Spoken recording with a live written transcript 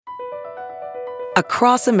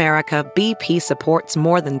Across America, BP supports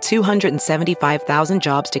more than 275,000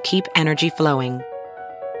 jobs to keep energy flowing.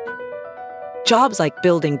 Jobs like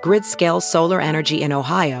building grid-scale solar energy in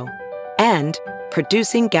Ohio and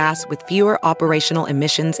producing gas with fewer operational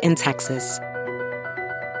emissions in Texas.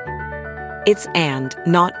 It's and,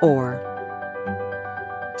 not or.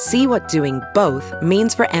 See what doing both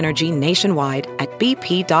means for energy nationwide at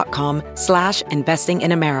bp.com/investing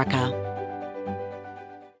in America.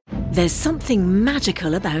 There's something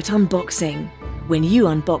magical about unboxing. When you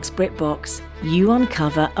unbox BritBox, you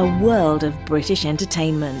uncover a world of British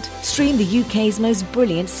entertainment. Stream the UK's most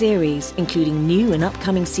brilliant series, including new and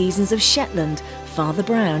upcoming seasons of Shetland, Father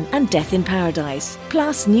Brown and Death in Paradise.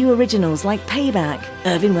 Plus new originals like Payback,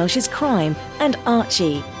 Irving Welsh's Crime and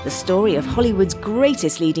Archie, the story of Hollywood's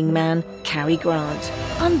greatest leading man, Cary Grant.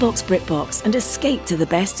 Unbox BritBox and escape to the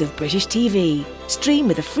best of British TV. Stream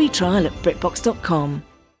with a free trial at BritBox.com.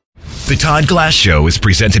 The Todd Glass Show is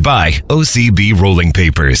presented by OCB Rolling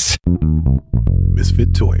Papers.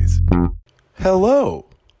 Misfit Toys. Hello.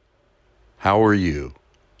 How are you?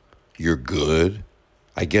 You're good?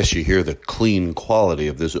 I guess you hear the clean quality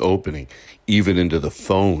of this opening, even into the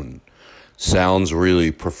phone. Sounds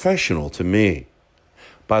really professional to me.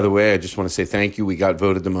 By the way, I just want to say thank you. We got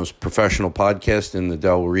voted the most professional podcast in the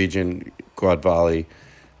Del region, Quad Valley,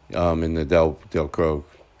 in the Del Crow,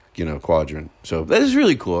 quadrant. So that is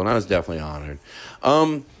really cool, and I was definitely honored.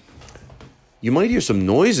 You might hear some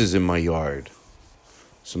noises in my yard.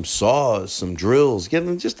 Some saws, some drills,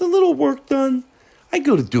 getting just a little work done. I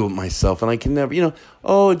go to do it myself, and I can never,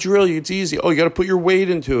 a drill, it's easy. Oh, you got to put your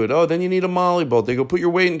weight into it. Oh, then you need a molly bolt. They go put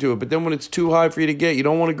your weight into it, but then when it's too high for you to get, you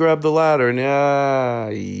don't want to grab the ladder, and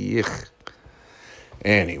yuck.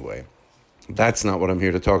 Anyway, that's not what I'm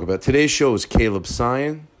here to talk about. Today's show is Caleb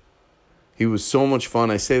Sion. He was so much fun.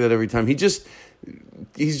 I say that every time. He's just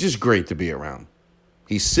great to be around.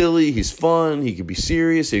 He's silly. He's fun. He could be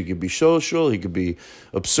serious. He could be social. He could be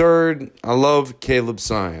absurd. I love Caleb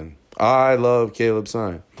Sion. I love Caleb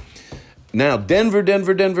Sion. Now, Denver.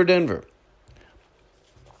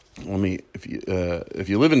 If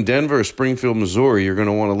you live in Denver or Springfield, Missouri, you're going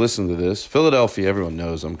to want to listen to this. Philadelphia, everyone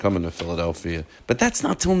knows I'm coming to Philadelphia. But that's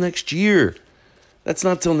not till next year.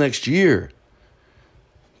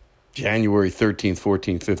 January 13th,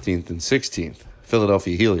 14th, 15th, and 16th.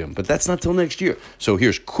 Philadelphia Helium. But that's not till next year. So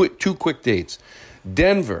here's two quick dates.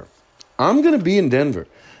 Denver. I'm going to be in Denver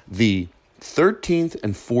the 13th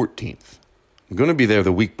and 14th. I'm going to be there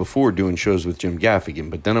the week before doing shows with Jim Gaffigan.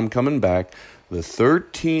 But then I'm coming back the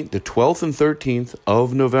 12th and 13th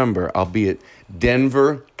of November. I'll be at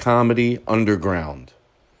Denver Comedy Underground.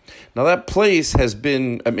 Now that place has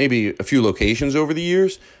been at maybe a few locations over the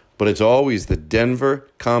years, but it's always the Denver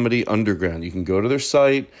Comedy Underground. You can go to their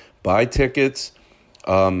site, buy tickets.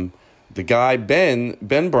 The guy,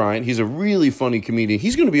 Ben Bryant, he's a really funny comedian.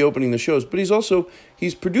 He's going to be opening the shows, but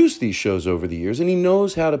he's produced these shows over the years, and he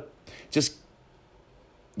knows how to just,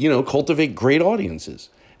 cultivate great audiences.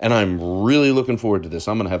 And I'm really looking forward to this.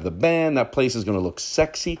 I'm going to have the band. That place is going to look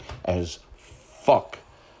sexy as fuck.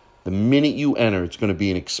 The minute you enter, it's going to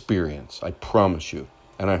be an experience. I promise you.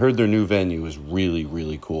 And I heard their new venue is really,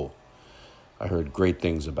 really cool. I heard great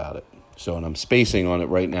things about it. And I'm spacing on it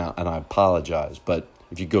right now, and I apologize. But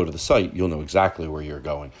if you go to the site, you'll know exactly where you're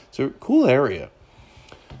going. It's a cool area.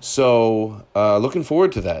 So looking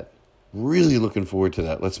forward to that. Really looking forward to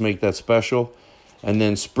that. Let's make that special. And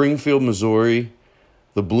then Springfield, Missouri,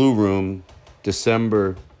 the Blue Room,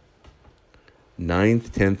 December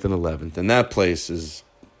 9th, 10th, and 11th. And that place is...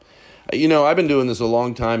 I've been doing this a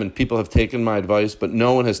long time, and people have taken my advice, but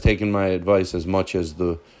no one has taken my advice as much as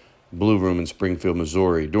the Blue Room in Springfield,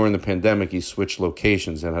 Missouri. During the pandemic, he switched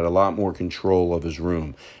locations and had a lot more control of his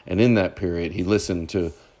room. And in that period, he listened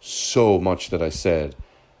to so much that I said,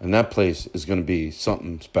 and that place is going to be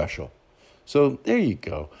something special. So there you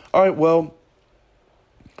go. All right, well,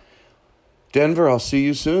 Denver, I'll see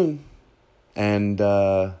you soon. And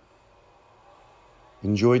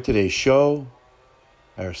enjoy today's show.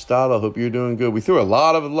 Aristotle, hope you're doing good. We threw a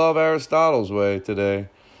lot of love Aristotle's way today.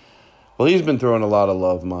 Well, he's been throwing a lot of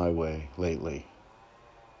love my way lately.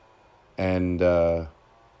 And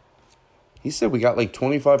he said we got like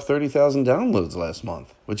 25,000, 30,000 downloads last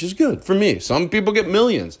month, which is good for me. Some people get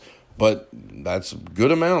millions, but that's a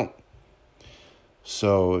good amount.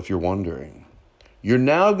 So if you're wondering, you're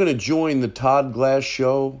now going to join the Todd Glass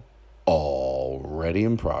Show already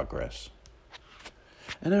in progress.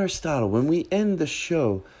 And Aristotle, when we end the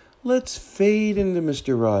show, let's fade into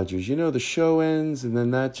Mr. Rogers. The show ends, and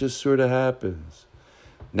then that just sort of happens.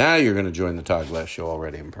 Now you're going to join the Todd Glass Show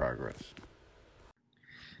already in progress.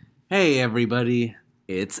 Hey, everybody.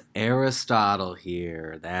 It's Aristotle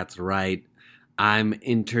here. That's right. I'm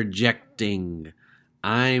interjecting.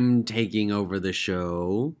 I'm taking over the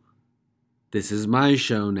show. This is my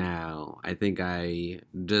show now. I think I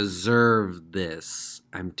deserve this.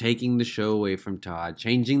 I'm taking the show away from Todd,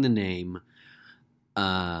 changing the name.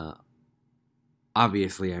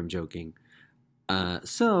 Obviously, I'm joking.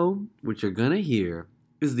 So, what you're gonna hear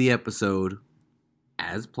is the episode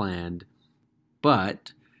as planned,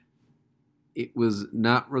 but it was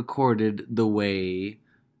not recorded the way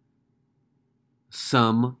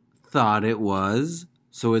some thought it was,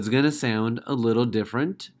 so it's gonna sound a little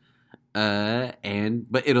different, but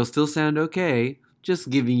it'll still sound okay. Just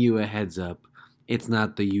giving you a heads up, it's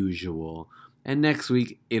not the usual, and next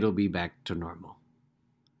week it'll be back to normal.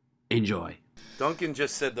 Enjoy. Duncan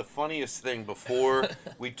just said the funniest thing before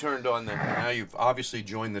we turned on the... Now you've obviously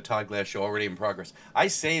joined the Todd Glass Show, already in progress. I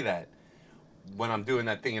say that when I'm doing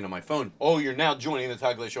that thing into my phone. Oh, you're now joining the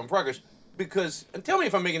Todd Glass Show in progress. Because, and tell me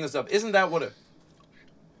if I'm making this up, isn't that what a...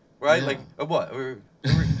 Right? Yeah. Like, a what? A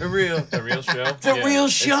real... A real show? It's a real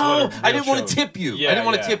show! I didn't want to show. tip you. Yeah, I didn't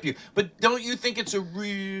want to tip you. But don't you think it's a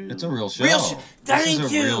real... It's a real show. Thank you!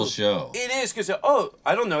 This is a real show. It is, because,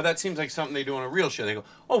 I don't know, that seems like something they do on a real show. They go,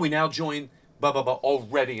 we now join...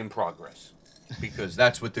 already in progress, because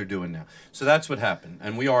that's what they're doing now. So that's what happened,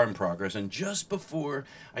 and we are in progress. And just before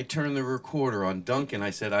I turned the recorder on Duncan,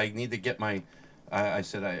 I said I need to get my,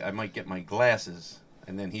 I might get my glasses,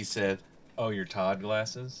 and then he said, "Oh, your Todd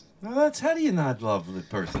glasses." No, that's how do you not love a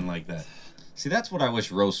person like that? See, that's what I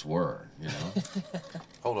wish roasts were. You know.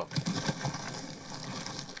 Hold on.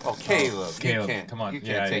 Oh, Caleb, you can't. Come on. You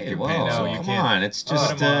can't take your whoa, pants so off. come on, it's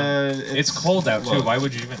just it's cold out too. Why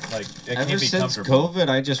would you even like? It ever can't be since comfortable. COVID,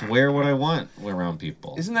 I just wear what I want around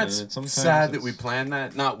people. Isn't that sad that we planned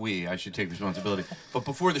that? Not we. I should take responsibility. But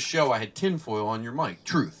before the show, I had tinfoil on your mic.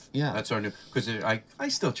 Truth. Yeah. That's our new. Because I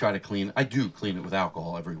still try to clean. I do clean it with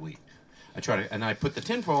alcohol every week. I try to, and I put the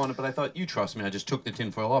tinfoil on it. But I thought, you trust me. I just took the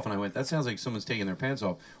tinfoil off, and I went, that sounds like someone's taking their pants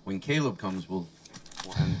off. When Caleb comes,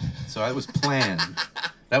 so I was planned.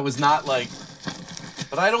 That was not like,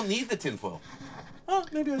 but I don't need the tinfoil. Oh,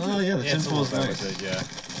 maybe I do. Oh, yeah, the tinfoil's nice. Yeah.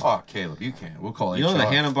 Oh, Caleb, you can't. We'll call it. You know, the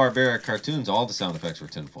Hanna-Barbera cartoons, all the sound effects were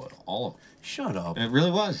tinfoil. All of them. Shut up. And it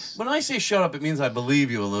really was. When I say shut up, it means I believe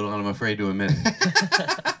you a little, and I'm afraid to admit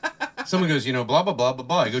it. Someone goes, blah, blah, blah, blah,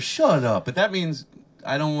 blah. I go, shut up. But that means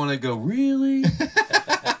I don't want to go, really?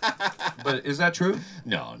 But is that true?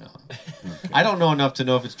 No. Okay. I don't know enough to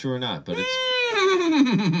know if it's true or not, but it's...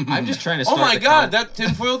 I'm just trying to start. Oh my God, that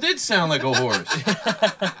tinfoil did sound like a horse.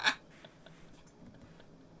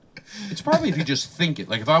 It's probably if you just think it.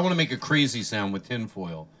 Like if I want to make a crazy sound with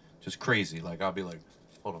tinfoil, just crazy. Like I'll be like,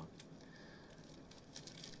 hold on.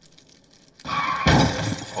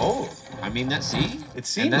 Oh, I mean that. See, it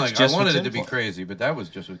seemed like I wanted it to be crazy, but that was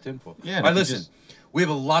just with tinfoil. Yeah. All right, listen. We have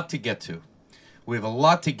a lot to get to.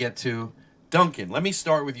 Duncan, let me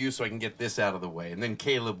start with you so I can get this out of the way, and then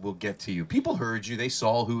Caleb will get to you. People heard you. They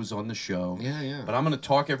saw who was on the show. Yeah. But I'm going to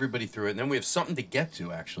talk everybody through it, and then we have something to get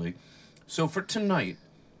to, actually. So for tonight,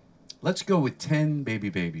 let's go with 10 baby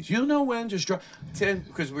babies. You'll know when. Just drop 10,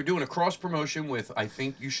 because we're doing a cross-promotion with I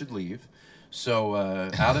Think You Should Leave. So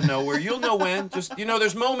out of nowhere, you'll know when. Just,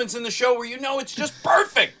 there's moments in the show where it's just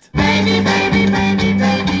perfect. Baby, baby, baby,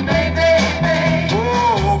 baby, baby, baby.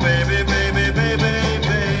 Oh, baby, baby, baby,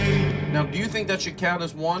 baby. Now, do you think that should count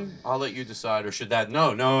as one? I'll let you decide. Or should that...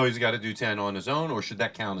 No, he's got to do 10 on his own. Or should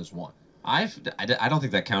that count as one? I don't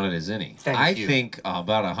think that counted as any. Thank you. I think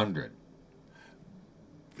about 100.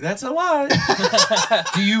 That's a lot.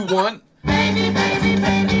 Do you want...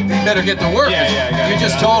 Better get to work. Yeah. You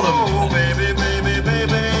just told him. Oh, baby, baby,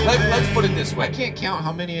 baby. Let's put it this way. I can't count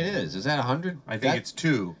how many it is. Is that 100? I think it's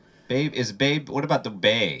 2. Babe. What about the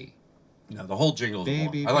bay? No, the whole jingle is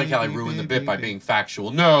baby, one. I like how I baby, ruined the baby, bit by baby. being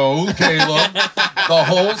factual. No, Caleb. The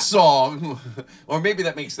whole song. Or maybe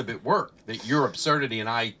that makes the bit work. That your absurdity and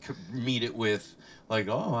I meet it with, like,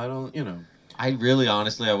 I don't, I really,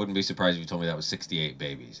 honestly, I wouldn't be surprised if you told me that was 68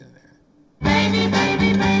 babies in there. Baby,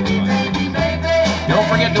 baby, baby, baby, baby. Don't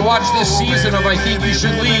forget to watch this season of I Think You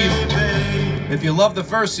Should Leave. If you love the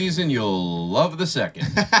first season, you'll love the second.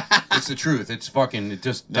 It's the truth. It's fucking...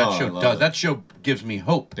 That show gives me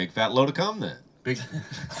hope. Big fat load of cum, then. Big...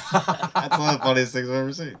 That's one of the funniest things I've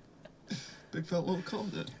ever seen. Big fat load of cum,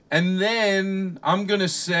 then. And then I'm going to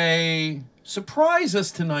say, surprise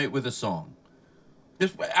us tonight with a song.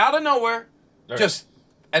 Just out of nowhere. Right. Just...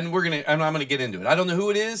 And I'm going to get into it. I don't know who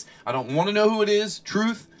it is. I don't want to know who it is.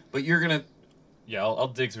 Truth. But you're going to... Yeah, I'll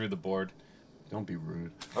dig through the board. Don't be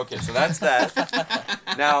rude. Okay, so that's that.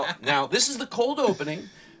 Now, this is the cold opening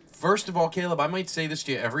First of all, Caleb, I might say this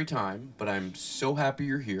to you every time, but I'm so happy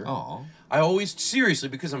you're here. Aw. I always, seriously,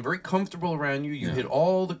 because I'm very comfortable around you, you hit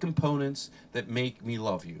all the components that make me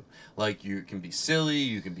love you. Like, you can be silly,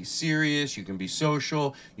 you can be serious, you can be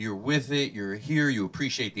social, you're with it, you're here, you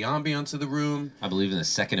appreciate the ambiance of the room. I believe in the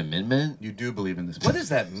Second Amendment. You do believe in this. What does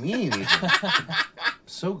that mean, even?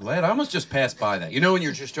 So glad. I almost just passed by that. You know when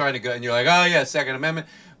you're just trying to go, and you're like, oh, yeah, Second Amendment.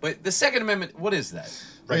 But the Second Amendment, what is that?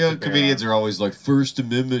 Comedians are always like, First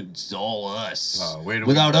Amendment's all us. Oh, wait a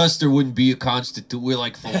Without minute. us, there wouldn't be a constitution. We're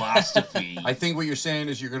like philosophy. I think what you're saying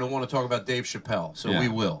is you're going to want to talk about Dave Chappelle, so Yeah. we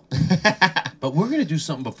will. But we're going to do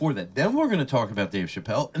something before that. Then we're going to talk about Dave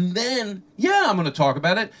Chappelle, and then, I'm going to talk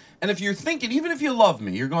about it. And if you're thinking, even if you love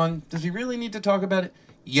me, you're going, does he really need to talk about it?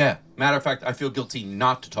 Yeah. Matter of fact, I feel guilty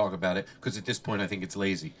not to talk about it, because at this point I think it's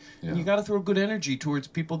lazy. Yeah. And you got to throw good energy towards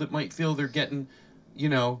people that might feel they're getting,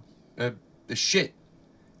 the shit.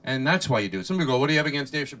 And that's why you do it. Some people go, what do you have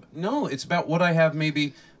against Dave Chappelle? No, it's about what I have,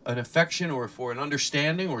 maybe an affection or for an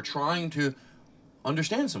understanding or trying to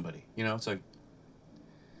understand somebody. It's like,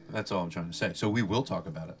 that's all I'm trying to say. So we will talk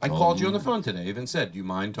about it. I called you on the phone today, even said, do you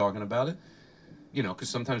mind talking about it? Because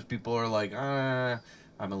sometimes people are like, I'm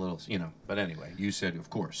a little, But anyway, you said, of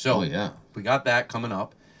course. So we got that coming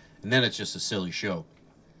up. And then it's just a silly show.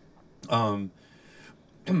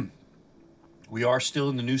 We are still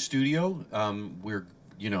in the new studio. We're,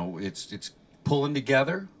 it's pulling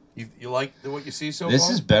together. You like what you see so far? This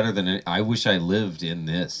is better than it. I wish I lived in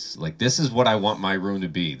this. Like, this is what I want my room to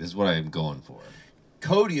be. This is what I'm going for.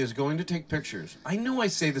 Cody is going to take pictures. I know I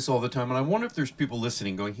say this all the time, and I wonder if there's people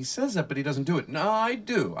listening going, he says that, but he doesn't do it. No, I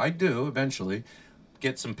do. I do, eventually,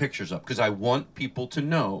 get some pictures up, because I want people to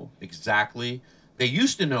know exactly. They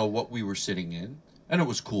used to know what we were sitting in, and it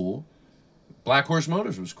was cool. Black Horse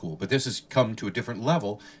Motors was cool, but this has come to a different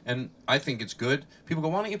level, and I think it's good. People go,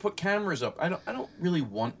 why don't you put cameras up? I don't really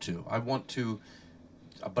want to. I want to,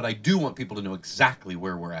 but I do want people to know exactly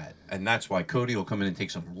where we're at, and that's why Cody will come in and take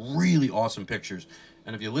some really awesome pictures.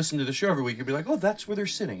 And if you listen to the show every week, you'll be like, oh, that's where they're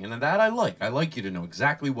sitting, and that I like. I like you to know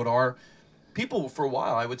exactly what our people. For a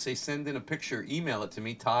while, I would say send in a picture, email it to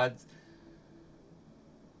me,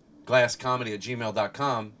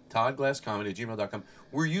 toddglasscomedy@gmail.com, toddglasscomedy@gmail.com,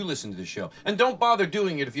 where you listen to the show. And don't bother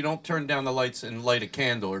doing it if you don't turn down the lights and light a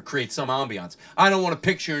candle or create some ambiance. I don't want a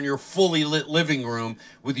picture in your fully lit living room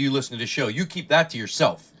with you listening to the show. You keep that to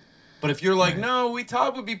yourself. But if you're like, no,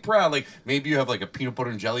 Todd would be proud. Like, maybe you have like a peanut butter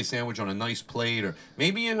and jelly sandwich on a nice plate, or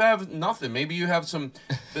maybe you have nothing. Maybe you have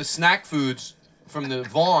the snack foods from the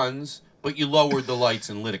Vons, but you lowered the lights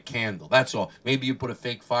and lit a candle. That's all. Maybe you put a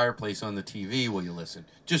fake fireplace on the TV while you listen.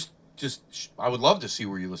 Just I would love to see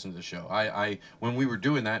where you listen to the show. I when we were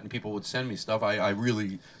doing that and people would send me stuff, I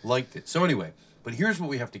really liked it. So anyway, but here's what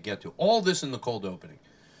we have to get to. All this in the cold opening.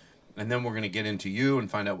 And then we're going to get into you and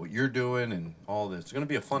find out what you're doing and all this. It's going to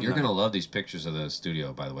be a fun You're night. going to love these pictures of the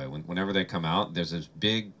studio, by the way. Whenever they come out, there's this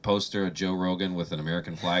big poster of Joe Rogan with an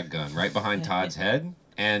American flag gun right behind Todd's head.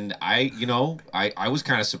 And I was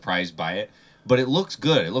kind of surprised by it. But it looks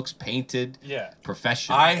good. It looks painted. Yeah.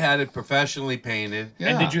 Professional. I had it professionally painted. Yeah.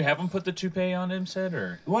 And did you have him put the toupee on him, Sid,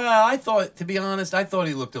 or? Well, I thought, to be honest,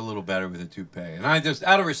 he looked a little better with a toupee. And I just,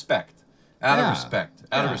 out of respect. Out of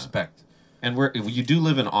respect. And you do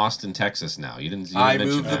live in Austin, Texas now. You didn't I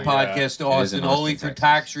mention moved the that. podcast to It is in Austin only for Texas.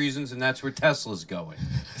 tax reasons, and that's where Tesla's going.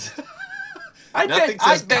 Nothing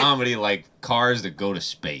says comedy like cars that go to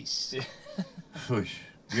space.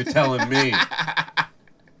 You're telling me.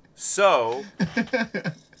 So,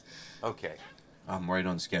 okay, I'm right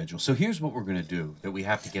on schedule. So here's what we're going to do that we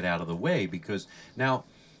have to get out of the way, because now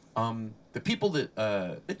the people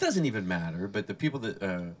that, it doesn't even matter, but the people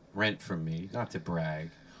that rent from me, not to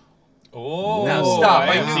brag. Oh, Now stop. I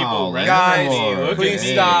Wow. have people renting Guys, from me. Look please at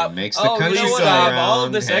me. stop. Makes the Oh, country you know what? go I have round. all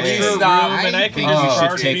of this extra Please room, stop. and I I can think just you should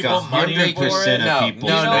charge take people money for 100% it. of No,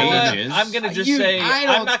 people's no, You know what? wages. I'm going to just You- say, I I'm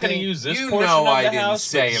don't not going to think- use this you portion know of I the didn't house.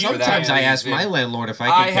 say but it you for that Sometimes I can. ask my landlord if I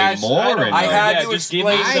I can had- pay more. I don't in know. I had Yeah, to just give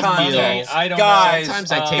explain me some context. money. I don't Guys, know.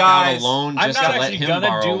 Sometimes I take guys, out a loan I'm just not to let actually him gonna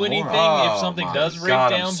borrow do anything more. if something my does break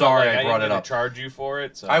God, I'm down. sorry but, like, I brought it ain't gonna up. charge you for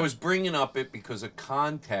it. So. I was bringing up it because of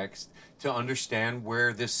context to understand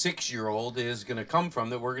where this 6-year-old is going to come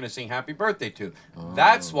from that we're going to sing happy birthday to.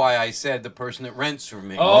 That's why I said the person that rents from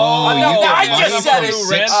me. Oh, you no, get I money just from said it.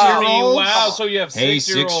 Rent six-year-olds? from you. Wow, so you have Hey,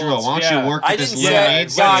 6-year-olds. 6-year-old, why don't yeah. you work I at this didn't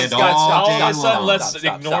lemonade say- stand guys, stop, all All day of a sudden, long? let's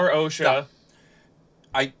Stop, ignore stop, OSHA.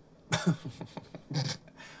 stop.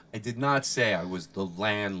 I did not say I was the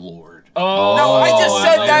landlord. Oh, No, I just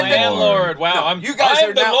said I'm that- the landlord. Wow, No, I'm you guys I'm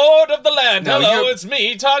are the now- lord of the land. And No, hello, you're- it's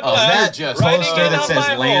me, Todd Oh, Glass. that just- riding poster in that on says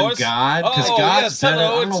my Land horse. God? Because Oh, God yes, said it. I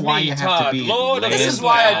hello, don't know it's why me, you have to Todd, be Lord of Land This is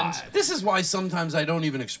why God. this is why sometimes I don't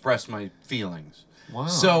even express my feelings. Wow.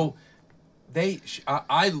 So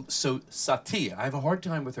so Satya, I have a hard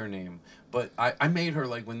time with her name, but I made her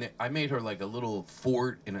like I made her like a little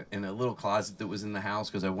fort in a little closet that was in the house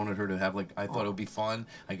because I wanted her to have like I thought it would be fun.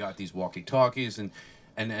 I got these walkie-talkies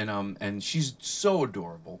and she's so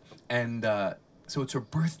adorable. And so it's her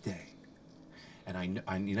birthday. And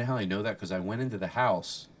I you know how I know that? Because I went into the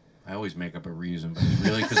house. I always make up a reason, but it's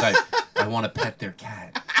really because I want to pet their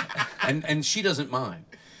cat. And she doesn't mind.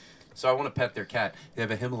 So I want to pet their cat. They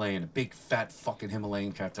have a Himalayan, a big fat fucking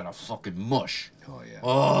Himalayan cat that I fucking mush. Oh, yeah.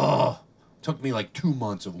 Oh, took me like 2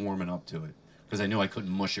 months of warming up to it because I knew I couldn't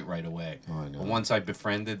mush it right away. Oh, I know. But once I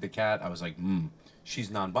befriended the cat, I was like, she's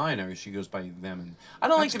non-binary. She goes by them. And I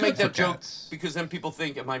don't like That's to make good that for joke cats. because then people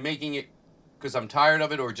think, am I making it because I'm tired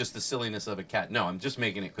of it or just the silliness of a cat? No, I'm just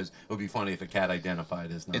making it because it would be funny if a cat identified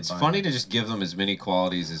as non-binary. It's funny to just give them as many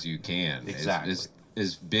qualities as you can. Exactly.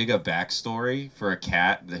 Is big a backstory for a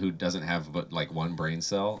cat who doesn't have but like one brain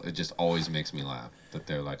cell. It just always makes me laugh that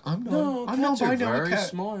they're like, I'm No, not cats are binary very cat.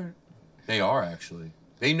 smart. They are actually.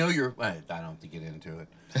 They know you're. I don't have to get into it.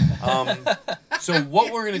 So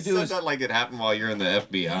what we're gonna You do said is that like it happened while you're in the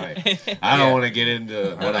FBI. I don't want to get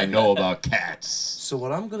into what I know about cats. so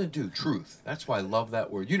what I'm gonna do. Truth. That's why I love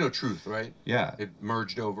that word. You know, truth, right? Yeah. It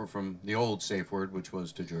merged over from the old safe word, which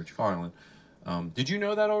was to George Carlin. Did you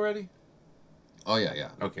know that already? Oh yeah, yeah.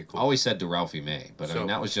 Okay, cool. I always said to Ralphie May, but I So- mean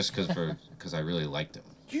that was just because I really liked him.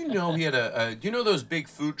 Do you know he had do you know those big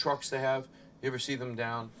food trucks they have? You ever see them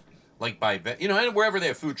down, like by and wherever they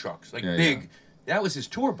have food trucks, like Yeah, big. yeah. That was his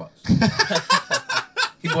tour bus.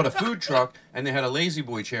 He bought a food truck and they had a lazy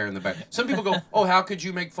boy chair in the back. Some people go, "Oh, how could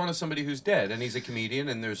you make fun of somebody who's dead?" And he's a comedian,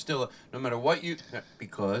 and there's still no matter what you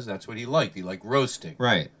because that's what he liked. He liked roasting.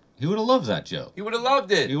 Right. He would have loved that joke. He would have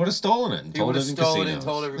loved it. He would have stolen it and He told would it have in stolen it and casinos.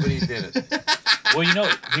 told everybody he did it.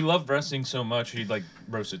 Well, he loved roasting so much. He'd like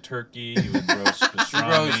roast a turkey. He would roast He pastrami.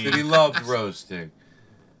 roasted. He loved roasting.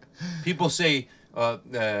 People say, I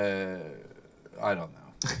don't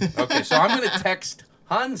know. Okay, so I'm going to text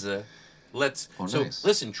Hansa. Nice.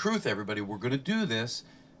 Listen, truth, everybody. We're going to do this.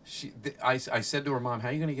 I said to her mom, "How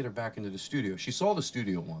are you going to get her back into the studio?" She saw the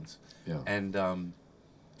studio once, Yeah. and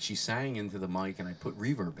she sang into the mic, and I put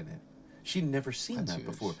reverb in it. She'd never seen That's that huge.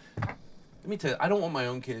 before. Let me tell you, I don't want my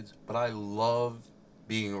own kids, but I love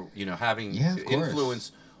being, having Yeah, of course.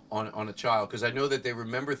 influence on a child because I know that they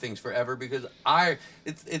remember things forever. Because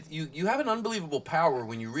you have an unbelievable power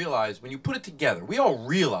when you realize when you put it together. We all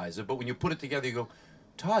realize it, but when you put it together, you go,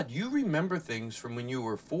 Todd, you remember things from when you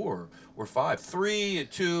were 4 or 5, 3,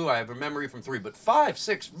 2. I have a memory from 3, but 5,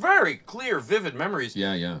 6, very clear, vivid memories.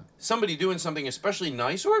 Yeah, yeah. Somebody doing something especially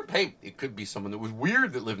nice, or hey, it could be someone that was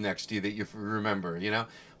weird that lived next to you that you remember,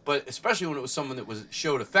 But especially when it was someone that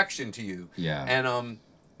showed affection to you. Yeah. And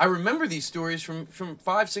I remember these stories from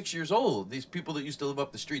 5, 6 years old. These people that used to live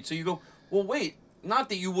up the street. So you go, well, wait, not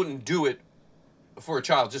that you wouldn't do it for a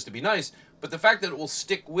child just to be nice, but the fact that it will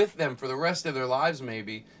stick with them for the rest of their lives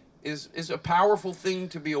maybe is a powerful thing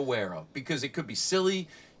to be aware of because it could be silly.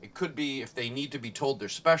 It could be if they need to be told they're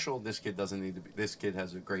special. This kid doesn't need to be. This kid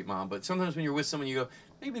has a great mom. But sometimes when you're with someone, you go,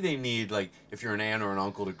 maybe they need, like, if you're an aunt or an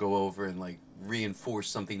uncle, to go over and, like, reinforce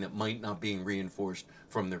something that might not being reinforced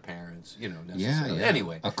from their parents, Yeah, necessarily. yeah.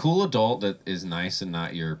 Anyway. A cool adult that is nice and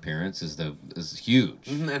not your parents is huge.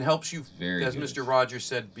 And helps you, Very as huge. Mr. Rogers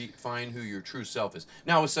said, find who your true self is.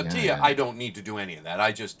 Now, with Satya, Yeah, yeah. I don't need to do any of that.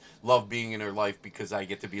 I just love being in her life because I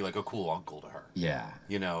get to be like a cool uncle to her. Yeah.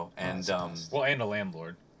 And that's the best. Well, and a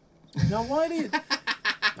landlord. now why do you?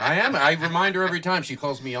 I am. I remind her every time she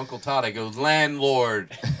calls me Uncle Todd. I go,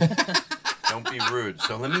 landlord. Don't be rude.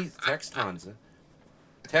 So let me text Hansa.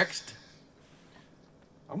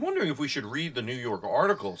 I'm wondering if we should read the New York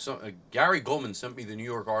article. So Gary Goldman sent me the New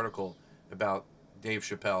York article about Dave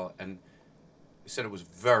Chappelle, and he said it was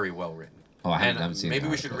very well written. Oh, I haven't And seen maybe the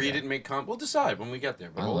we should article read yet. it and make We'll decide when we get there.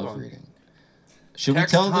 But I hold love on. reading. Should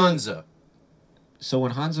Text we tell Hansa. So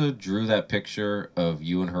when Hanzo drew that picture of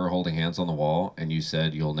you and her holding hands on the wall, and you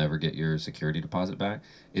said you'll never get your security deposit back,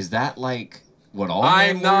 is that like what all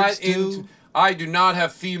I'm landlords not do? into. I do not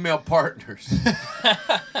have female partners.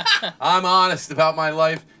 I'm honest about my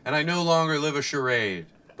life, and I no longer live a charade.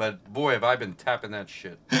 But boy, have I been tapping that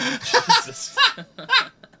shit. Jesus.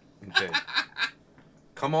 Okay.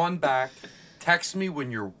 Come on back. Text me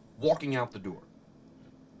when you're walking out the door.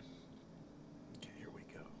 Okay, here we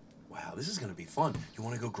go. Wow, this is going to be fun. You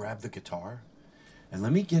want to go grab the guitar? And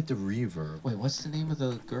let me get the reverb. Wait, what's the name of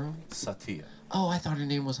the girl? Satya. Oh, I thought her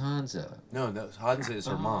name was Hansa. No, Hansa is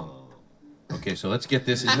her mom. Okay, so let's get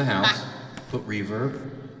this in the house. Put reverb.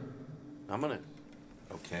 I'm gonna.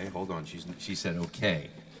 Okay, hold on. She said okay.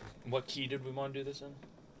 What key did we want to do this in?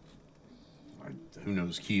 Who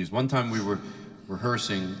knows keys? One time we were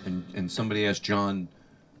rehearsing, and somebody asked John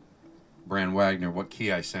Brand Wagner what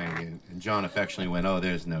key I sang in, and John affectionately went, "Oh,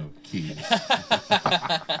 there's no keys."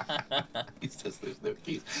 He says, "There's no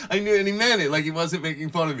keys." I knew, and he meant it. Like, he wasn't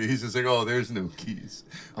making fun of me. He's just like, "Oh, there's no keys."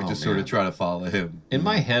 We just sort of try to follow him. In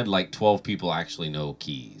my head, like 12 people actually know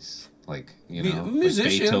keys. Like, you know,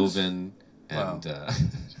 musicians. Like Beethoven and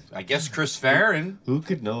I guess Chris Farron. Who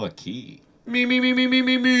could know a key? Me. I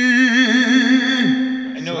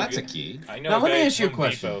know So that's a key. I know. Now, a let me guy ask you a at Home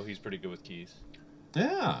question. Depot, he's pretty good with keys.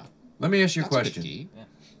 Yeah. Let me ask you a That's question. good key.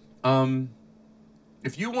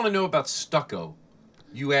 If you want to know about stucco,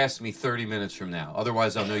 you ask me 30 minutes from now.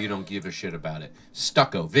 Otherwise, I'll know you don't give a shit about it.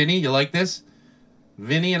 Stucco. Vinny, you like this?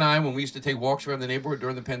 Vinny and I, when we used to take walks around the neighborhood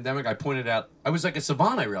during the pandemic, I pointed out, I was like a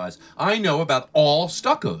savant, I realized. I know about all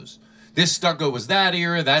stuccos. This stucco was that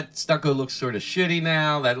era. That stucco looks sort of shitty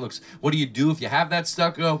now. That looks, what do you do if you have that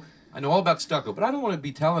stucco? I know all about stucco, but I don't want to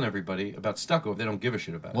be telling everybody about stucco if they don't give a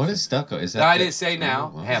shit about it. What is stucco? Is that I didn't say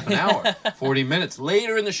now. Oh, wow. Half an hour, 40 minutes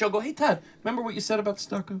later in the show. Go, hey Todd, remember what you said about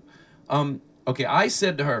stucco? Okay, I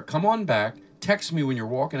said to her, come on back. Text me when you're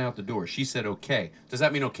walking out the door. She said, okay. Does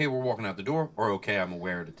that mean okay? We're walking out the door, or okay? I'm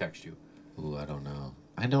aware to text you. Ooh, I don't know.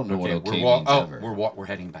 I don't know what okay we're means ever. we're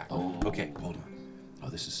heading back. Oh. Okay, hold on. Oh,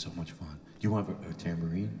 this is so much fun. You want a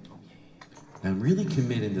tambourine? Now really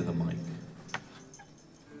commit into the mic.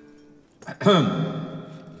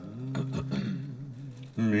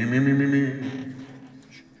 Me. We're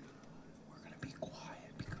gonna be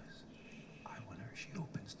quiet because whenever she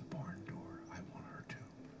opens the barn door, I want her to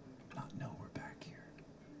not know we're back here.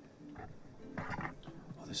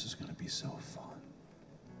 Oh, this is gonna be so fun.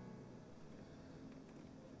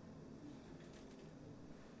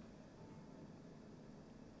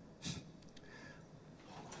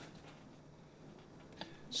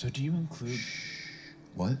 So do you include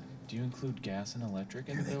What? Do you include gas and electric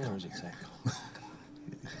in the bill, or is it separate?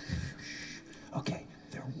 Okay,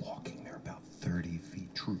 they're walking. They're about 30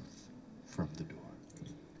 feet truth from the door.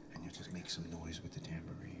 And you just make some noise with the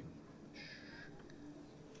tambourine.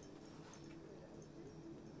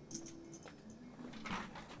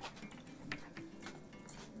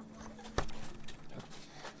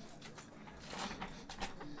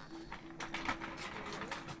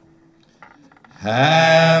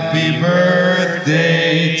 Happy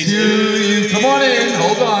birthday to you. Come on in.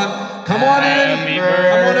 Hold on. Come on in. Come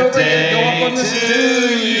on over here. Go up on the stool.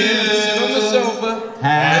 Sit on the sofa.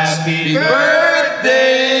 Happy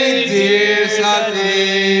birthday, dear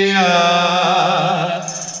Satya.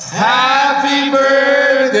 Happy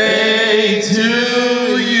birthday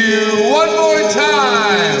to you. One more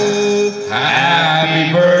time.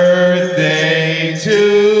 Happy birthday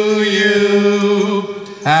to you.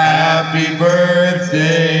 Happy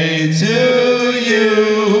birthday to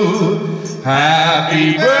you.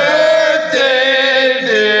 Happy birthday,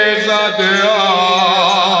 dear Satya.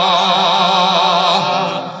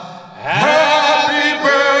 Happy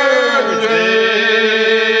birthday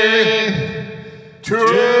to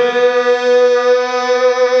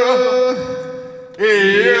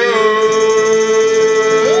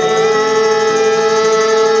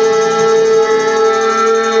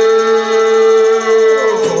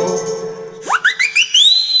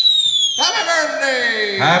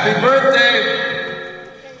Happy birthday!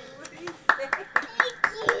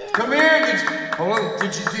 Come here. Hold on.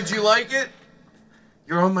 Did you like it?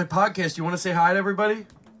 You're on my podcast. You want to say hi to everybody?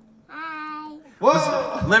 Hi.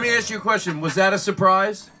 Let me ask you a question. Was that a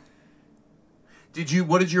surprise?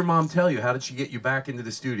 What did your mom tell you? How did she get you back into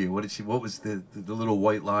the studio? What was the little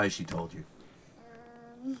white lie she told you?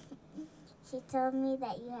 She told me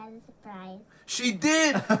that you had a surprise. She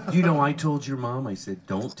did. You know, I told your mom, I said,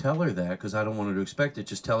 don't tell her that because I don't want her to expect it.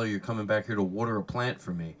 Just tell her you're coming back here to water a plant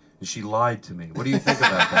for me. And she lied to me. What do you think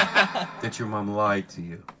about that? That your mom lied to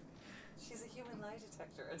you? She's a human lie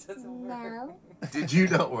detector. It doesn't work. No. Did you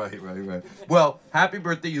know? Right. Well, happy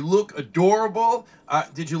birthday. You look adorable.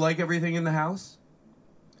 Did you like everything in the house?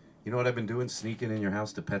 You know what I've been doing? Sneaking in your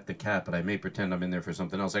house to pet the cat, but I may pretend I'm in there for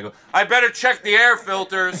something else. I go, I better check the air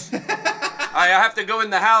filters. I have to go in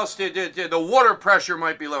the house. The water pressure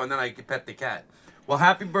might be low, and then I can pet the cat. Well,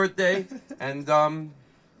 happy birthday, and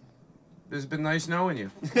it's been nice knowing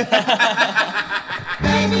you. Baby,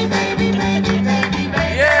 baby, baby, baby, baby.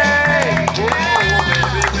 Yay!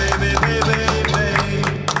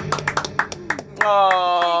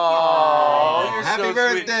 Oh, you're Happy so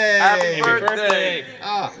birthday! Sweet. Happy birthday!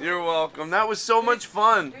 Ah. You're welcome. Now That was so much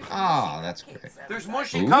fun. Oh, that's great. There's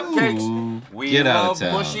mushy Ooh, cupcakes. We get out love of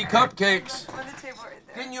town. mushy cupcakes. On the table right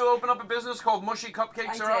there. Didn't you open up a business called Mushy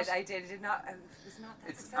Cupcakes or us? I did. It did not. It was not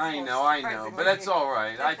that successful. I know, but that's all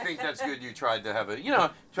right. I think that's good. You tried to have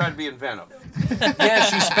try to be inventive. Yeah,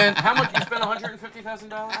 she spent how much? You spent $150,000.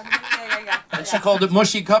 Yeah. And she called it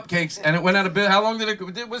Mushy Cupcakes, and it went out of business. How long did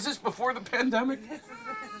it? Was this before the pandemic? This is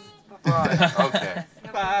before. Right. Okay.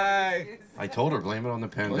 Bye. I told her blame it on the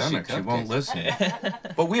pandemic. She won't cupcakes. listen.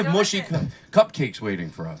 But we have mushy cupcakes waiting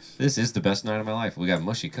for us. This is the best night of my life. We got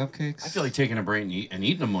mushy cupcakes. I feel like taking a break and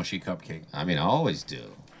eating a mushy cupcake. I mean, I always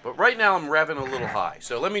do. But right now I'm revving a little high.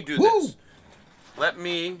 So let me do this. I'm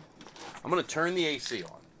going to turn the AC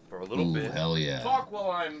on for a little Ooh, bit. hell yeah. Talk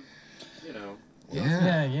while I'm,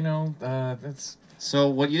 Yeah. Yeah, that's. So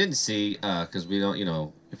what you didn't see, because we don't,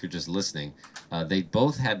 if you're just listening, they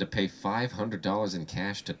both had to pay $500 in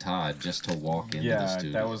cash to Todd just to walk into the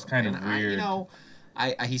studio. That was kind of And weird.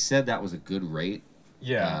 He said that was a good rate.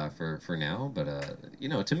 Yeah. For now, but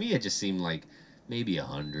to me it just seemed like maybe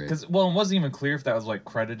 100. Because it wasn't even clear if that was like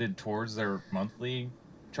credited towards their monthly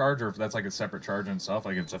charge or if that's like a separate charge and stuff.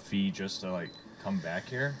 Like it's a fee just to like come back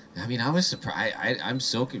here. I mean, I was surprised. I'm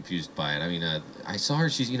so confused by it. I mean, I saw her.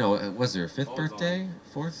 She's, was her fifth birthday?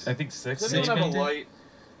 Fourth? I think sixth. Doesn't have a light.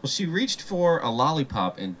 Well, she reached for a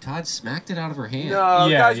lollipop and Todd smacked it out of her hand. No,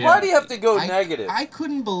 guys, why do you have to go negative? I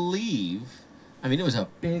couldn't believe. I mean, it was a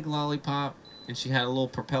big lollipop, and she had a little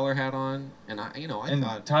propeller hat on, and I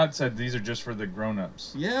thought. Todd said these are just for the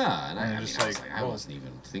grown-ups. Yeah, and I just was like, I wasn't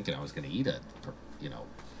even thinking I was going to eat Do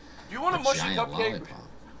you want a mushy giant cupcake? lollipop.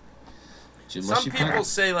 Some people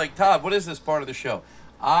say, like, Todd, what is this part of the show?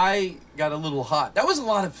 I got a little hot. That was a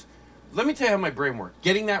lot of... Let me tell you how my brain worked.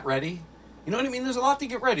 Getting that ready. You know what I mean? There's a lot to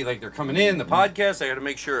get ready. Like, they're coming in, the podcast. I got to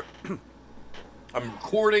make sure I'm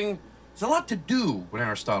recording. There's a lot to do when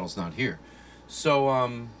Aristotle's not here.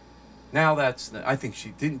 So, now that's... I think she...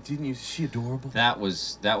 Didn't you... Is she adorable? That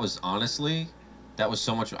was honestly... That was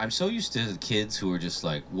so much. I'm so used to the kids who are just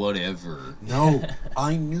like whatever. No,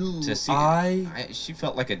 I knew. To see, she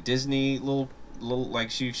felt like a Disney little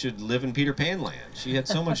like she should live in Peter Pan land. She had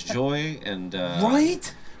so much joy and.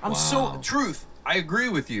 Right. I'm wow. so truth. I agree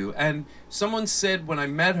with you. And someone said when I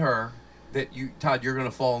met her that Todd, you're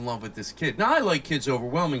gonna fall in love with this kid. Now I like kids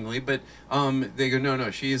overwhelmingly, but they go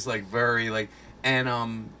no. She is like very like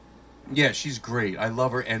and yeah, she's great. I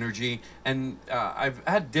love her energy. And I've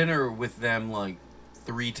had dinner with them like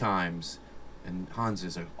 3 times. And Hans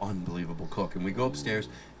is an unbelievable cook. And we go upstairs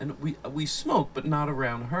and we smoke, but not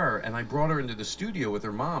around her. And I brought her into the studio with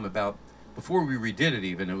her mom before we redid it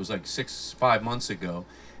even. It was like 5 months ago.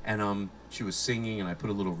 And she was singing and I put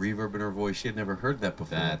a little reverb in her voice. She had never heard that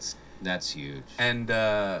before. That's huge. And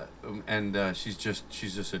she's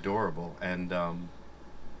just adorable. And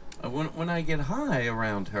when I get high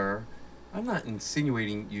around her, I'm not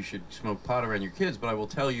insinuating you should smoke pot around your kids, but I will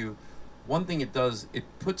tell you one thing it does,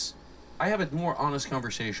 I have a more honest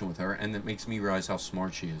conversation with her, and it makes me realize how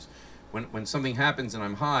smart she is. When something happens and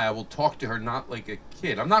I'm high, I will talk to her not like a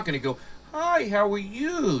kid. I'm not going to go, hi, how are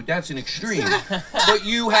you? That's an extreme. But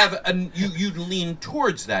you have you lean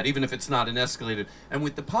towards that, even if it's not an escalated. And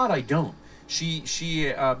with the pot, I don't.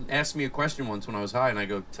 She asked me a question once when I was high, and I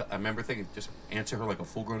go, I remember thinking, just answer her like a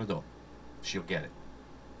full-grown adult. She'll get it.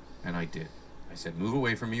 And I did. I said, move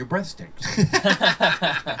away from me, your breath stinks.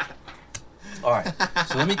 All right,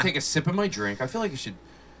 so let me take a sip of my drink. I feel like I should,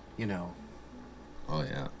 Oh,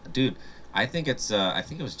 yeah. Dude, I think it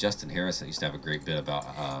was Justin Harris that used to have a great bit about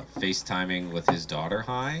FaceTiming with his daughter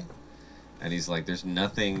high. And he's like, there's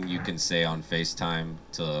nothing you can say on FaceTime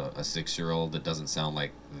to a 6-year-old that doesn't sound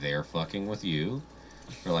like they're fucking with you.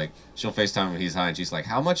 Or like, she'll FaceTime when he's high and she's like,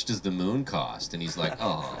 how much does the moon cost? And he's like,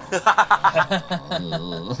 oh.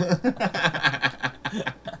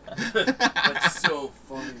 That's so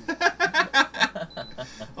funny.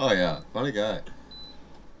 Oh, yeah. Funny guy.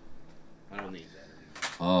 I don't need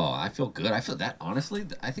that. Oh, I feel good. I feel that, honestly,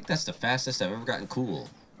 I think that's the fastest I've ever gotten cool.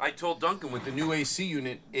 I told Duncan with the new AC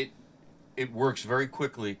unit, it works very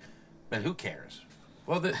quickly, but who cares?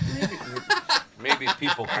 Well, maybe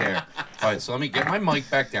people care. All right, so let me get my mic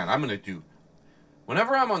back down. I'm going to do...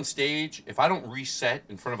 Whenever I'm on stage, if I don't reset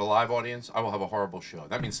in front of a live audience, I will have a horrible show.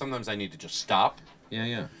 That means sometimes I need to just stop.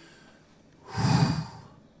 Yeah.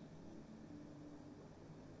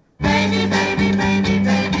 Baby, baby, baby,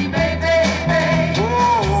 baby, baby, baby.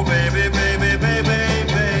 Oh, baby, baby, baby,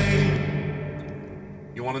 baby.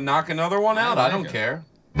 You want to knock another one out? I don't care.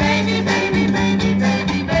 Baby, baby, baby,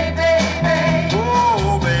 baby, baby, baby.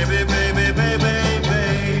 Oh, baby, baby, baby, baby.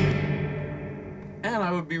 And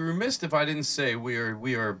I would be remiss if I didn't say we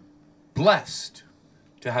are blessed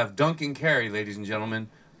to have Duncan Carey, ladies and gentlemen,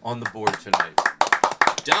 on the board tonight.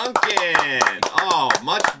 Duncan! Oh,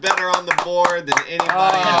 much better on the board than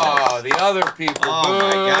anybody else. Oh, the other people. Oh,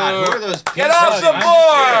 my God. Who are those people? Get off the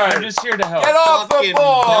board! I'm just here to help. Get off the Fucking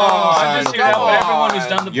board! I'm just here to help. Everyone who's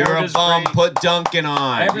done the You're board a is bum. great. Put Duncan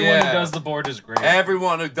on. Everyone Yeah. who does the board is great.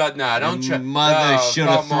 Everyone who does not. Don't Your you? mother should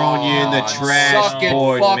have thrown you in the trash Suck it,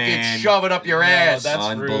 board, fuck man. it, shove it up your ass. that's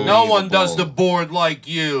rude. Unbelievable. No one does the board like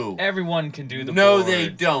you. Everyone can do the No, board. they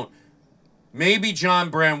don't. Maybe John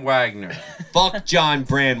Brand Wagner. Fuck John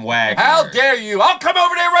Brand Wagner. How dare you? I'll come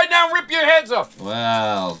over there right now and rip your heads off.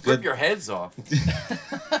 Well, Rip good. your heads off.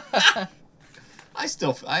 It's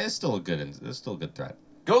still a good threat.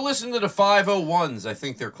 Go listen to the 501s, I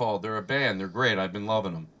think they're called. They're a band. They're great. I've been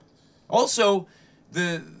loving them. Also,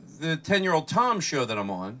 the 10-Year-Old Tom show that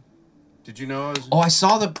I'm on. Did you know I was... Oh, I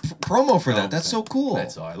saw the promo for Oh, that. That's so cool.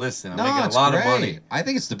 That's all right. Listen, I'm No, making it's a lot great. of money. I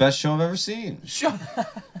think it's the best show I've ever seen. Shut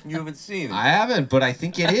You haven't seen it. I haven't, but I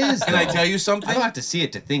think it is. Can I though. tell you something? I don't have to see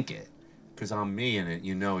it to think it. Because I'm me in it.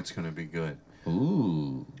 You know it's going to be good.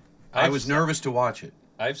 Ooh. I was nervous to watch it.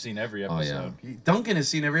 I've seen every Oh, episode. yeah. Duncan has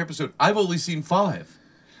seen every episode. I've only seen 5.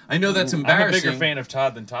 I know that's I'm a embarrassing. bigger fan of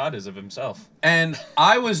Todd than Todd is of himself. And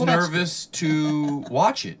I was Well, that's nervous to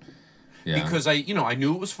watch it. Yeah. Because I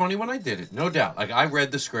knew it was funny when I did it, no doubt. Like I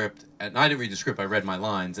read the script, and I didn't read the script. I read my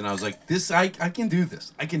lines, and I was like, I can do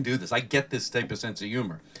this. I can do this. I get this type of sense of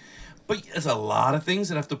humor. But there's a lot of things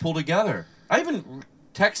that have to pull together. I even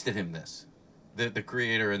texted him this, the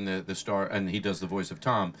creator and the star, and he does the voice of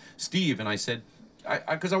Tom, Steve, and I said,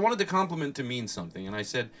 because I wanted the compliment to mean something, and I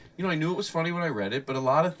said, I knew it was funny when I read it, but a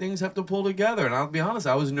lot of things have to pull together. And I'll be honest,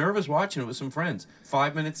 I was nervous watching it with some friends.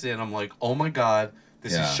 5 minutes in, I'm like, oh my God.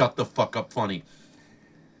 This is shut the fuck up funny.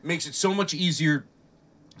 Makes it so much easier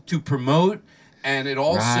to promote, and it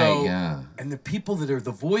also and the people that are the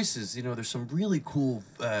voices, there's some really cool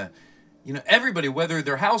everybody, whether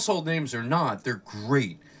they're household names or not, they're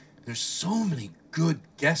great. There's so many good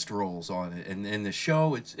guest roles on it, and the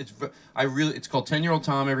show it's called 10-Year-Old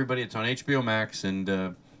Tom, everybody. It's on HBO Max, and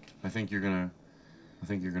I think you're gonna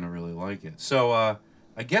really like it. So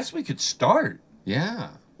I guess we could start. Yeah.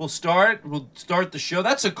 We'll start the show.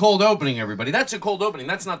 That's a cold opening, everybody. That's a cold opening.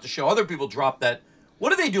 That's not the show. Other people drop that. What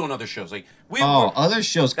do they do on other shows? Like other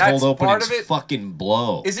shows that's cold part openings of it? fucking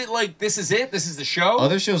blow. Is it like this is it? This is the show?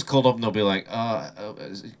 Other shows cold open, they'll be like,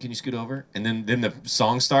 can you scoot over? And then the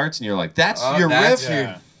song starts, and you're like, that's your riff?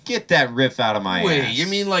 Yeah. Get that riff out of my Wait, ass. you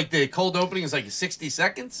mean like the cold opening is like 60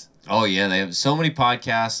 seconds? Oh, yeah, they have so many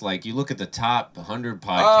podcasts. Like, you look at the top 100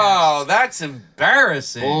 podcasts. Oh, that's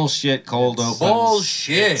embarrassing. Bullshit cold opens.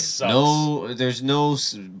 Bullshit. There's no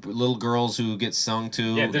little girls who get sung to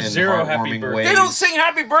Yeah, there's in zero happy heartwarming birthday. ways. They don't sing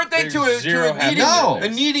happy birthday to a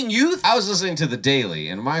needing youth? I was listening to The Daily,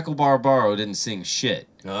 and Michael Barbaro didn't sing shit.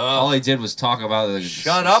 All he did was talk about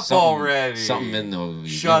Shut up already. Something in the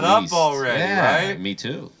Shut Middle up East. already, Yeah, right? me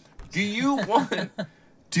too.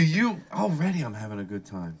 Already I'm having a good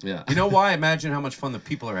time. Yeah. You know why? Imagine how much fun the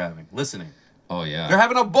people are having listening. Oh, yeah. They're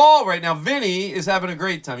having a ball right now. Vinny is having a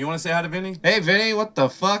great time. You want to say hi to Vinny? Hey, Vinny, what the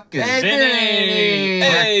fuck is... Hey, Vinny!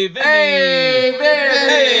 Hey, Vinny! Hey, Vinny!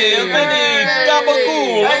 Hey, Vinny!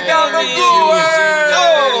 Gabagool! Hey, Gabagool!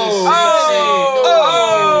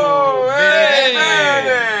 Oh! Hey,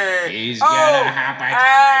 Vinny! He's got a happy time.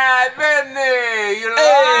 Hey, Vinny! You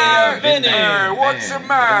Hey, like? Vinny! Hey, what's the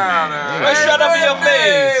matter? Hey, shut up your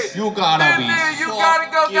face! You gotta be Vinny, you gotta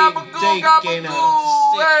go gabagool, taking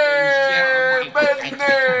gabagool! Hey, Vinny!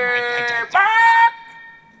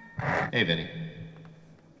 Hey, Vinny.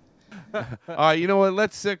 All right, you know what?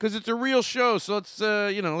 Let's because it's a real show, so let's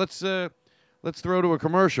let's throw to a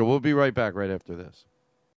commercial. We'll be right back right after this.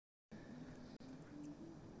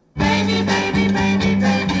 Baby, baby, baby,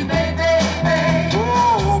 baby, baby.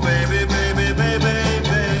 Oh, baby, baby, baby,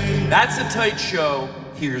 baby. That's a tight show.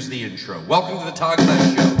 Here's the intro. Welcome to the Todd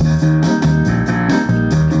Glass Show.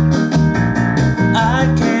 I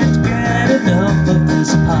can't get enough of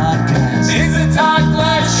this podcast. It's a Todd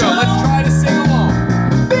Glass Show. Let's try to sing along.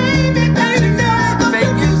 Baby, baby, no, the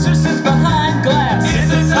producer sits behind glass.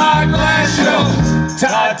 It's a Todd Glass Show.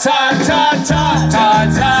 Todd, Todd, Todd, Todd,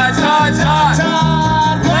 Todd, Todd, Todd, Todd.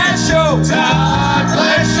 Todd Glass Show. Todd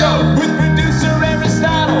Glass Show. with producer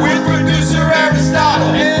Aristotle. With producer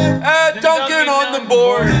Aristotle. Duncan on the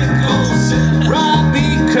board.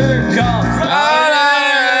 Robbie Kirkhoff.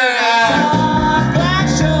 Todd Glass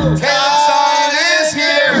Show. Todd is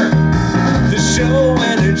here. The show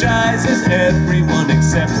energizes everyone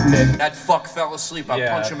except Nick. That fuck fell asleep. I'll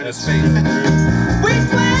Yeah, punch him in his that's face. We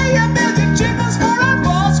play a million jingles for our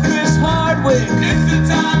boss, Chris Hardwick. It's the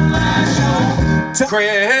Todd Glass Show.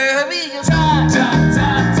 Caribbean. Todd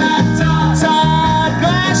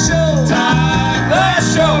Glass Show. Todd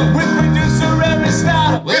Glass Show. With producer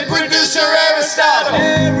Aristotle. With producer Aristotle.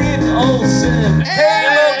 Eric Olsen.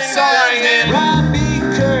 Caleb Simon.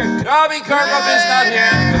 Robbie Kirkhoff is not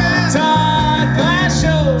here. Todd Glass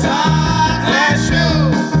Show. Todd Glass Show.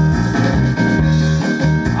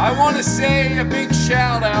 I want to say a big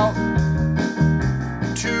shout out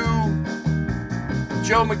to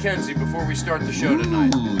Joe McKenzie before we start the show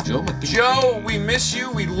tonight. Ooh, Joe McKenzie. Joe, we miss you.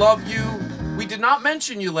 We love you. We did not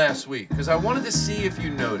mention you last week because I wanted to see if you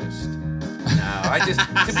noticed. No, I just,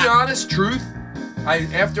 to be honest, truth,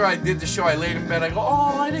 after I did the show, I laid in bed, I go,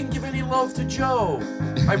 oh, I didn't give any love to Joe.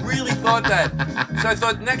 I really thought that. So I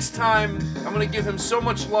thought next time I'm going to give him so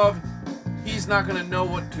much love, he's not going to know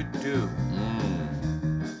what to do.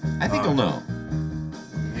 I think he'll know.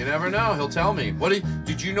 You never know. He'll tell me.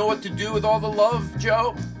 Did you know what to do with all the love,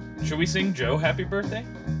 Joe? Should we sing Joe happy birthday?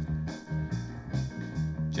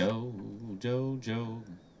 Joe.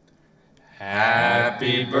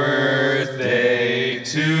 Happy birthday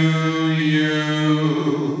to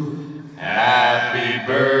you. Happy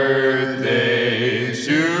birthday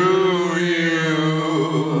to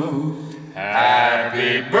you.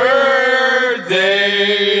 Happy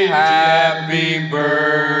birthday. Happy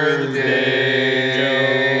birthday.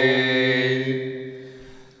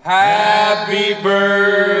 Happy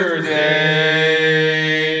birthday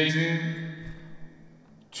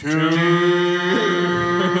to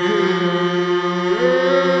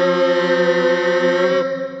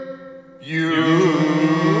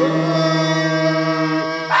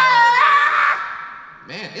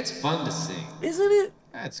Fun to sing. Isn't it?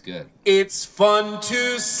 That's good. It's fun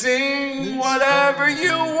to sing whatever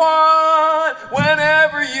you want,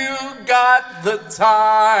 whenever you got the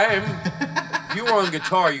time. If you were on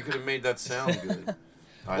guitar, you could have made that sound good. All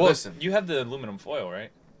right, Well, listen. you have the aluminum foil,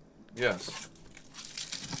 right? Yes.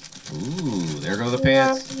 Ooh, there go the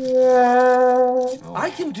pants.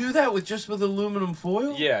 I can do that with aluminum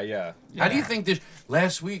foil? Yeah. How do you think this...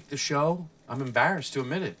 Last week, the show, I'm embarrassed to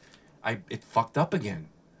admit it, it fucked up again.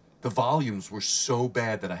 The volumes were so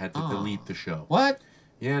bad that I had to delete the show. What?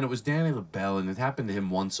 Yeah, and it was Danny LaBelle, and it happened to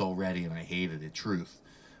him once already, and I hated it, truth.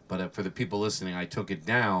 But for the people listening, I took it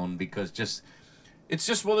down because it's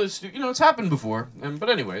just one of those, it's happened before.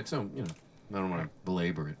 But anyway, it's, I don't want to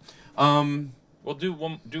belabor it. Well, do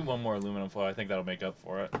one more aluminum foil. I think that'll make up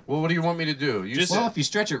for it. Well, what do you want me to do? Well, if you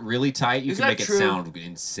stretch it really tight, you can make it sound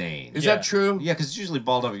insane. Is that true? Yeah, because it's usually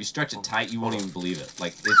balled up. If you stretch it tight, you won't even believe it.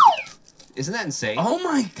 Like, isn't that insane? Oh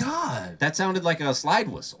my God! That sounded like a slide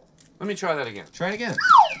whistle. Let me try that again. Try it again.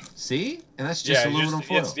 See? And that's just aluminum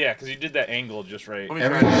foil. Because you did that angle just right. Let me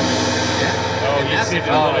try it.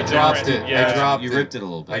 Oh, I dropped it. Yeah. I dropped it. You ripped it a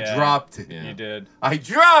little bit. I dropped it. You did. I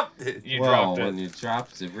dropped it. You dropped it. When you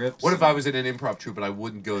dropped it, rips. What if I was in an improv troupe and I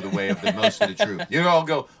wouldn't go the way of the most of the troupe? You all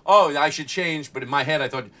go, oh, I should change, but in my head I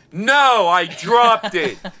thought, no, I dropped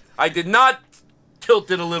it. I did not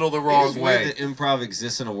tilt it a little the wrong way. That improv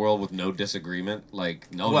exists in a world with no disagreement.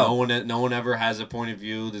 Like no one ever has a point of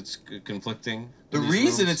view that's conflicting. The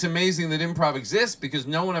reason it's amazing that improv exists because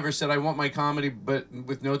no one ever said I want my comedy, but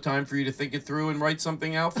with no time for you to think it through and write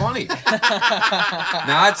something out funny. No,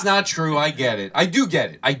 that's not true. I get it. I do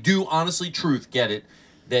get it. I do honestly, get it.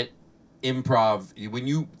 That improv, when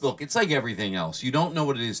you look, it's like everything else. You don't know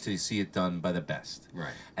what it is till you see it done by the best.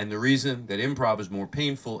 Right. And the reason that improv is more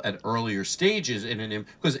painful at earlier stages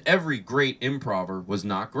because every great improver was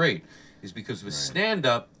not great, is because with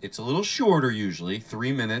stand-up, it's a little shorter usually,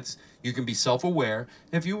 3 minutes. You can be self-aware.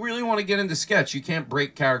 If you really want to get into sketch, you can't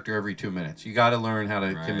break character every 2 minutes. You got to learn how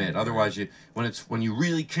to commit. Otherwise, when you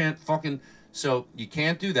really can't so you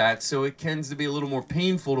can't do that. So it tends to be a little more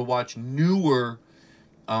painful to watch newer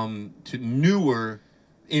improv.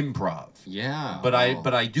 Yeah. But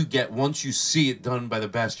I do get, once you see it done by the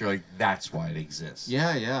best, you're like, that's why it exists.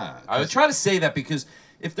 Yeah. I would try to say that because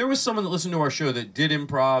if there was someone that listened to our show that did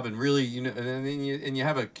improv and really, and you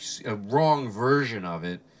have a wrong version of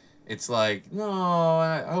it, it's like, no,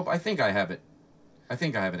 I think I have it. I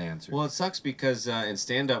think I have an answer. Well, it sucks because in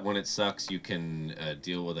stand-up, when it sucks, you can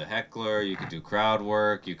deal with a heckler, you can do crowd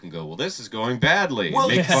work, you can go, well, this is going badly. Well,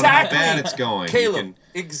 Make fun of how bad it's going. Caleb,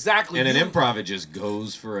 exactly. And in improv, it just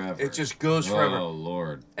goes forever. It just goes forever. Oh,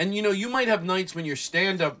 Lord. And, you might have nights when your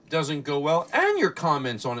stand-up doesn't go well and your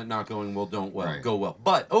comments on it not going well go well.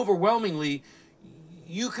 But overwhelmingly,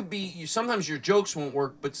 you could be, sometimes your jokes won't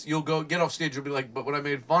work, but you'll get off stage and be like, but when I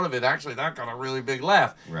made fun of it, actually, that got a really big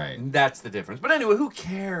laugh. Right. And that's the difference. But anyway, who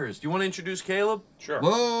cares? Do you want to introduce Caleb? Sure.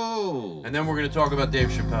 Whoa. And then we're going to talk about Dave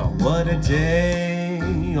Chappelle. What a day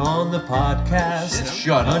on the podcast.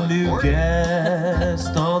 Shut a up. new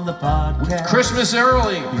guest on the podcast. Christmas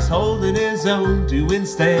early. He's holding his own, doing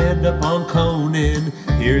stand-up on Conan.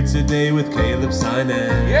 Here today with Caleb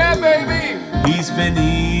Sinan. Yeah, baby. He's been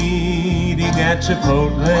eating at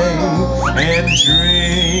Chipotle and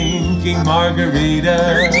drinking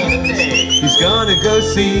margaritas. He's gonna go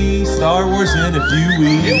see Star Wars in a few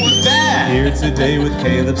weeks. It was bad. Here today with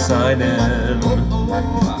Caleb Sinan.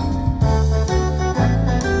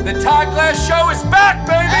 The Todd Glass Show is back,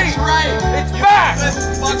 baby. That's right. It's back. Let's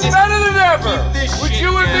It's fucking better than ever. keep this Would shit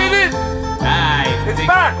you admit down. it? I It's think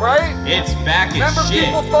back, right? It's back as Remember, shit.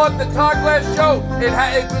 people thought the Todd Glass Show,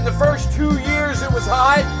 in the first 2 years it was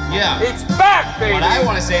high. Yeah. It's back, baby. What I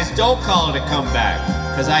want to say is don't call it a comeback,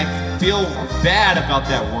 because I feel bad about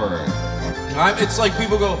that word. It's like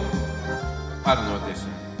people go, I don't know what they say.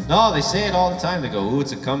 No, they say it all the time. They go, "Ooh,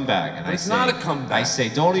 it's a comeback," and It's not a comeback. I say,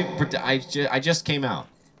 "Don't even pretend." I just came out.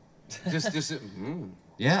 Just.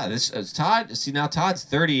 Yeah, this is Todd. See, now Todd's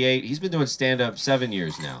 38. He's been doing stand-up 7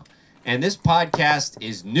 years now, and this podcast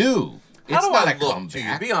is new. It's How do not I a look comeback. to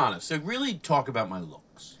you? Be honest. So really talk about my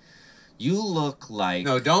looks. You look like.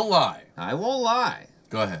 No, don't lie. I won't lie.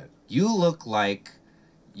 Go ahead. You look like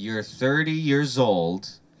you're 30 years old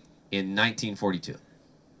in 1942.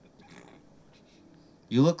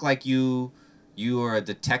 You look like you are a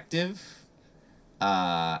detective,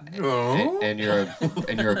 No. and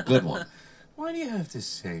you're a good one. Why do you have to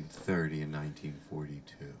say 30 in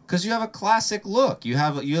 1942? Because you have a classic look. You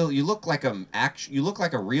look like you look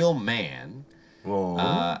like a real man. Whoa.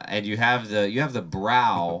 And you have the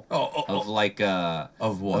brow of like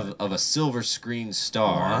of what? Of a silver screen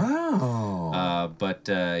star. Wow. But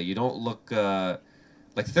you don't look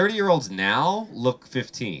like 30-year-olds now look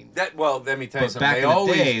 15. Well, let me tell you But something. back They in the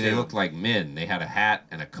always day, do. they looked like men. They had a hat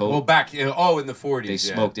and a coat. Well, back in the 40s. They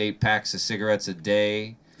smoked 8 packs of cigarettes a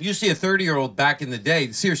day. You see a 30-year-old back in the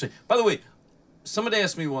day. Seriously. By the way, somebody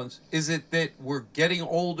asked me once, is it that we're getting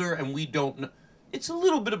older and we don't know? It's a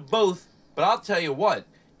little bit of both, but I'll tell you what.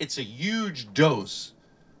 It's a huge dose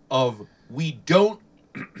of we don't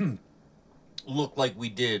look like we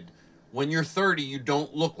did. When you're 30, you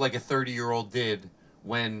don't look like a 30-year-old did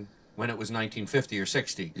when it was 1950 or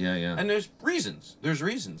 60. Yeah, yeah. And there's reasons. There's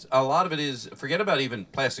reasons. A lot of it is, forget about even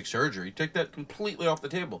plastic surgery. Take that completely off the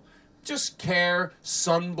table. Just care,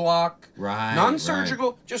 sunblock, Right,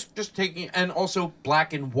 non-surgical, just taking, and also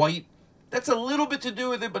black and white. That's a little bit to do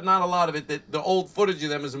with it, but not a lot of it. The old footage of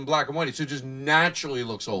them is in black and white, so it just naturally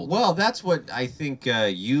looks old. Well, that's what I think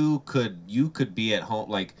you could be at home.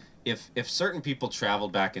 Like if certain people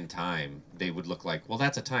traveled back in time, they would look like, well,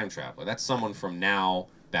 that's a time traveler. That's someone from now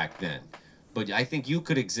back then. But I think you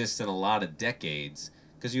could exist in a lot of decades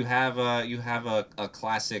because you have a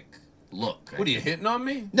classic look. What are you hitting on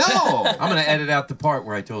me? No, I'm gonna edit out the part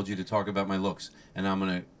where I told you to talk about my looks, and I'm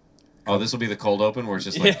gonna. Oh, this will be the cold open where it's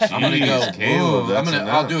just like, I'm gonna go. Caleb, Whoa. that's I'll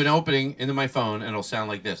enough. do an opening into my phone, and it'll sound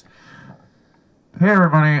like this. Hey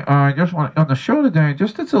everybody, I just want on the show today.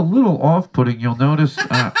 Just it's a little off-putting. You'll notice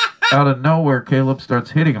out of nowhere, Caleb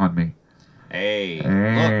starts hitting on me. Hey,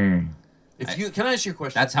 Hey, If can I ask you a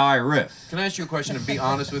question? that's how I riff. Can I ask you a question and be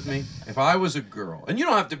honest with me? If I was a girl, and you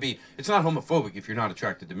don't have to be, it's not homophobic if you're not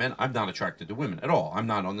attracted to men. I'm not attracted to women at all. I'm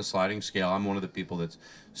not on the sliding scale. I'm one of the people that's.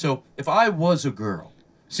 So if I was a girl,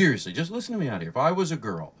 seriously, just listen to me out here. If I was a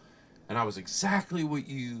girl and I was exactly what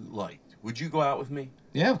you liked, would you go out with me?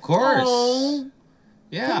 Yeah, of course. Oh,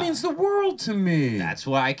 Yeah, that means the world to me. that's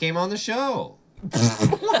why I came on the show.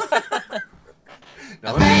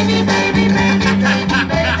 Now, Baby, baby, baby, baby,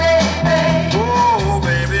 baby. Oh,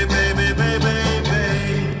 baby, baby, baby,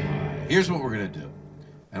 baby. here's what we're going to do.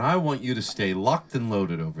 And I want you to stay locked and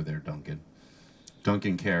loaded over there,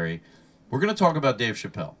 Duncan Carey. We're going to talk about Dave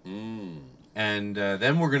Chappelle. And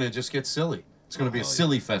then we're going to just get silly. It's going to be a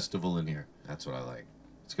silly festival in here. That's what I like.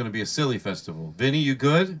 It's going to be a silly festival. Vinny, you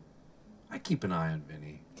good? I keep an eye on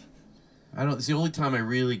Vinny. It's the only time I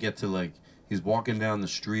really get to, like, he's walking down the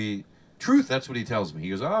street. Truth, that's what he tells me. He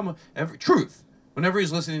goes, truth. Whenever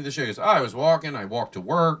he's listening to the show, he goes, I walked to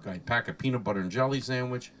work, I pack a peanut butter and jelly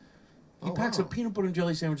sandwich. He packs a peanut butter and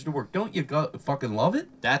jelly sandwich to work. Don't you fucking love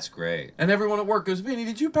it? That's great. And everyone at work goes, Vinny,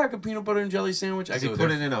 did you pack a peanut butter and jelly sandwich? Does he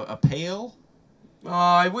put it in a pail? Oh,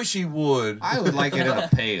 I wish he would. I would like it in a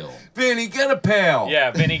pail. Vinny, get a pail.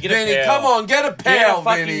 Yeah, Vinny, get a Vinny, pail. come on, get a pail, Get a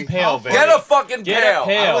fucking Vinny. pail, Vinny. Get a fucking Get pail. a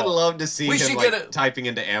pail. I would love to see We him should like, get a- typing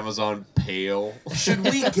into Amazon pail. Should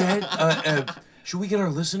we get should we get our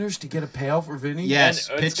listeners to get a pail for Vinny? Yes,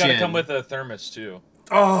 And it's pitch got to in. come with a thermos, too.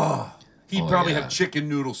 Oh, He'd Oh, probably yeah. have chicken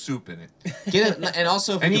noodle soup in it. Get it, and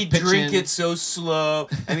also, if And you he'd could pitch drink in- it so slow,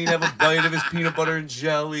 and he'd have a bite of his peanut butter and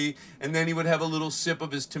jelly, and then he would have a little sip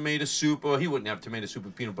of his tomato soup. Well, he wouldn't have tomato soup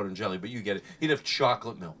with peanut butter and jelly, but you get it. He'd have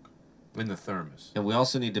chocolate milk in the thermos. And we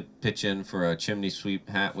also need to pitch in for a chimney sweep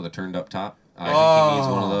hat with a turned up top. I think he needs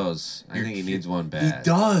one of those. I You're think he kid- needs one He bad.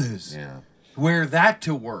 does. Yeah. Wear that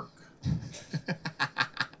to work.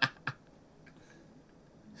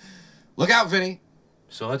 Look out, Vinny.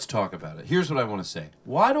 So let's talk about it. Here's what I want to say.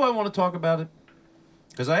 Why do I want to talk about it?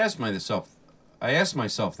 Because I asked myself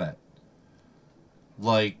that.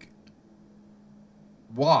 Like,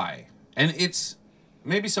 why? And it's,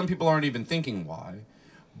 maybe some people aren't even thinking why,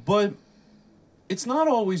 but it's not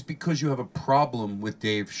always because you have a problem with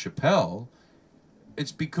Dave Chappelle.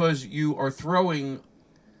 It's because you are throwing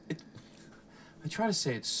it. I try to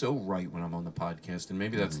say it so right when I'm on the podcast, and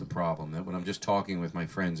maybe that's the problem, that when I'm just talking with my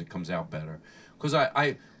friends, it comes out better. Because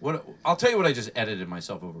I'll tell you what I just edited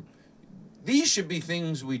myself over. These should be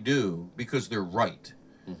things we do because they're right.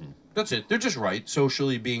 Mm-hmm. That's it. They're just right.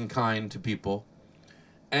 Socially being kind to people.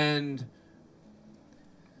 And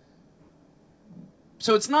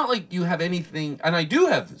so it's not like you have anything, and I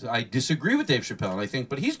disagree with Dave Chappelle, and I think,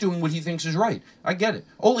 but he's doing what he thinks is right. I get it.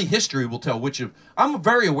 Only history will tell which of, I'm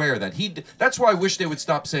very aware of that. That's why I wish they would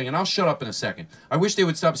stop saying, and I'll shut up in a second. I wish they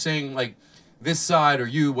would stop saying, like, this side or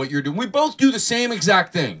you, what you're doing. We both do the same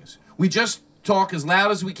exact things. We just talk as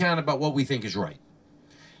loud as we can about what we think is right.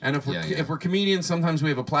 And if we're comedians, sometimes we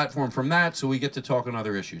have a platform from that, so we get to talk on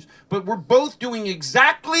other issues. But we're both doing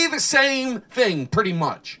exactly the same thing, pretty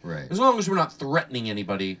much. Right. As long as we're not threatening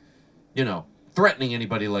anybody,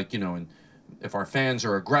 like, and if our fans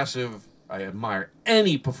are aggressive, I admire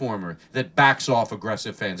any performer that backs off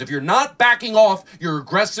aggressive fans. If you're not backing off your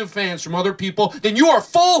aggressive fans from other people, then you are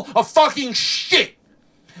full of fucking shit.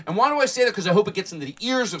 And why do I say that? Because I hope it gets into the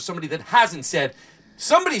ears of somebody that hasn't said,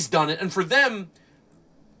 somebody's done it, and for them,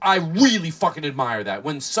 I really fucking admire that.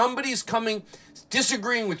 When somebody's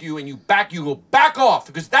disagreeing with you and you go back off,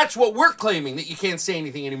 because that's what we're claiming, that you can't say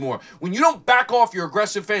anything anymore. When you don't back off your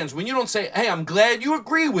aggressive fans, when you don't say, hey, I'm glad you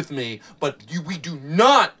agree with me, but we do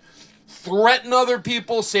not threaten other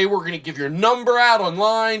people, say we're going to give your number out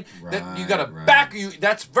online, that you got to back you.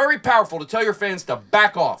 That's very powerful to tell your fans to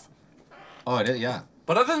back off. Oh, it is, yeah.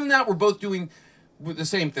 But other than that, we're both doing the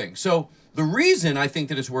same thing. So the reason I think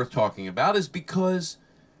that it's worth talking about is because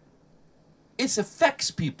it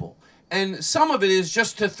affects people. And some of it is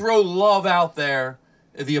just to throw love out there,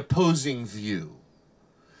 the opposing view.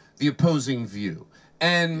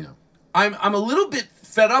 And I'm a little bit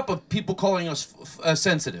fed up of people calling us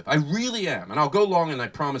sensitive. I really am. And I'll go long, and I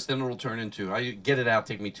promise then it'll turn into, I get it out,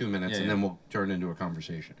 take me 2 minutes, and then we'll turn into a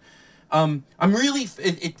conversation. I'm really,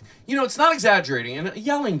 it's not exaggerating, and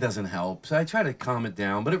yelling doesn't help, so I try to calm it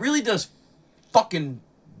down, but it really does fucking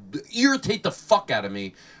irritate the fuck out of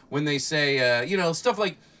me when they say, stuff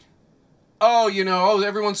like,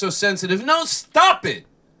 everyone's so sensitive. No, stop it.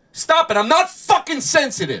 Stop it. I'm not fucking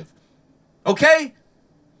sensitive. Okay?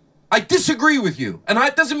 I disagree with you. And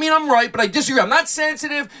that doesn't mean I'm right, but I disagree. I'm not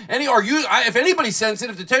sensitive. If anybody's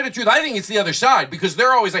sensitive, to tell you the truth, I think it's the other side, because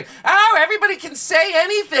they're always like, oh, everybody can say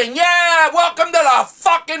anything. Yeah, welcome to the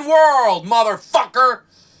fucking world, motherfucker.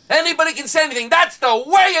 Anybody can say anything. That's the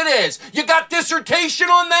way it is. You got dissertation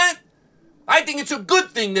on that? I think it's a good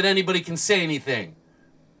thing that anybody can say anything.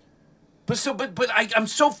 But I'm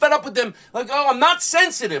so fed up with them. Like, oh, I'm not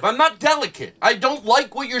sensitive. I'm not delicate. I don't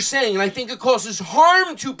like what you're saying, and I think it causes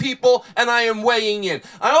harm to people, and I am weighing in.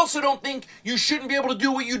 I also don't think you shouldn't be able to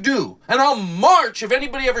do what you do. And I'll march if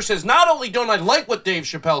anybody ever says, not only don't I like what Dave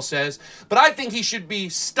Chappelle says, but I think he should be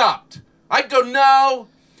stopped. I'd go, no.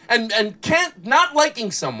 And not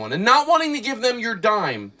liking someone and not wanting to give them your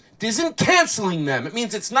dime isn't canceling them. It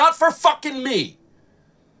means it's not for fucking me.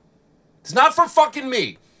 It's not for fucking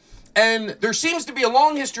me. And there seems to be a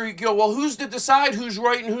long history. You go, well, who's to decide who's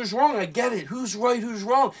right and who's wrong? I get it. Who's right, who's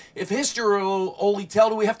wrong? If history will only tell,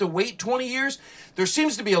 do we have to wait 20 years? There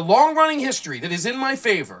seems to be a long-running history that is in my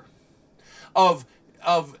favor of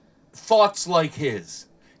thoughts like his.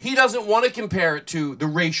 He doesn't want to compare it to the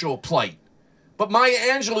racial plight. But Maya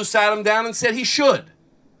Angelou sat him down and said he should.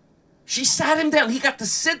 She sat him down. He got to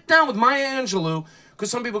sit down with Maya Angelou. Because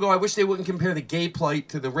some people go, I wish they wouldn't compare the gay plight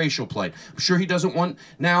to the racial plight. I'm sure he doesn't want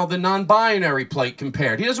now the non-binary plight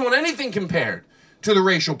compared. He doesn't want anything compared to the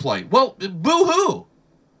racial plight. Well, boo-hoo.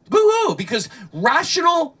 Boo-hoo. Because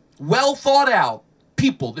rational, well-thought-out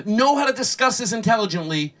people that know how to discuss this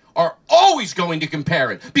intelligently are always going to compare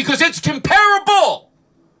it. Because it's comparable.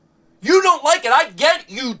 You don't like it. I get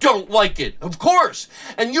you don't like it, of course.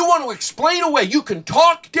 And you want to explain away. You can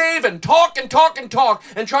talk, Dave, and talk and talk and talk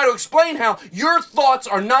and try to explain how your thoughts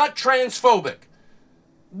are not transphobic.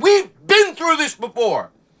 We've been through this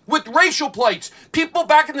before with racial plights. People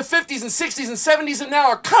back in the 50s and 60s and 70s and now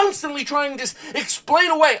are constantly trying to explain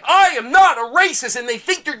away, I am not a racist, and they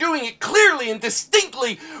think they're doing it clearly and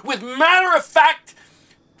distinctly with matter-of-fact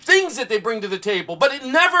things that they bring to the table. But it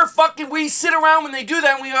never fucking, we sit around when they do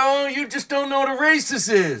that and we go, oh, you just don't know what a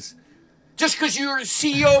racist is. Just because your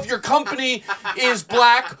CEO of your company is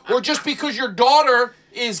black, or just because your daughter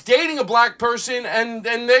is dating a black person and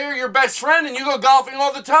they're your best friend and you go golfing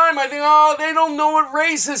all the time, I think, oh, they don't know what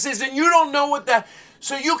racist is and you don't know what that...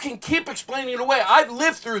 So you can keep explaining it away. I've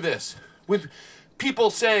lived through this with people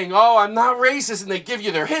saying, oh, I'm not racist, and they give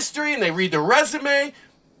you their history and they read their resume.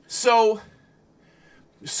 So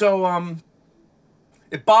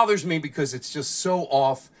it bothers me because it's just so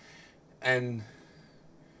off, and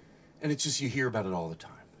it's just, you hear about it all the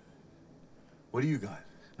time. What do you got?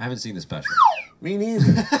 I haven't seen the special. Me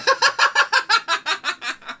neither.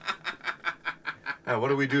 What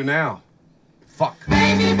do we do now? Fuck.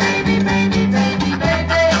 Baby, baby, baby, baby,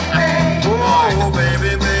 baby. Oh,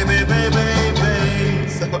 baby, baby, baby, baby.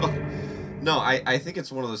 So, no, I think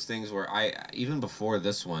it's one of those things where even before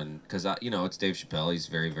this one, because, it's Dave Chappelle. He's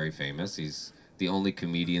very, very famous. He's the only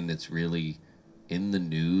comedian that's really in the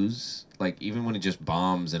news. Like, even when he just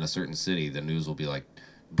bombs in a certain city, the news will be like,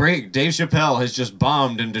 Dave Chappelle has just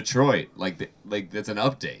bombed in Detroit. Like that's an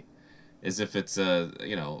update. As if it's a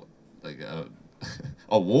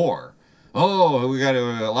war. Oh, we got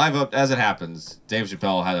to live up as it happens. Dave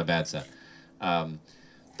Chappelle had a bad set.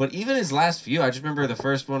 But even his last few, I just remember the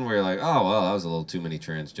first one where you're like, oh, well, that was a little too many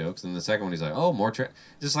trans jokes. And the second one, he's like, oh, more trans.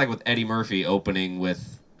 Just like with Eddie Murphy opening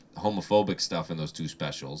with homophobic stuff in those two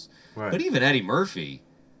specials. Right. But even Eddie Murphy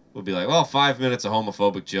would be like, well, 5 minutes of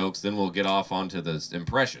homophobic jokes, then we'll get off onto the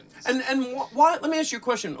impressions. And why? Let me ask you a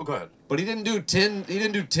question. Oh, go ahead. But he didn't do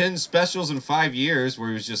 10 specials in 5 years where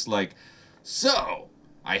he was just like, so,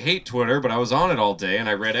 I hate Twitter, but I was on it all day, and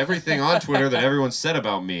I read everything on Twitter that everyone said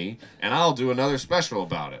about me, and I'll do another special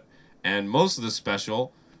about it. And most of the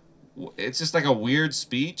special, it's just like a weird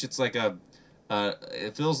speech. It's like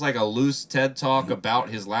it feels like a loose TED Talk about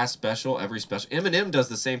his last special, every special. Eminem does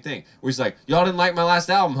the same thing, where he's like, y'all didn't like my last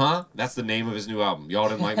album, huh? That's the name of his new album. Y'all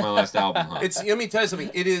didn't like my last album, huh? Let me tell you something.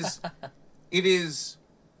 It is...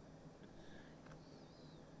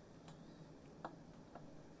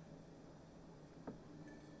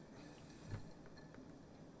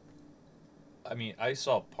 I mean, I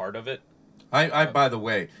saw part of it. I by the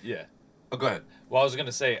way... Yeah. Oh, go ahead. Well, I was going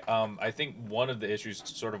to say, I think one of the issues,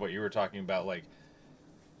 sort of what you were talking about, like,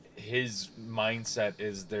 his mindset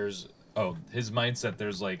is there's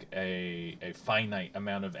like a finite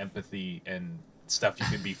amount of empathy and stuff you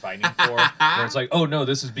could be fighting for. Where it's like, oh, no,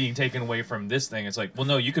 this is being taken away from this thing. It's like, well,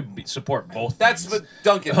 no, you could support both That's things. what,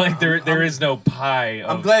 Duncan... Like, there is no pie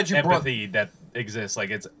of glad you empathy that exists. Like,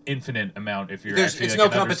 it's infinite amount if you're actually... It's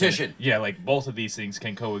like, no competition. Yeah, like, both of these things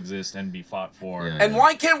can coexist and be fought for. Yeah. And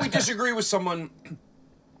why can't we disagree with someone?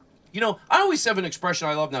 I always have an expression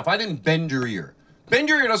I love now. If I didn't bend your ear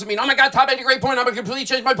doesn't mean, oh my God, Tom made a great point, I'm going to completely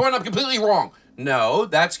change my point, I'm completely wrong. No,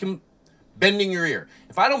 that's bending your ear.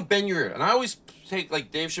 If I don't bend your ear, and I always take,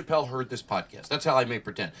 like, Dave Chappelle heard this podcast. That's how I may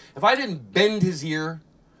pretend. If I didn't bend his ear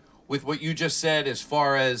with what you just said as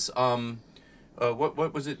far as,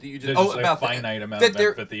 what was it that you just... There's about a finite amount of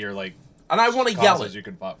empathy or, like... And I want to yell it. You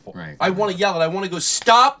can fight for. Right. I want to yell it. I want to go,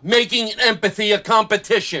 stop making empathy a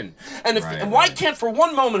competition. And why can't for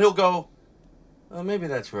one moment he'll go, oh, maybe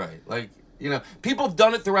that's right. Like, people have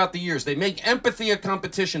done it throughout the years. They make empathy a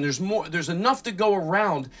competition. There's enough to go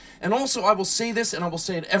around. And also, I will say this, and I will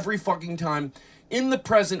say it every fucking time. In the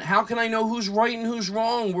present, how can I know who's right and who's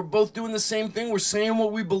wrong? We're both doing the same thing. We're saying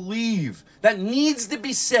what we believe. That needs to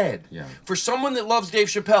be said. Yeah. For someone that loves Dave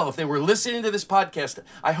Chappelle, if they were listening to this podcast,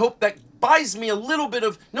 I hope that buys me a little bit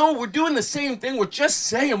of, no, we're doing the same thing. We're just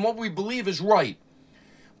saying what we believe is right.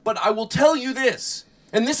 But I will tell you this,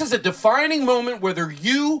 and this is a defining moment whether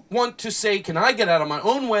you want to say, can I get out of my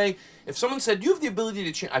own way? If someone said, you have the ability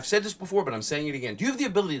to change, I've said this before, but I'm saying it again. Do you have the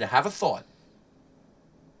ability to have a thought?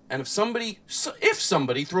 And if somebody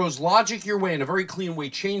throws logic your way in a very clean way,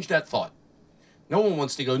 change that thought. No one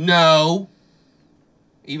wants to go, no.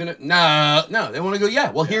 No, they want to go,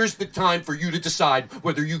 yeah. Well, here's the time for you to decide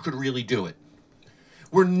whether you could really do it.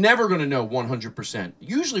 We're never going to know 100%.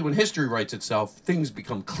 Usually when history writes itself, things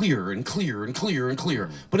become clearer and clearer and clearer and clearer.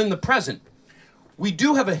 But in the present, we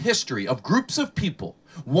do have a history of groups of people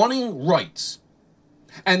wanting rights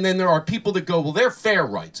And then there are people that go, well, they're fair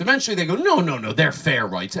rights. Eventually they go, no, they're fair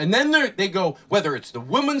rights. And then they go, whether it's the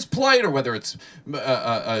woman's plight or whether it's,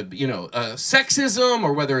 sexism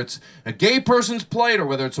or whether it's a gay person's plight or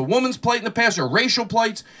whether it's a woman's plight in the past or racial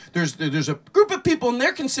plights. There's a group of people and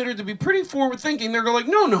they're considered to be pretty forward thinking. They're like,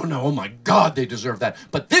 no, oh my God, they deserve that.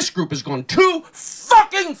 But this group has gone too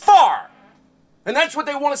fucking far. And that's what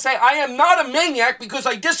they want to say. I am not a maniac because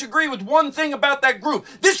I disagree with one thing about that group.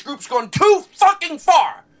 This group's gone too fucking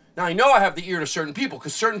far. Now, I know I have the ear to certain people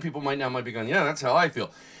because certain people might be going, yeah, that's how I feel.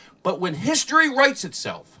 But when history writes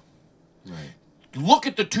itself, look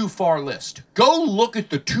at the too far list. Go look at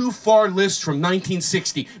the too far list from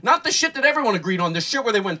 1960. Not the shit that everyone agreed on, the shit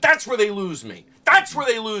where they went, that's where they lose me. That's where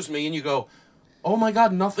they lose me. And you go, oh my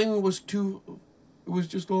God, nothing was too, it was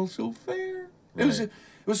just all so fair.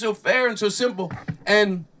 It was so fair and so simple.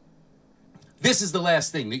 And this is the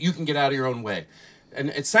last thing that you can get out of your own way. And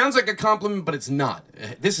it sounds like a compliment, but it's not.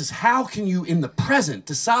 This is how can you, in the present,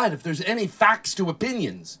 decide if there's any facts to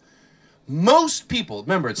opinions. Most people,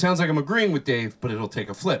 remember, it sounds like I'm agreeing with Dave, but it'll take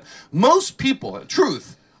a flip. Most people,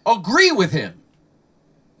 truth, agree with him.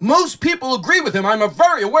 Most people agree with him. I'm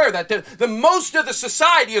very aware that the most of the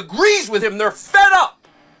society agrees with him. They're fed up.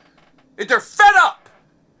 They're fed up.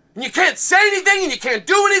 And you can't say anything and you can't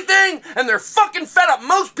do anything and they're fucking fed up.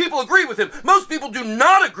 Most people agree with him. Most people do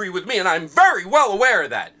not agree with me and I'm very well aware of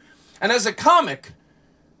that. And as a comic,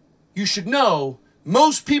 you should know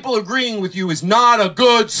most people agreeing with you is not a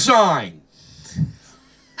good sign.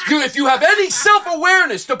 If you have any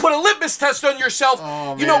self-awareness to put a litmus test on yourself,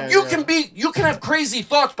 you can have crazy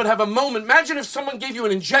thoughts but have a moment. Imagine if someone gave you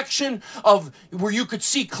an injection of where you could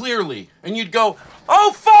see clearly and you'd go,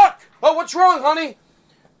 oh fuck! Oh, what's wrong, honey?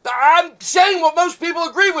 I'm saying what most people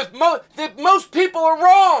agree with. That most people are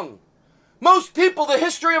wrong. Most people, the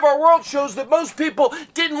history of our world shows that most people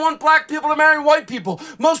didn't want black people to marry white people.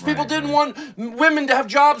 Most people didn't want women to have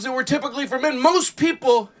jobs that were typically for men. Most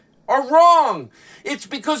people are wrong. It's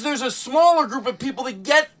because there's a smaller group of people that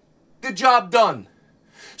get the job done.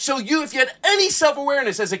 So if you had any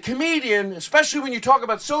self-awareness as a comedian, especially when you talk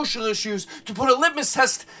about social issues, to put a litmus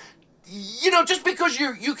test, just because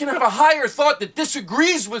you can have a higher thought that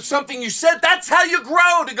disagrees with something you said, that's how you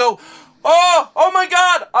grow, to go, oh my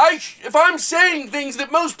God, if I'm saying things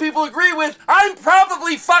that most people agree with, I'm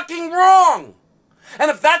probably fucking wrong.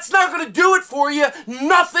 And if that's not going to do it for you,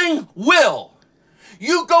 nothing will.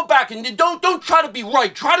 You go back and don't try to be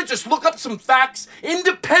right. Try to just look up some facts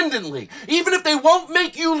independently, even if they won't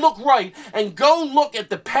make you look right, and go look at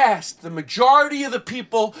the past. The majority of the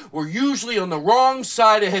people were usually on the wrong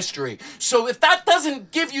side of history. So if that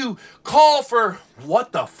doesn't give you call for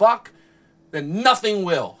what the fuck, then nothing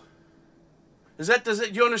will. Do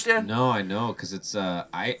you understand? No, I know, because it's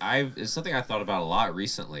it's something I thought about a lot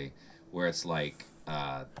recently, where it's like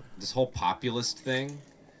this whole populist thing,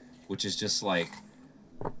 which is just like,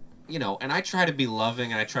 and I try to be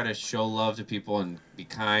loving and I try to show love to people and be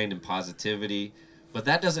kind and positivity, but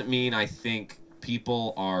that doesn't mean I think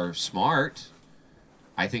people are smart.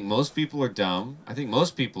 I think most people are dumb. I think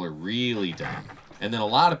most people are really dumb. And then a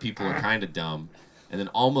lot of people are kind of dumb, and then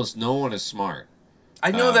almost no one is smart.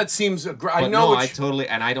 I know that seems... I totally...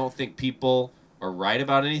 And I don't think people are right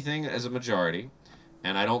about anything as a majority,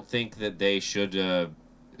 and I don't think that they should...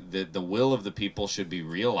 that the will of the people should be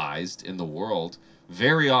realized in the world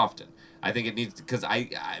very often. I think it needs... Because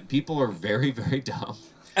people are very, very dumb.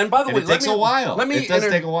 And by the way, it takes a while. It does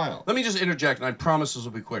take a while. Let me just interject, and I promise this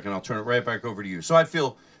will be quick, and I'll turn it right back over to you. So I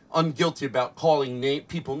feel unguilty about calling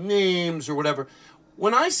people names or whatever.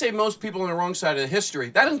 When I say most people on the wrong side of history,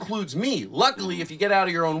 that includes me. Luckily, if you get out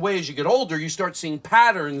of your own way as you get older, you start seeing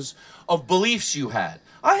patterns of beliefs you had.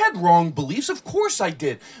 I had wrong beliefs, of course I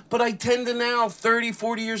did. But I tend to now, 30,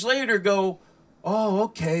 40 years later, go, oh,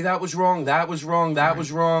 okay, that was wrong, that was wrong, that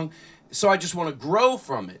was wrong. So I just want to grow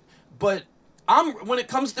from it. But when it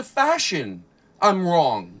comes to fashion, I'm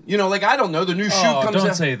wrong. I don't know, the new shoe comes out.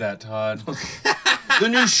 Don't say that, Todd. The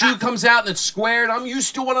new shoe comes out and it's squared. I'm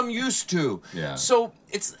used to what I'm used to. Yeah. So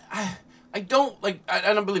it's... I don't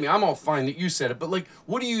believe me, I'm all fine that you said it, but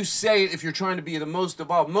what do you say if you're trying to be the most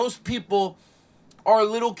evolved? Most people are a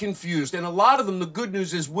little confused, and a lot of them, the good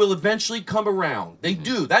news is, will eventually come around. They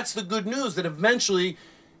do. That's the good news, that eventually,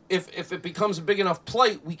 if it becomes a big enough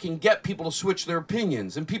plight, we can get people to switch their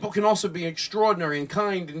opinions. And people can also be extraordinary and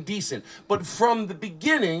kind and decent. But from the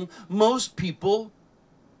beginning, most people,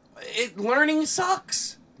 learning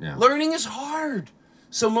sucks. Yeah. Learning is hard.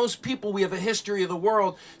 So most people, we have a history of the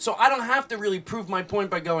world. So I don't have to really prove my point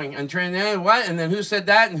by going, and what? And then who said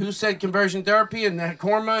that? And who said conversion therapy? And that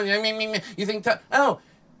karma? You think that? Oh,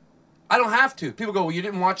 I don't have to. People go, well, you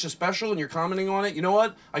didn't watch the special and you're commenting on it. You know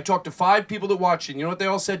what? I talked to 5 people that watched it. And you know what they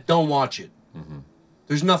all said? Don't watch it.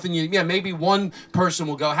 There's nothing maybe one person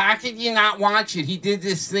will go, how could you not watch it? He did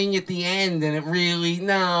this thing at the end and it really,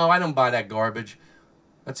 no, I don't buy that garbage.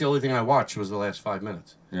 That's the only thing I watched was the last 5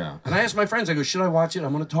 minutes. Yeah. And I asked my friends, I go, should I watch it?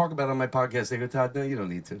 I'm going to talk about it on my podcast. They go, Todd, no, you don't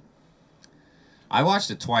need to. I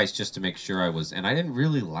watched it twice just to make sure I was, and I didn't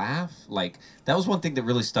really laugh. Like, that was one thing that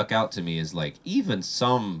really stuck out to me is, like, even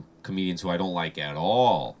some comedians who I don't like at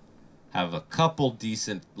all have a couple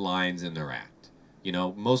decent lines in their act. You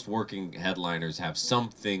know, most working headliners have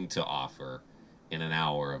something to offer in an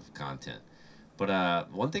hour of content.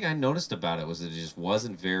 But one thing I noticed about it was that it just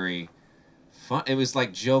wasn't very fun. It was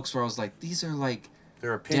like jokes where I was like, these are like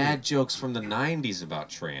dad jokes from the 90s about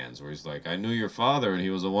trans, where he's like, I knew your father and he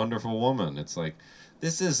was a wonderful woman. It's like,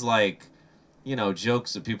 this is like, you know,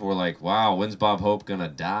 jokes that people were like, wow, when's Bob Hope gonna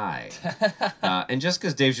die? And just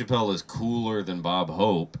because Dave Chappelle is cooler than Bob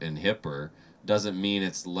Hope and hipper doesn't mean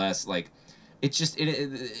it's less, like, it just,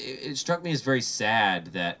 it struck me as very sad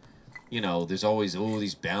that, you know, there's always,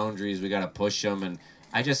 these boundaries, we gotta push them, and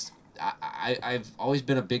I've always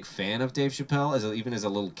been a big fan of Dave Chappelle, even as a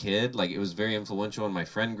little kid. Like, it was very influential in my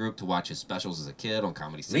friend group to watch his specials as a kid on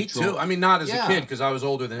Comedy Central. Me too. I mean, not as a kid, because I was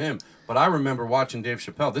older than him. But I remember watching Dave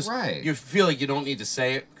Chappelle. Right. You feel like you don't need to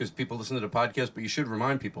say it, because people listen to the podcast, but you should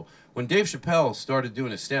remind people. When Dave Chappelle started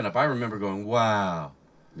doing his stand-up, I remember going, wow.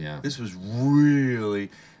 Yeah. This was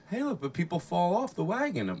really... Hey, look, but people fall off the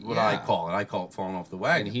wagon of what I call it. I call it falling off the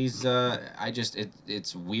wagon. And he's,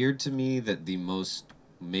 it's weird to me that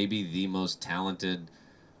maybe the most talented,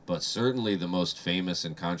 but certainly the most famous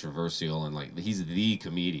and controversial, and like he's the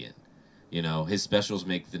comedian. You know, his specials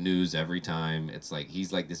make the news every time. It's like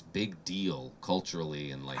he's like this big deal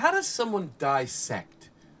culturally, and like. How does someone dissect?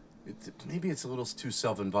 Maybe it's a little too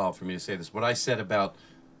self-involved for me to say this. What I said about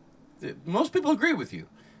most people agree with you.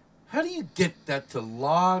 How do you get that to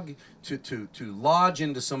lodge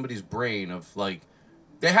into somebody's brain of like,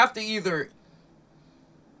 they have to either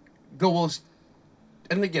go, well,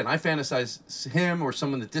 and again, I fantasize him or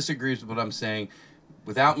someone that disagrees with what I'm saying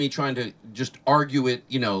without me trying to just argue it,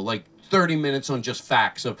 you know, like 30 minutes on just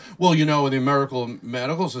facts of, well, you know, the American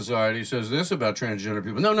Medical Society says this about transgender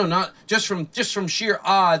people. No, not just from sheer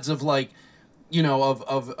odds of like, you know,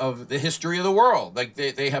 of the history of the world. Like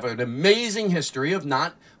they have an amazing history of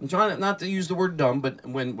not, I'm trying not to use the word dumb, but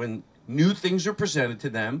when new things are presented to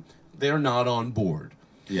them, they're not on board.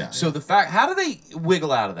 Yeah. So the fact, how do they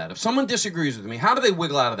wiggle out of that? If someone disagrees with me, how do they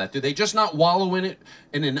wiggle out of that? Do they just not wallow in it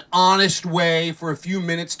in an honest way for a few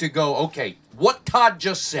minutes to go, okay, what Todd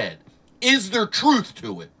just said, is there truth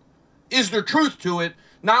to it? Is there truth to it?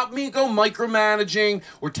 Not me go micromanaging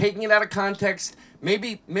or taking it out of context.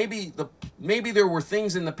 Maybe there were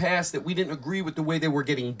things in the past that we didn't agree with the way they were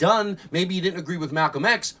getting done. Maybe you didn't agree with Malcolm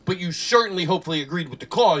X, but you certainly hopefully agreed with the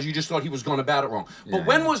cause. You just thought he was going about it wrong. But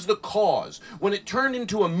when was the cause? When it turned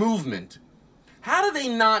into a movement, how do they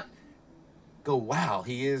not go, wow,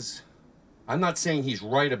 he is... I'm not saying he's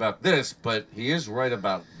right about this, but he is right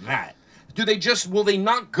about that. Will they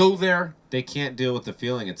not go there? They can't deal with the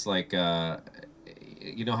feeling. It's like...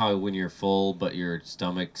 you know how when you're full, but your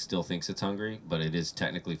stomach still thinks it's hungry, but it is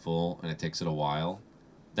technically full, and it takes it a while?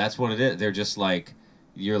 That's what it is. They're just like,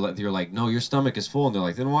 you're like, no, your stomach is full, and they're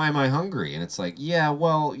like, then why am I hungry? And it's like, yeah,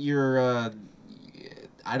 well, I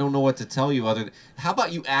don't know what to tell you other than, how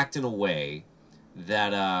about you act in a way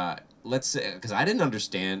that, let's say, because I didn't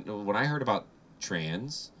understand, when I heard about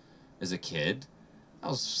trans as a kid, I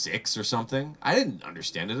was 6 or something, I didn't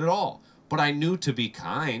understand it at all, but I knew to be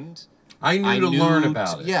kind. I knew to learn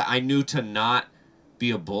about it. Yeah, I knew to not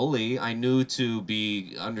be a bully. I knew to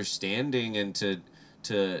be understanding and to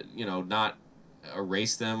you know, not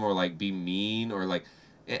erase them or like be mean or like,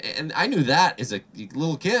 and I knew that as a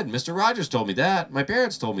little kid. Mr. Rogers told me that. My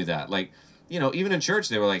parents told me that. Like, you know, even in church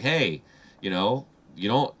they were like, hey, you know, you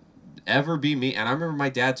don't ever be mean. And I remember my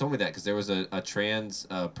dad told me that because there was a trans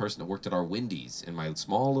person that worked at our Wendy's in my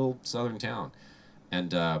small little southern town,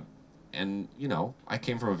 and you know, I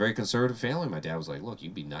came from a very conservative family. My dad was like, look, you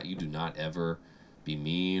do not ever be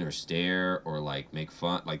mean or stare or like make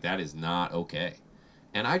fun. Like, that is not okay.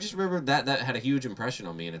 And I just remember that had a huge impression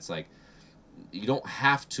on me. And it's like, you don't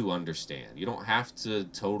have to understand. You don't have to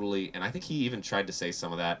totally. And I think he even tried to say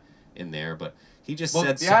some of that in there, but he just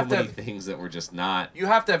said so many things that were just not. You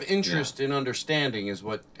have to have interest in understanding, is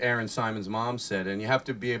what Aaron Simon's mom said, and you have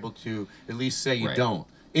to be able to at least say you don't.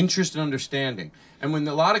 Interest and understanding. And when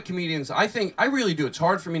a lot of comedians, I really do, it's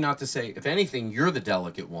hard for me not to say, if anything, you're the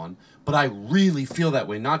delicate one, but I really feel that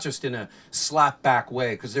way, not just in a slap back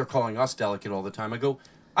way, because they're calling us delicate all the time. I go,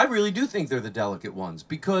 I really do think they're the delicate ones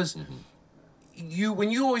because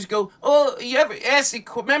when you always go, oh, you ever ask?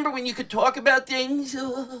 Remember when you could talk about things?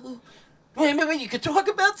 Oh, remember when you could talk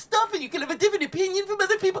about stuff and you could have a different opinion from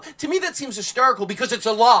other people? To me, that seems hysterical because it's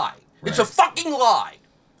a lie. Right. It's a fucking lie.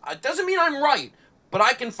 It doesn't mean I'm right, but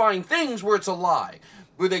I can find things where it's a lie.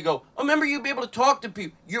 Where they go, oh, remember you'll be able to talk to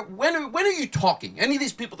people. When are you talking? Any of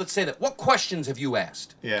these people that say that, what questions have you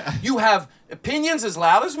asked? Yeah. You have opinions as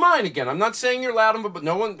loud as mine. Again, I'm not saying you're loud, but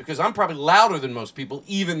no one, because I'm probably louder than most people,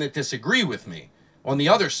 even that disagree with me. On the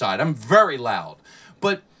other side, I'm very loud.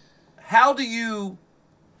 But how do you,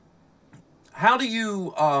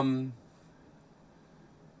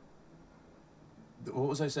 what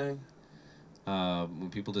was I saying? When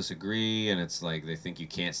people disagree and it's like they think you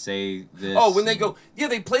can't say this. Oh, when they go, yeah,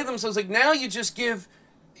 they play themselves like now you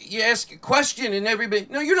ask a question and everybody.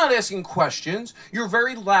 No, you're not asking questions. You're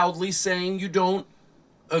very loudly saying you don't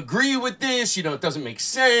agree with this. You know, it doesn't make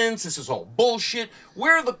sense. This is all bullshit.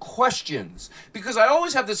 Where are the questions? Because I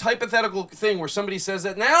always have this hypothetical thing where somebody says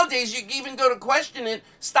that nowadays you can even go to question it.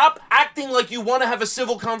 Stop acting like you want to have a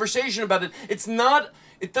civil conversation about it. It's not.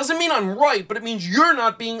 It doesn't mean I'm right, but it means you're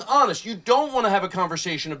not being honest. You don't want to have a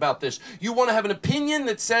conversation about this. You want to have an opinion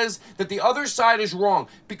that says that the other side is wrong.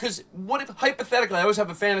 Because what if, hypothetically, I always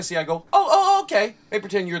have a fantasy. I go, oh, okay. I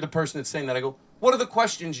pretend you're the person that's saying that. I go, what are the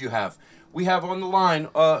questions you have? We have on the line,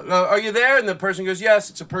 are you there? And the person goes,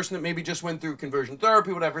 yes. It's a person that maybe just went through conversion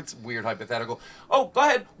therapy, whatever. It's weird hypothetical. Oh, go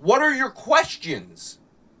ahead. What are your questions?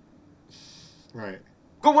 Right.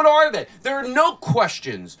 But what are they? There are no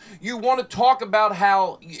questions. You want to talk about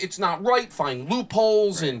how it's not right, find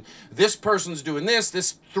loopholes, and this person's doing this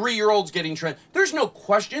 3-year-old's getting trained. There's no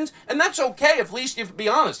questions, and that's okay, at least if be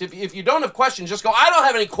honest. If you don't have questions, just go, I don't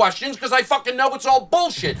have any questions because I fucking know it's all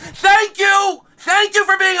bullshit. Thank you! Thank you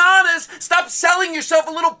for being honest! Stop selling yourself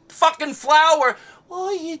a little fucking flower.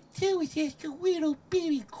 All you do is ask a little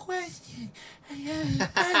bitty question.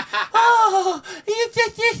 Oh, you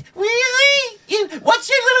just really? What's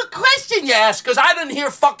your little question you ask? Because I didn't hear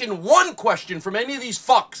fucking one question from any of these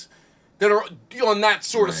fucks that are on that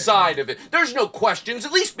sort of side of it. There's no questions.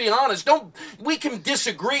 At least be honest. We can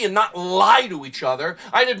disagree and not lie to each other.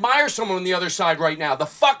 I'd admire someone on the other side right now. The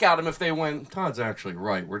fuck out of them if they went, Todd's actually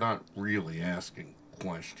right. We're not really asking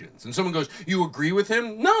questions. And someone goes, you agree with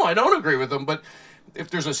him? No, I don't agree with him, but if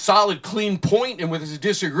there's a solid, clean point and with his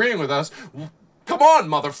disagreeing with us, come on,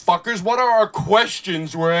 motherfuckers. What are our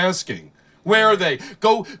questions we're asking? Where are they?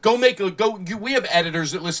 Go. We have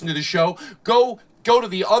editors that listen to the show. Go to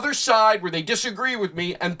the other side where they disagree with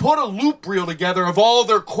me and put a loop reel together of all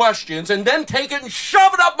their questions and then take it and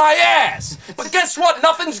shove it up my ass. But guess what?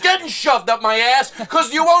 Nothing's getting shoved up my ass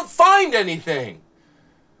because you won't find anything.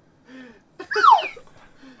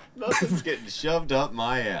 Nothing's getting shoved up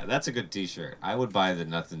my ass. That's a good t-shirt. I would buy the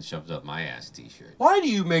nothing shoved up my ass t-shirt. Why do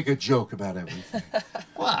you make a joke about everything?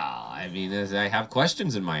 Well, I mean, I have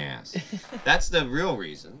questions in my ass. That's the real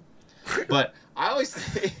reason. But I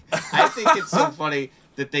think it's so funny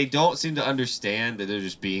that they don't seem to understand that they're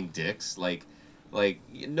just being dicks. Like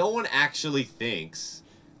no one actually thinks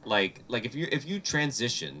like if you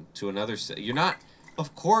transition to another, you're not.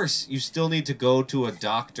 Of course, you still need to go to a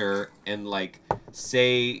doctor and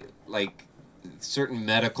say certain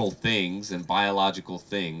medical things and biological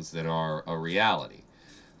things that are a reality,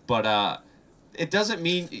 but it doesn't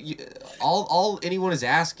mean all anyone is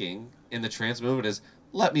asking in the trans movement is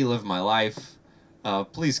let me live my life.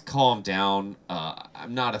 Please calm down.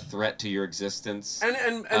 I'm not a threat to your existence,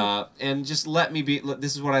 and just let me be.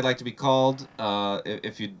 This is what I'd like to be called.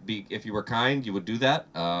 If you were kind, you would do that.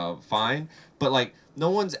 Fine, but no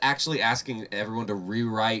one's actually asking everyone to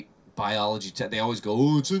rewrite biology. They always go,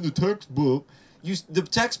 "Oh, it's in the textbook." The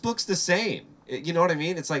textbook's the same. You know what I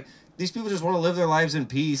mean? It's like these people just want to live their lives in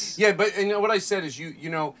peace. Yeah, but what I said is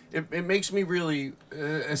it makes me really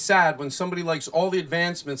sad when somebody likes all the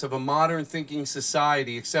advancements of a modern thinking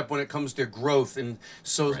society except when it comes to growth in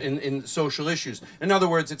social issues. In other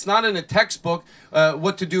words, it's not in a textbook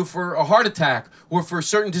what to do for a heart attack or for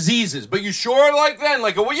certain diseases, but you sure like then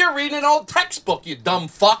well, you're reading an old textbook, you dumb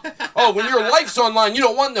fuck. Oh, when your life's online, you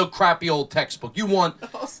don't want no crappy old textbook. You want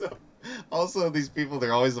Also, these people,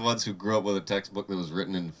 they're always the ones who grew up with a textbook that was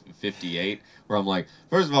written in 58, where I'm like,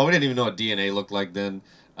 first of all, we didn't even know what DNA looked like then.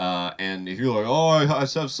 And if you're like, oh, I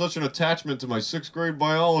have such an attachment to my 6th grade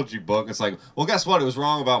biology book, it's like, well, guess what? It was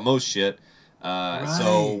wrong about most shit.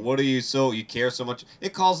 So what do you care so much?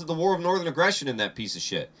 It calls it the War of Northern Aggression in that piece of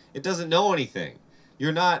shit. It doesn't know anything.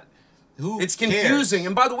 You're not, It's confusing.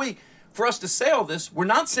 And by the way, for us to say all this, we're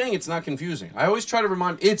not saying it's not confusing. I always try to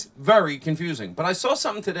remind, it's very confusing. But I saw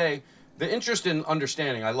something today, the interest in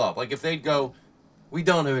understanding I love. If they'd go, We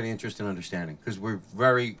don't have any interest in understanding because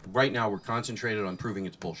right now we're concentrated on proving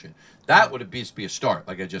it's bullshit. That would at least be a start,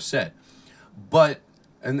 like I just said. But,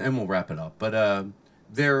 and we'll wrap it up. But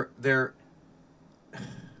they're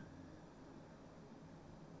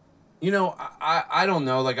you know, I don't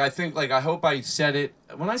know. Like, I think, like, I hope I said it.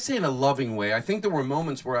 When I say in a loving way, I think there were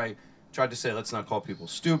moments where I tried to say, let's not call people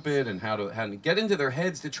stupid and how to get into their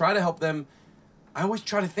heads to try to help them. I always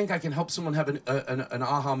try to think I can help someone have an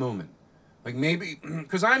aha moment. Like maybe,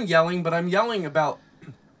 because I'm yelling, but I'm yelling about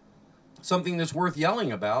something that's worth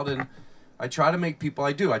yelling about. And I try to make people,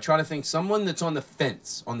 I try to think someone that's on the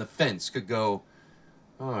fence could go,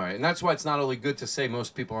 all right. And that's why it's not only good to say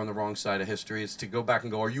most people are on the wrong side of history. It's to go back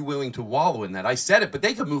and go, are you willing to wallow in that? I said it, but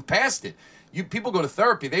they could move past it. People go to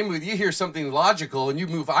therapy. They move. You hear something logical, and you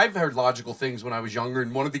move. I've heard logical things when I was younger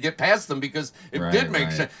and wanted to get past them because it did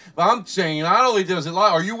make sense. But I'm saying, not only does it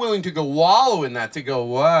lie, are you willing to go wallow in that? To go,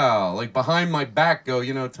 wow, like behind my back, go,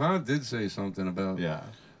 you know, Todd did say something about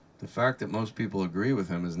the fact that most people agree with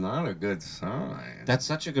him is not a good sign. That's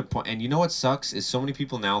such a good point. And you know what sucks is so many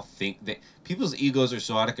people now think that people's egos are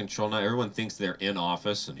so out of control now. Everyone thinks they're in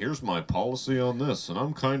office, and here's my policy on this, and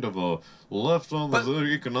I'm kind of a left on the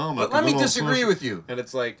economic. But let me disagree with you. And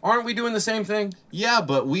it's like, aren't we doing the same thing? Yeah,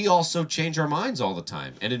 but we also change our minds all the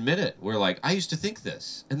time and admit it. We're like, I used to think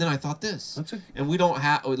this, and then I thought this. And we don't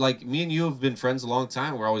have, like, me and you have been friends a long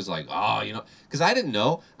time. We're always like, oh, you know, because I didn't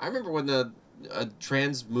know. I remember when the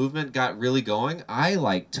trans movement got really going, I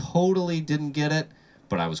like totally didn't get it,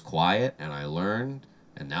 but I was quiet and I learned,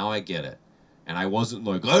 and now I get it. And I wasn't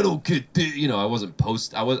like, I don't get this, you know, I wasn't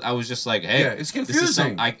I was just like, hey, yeah, it's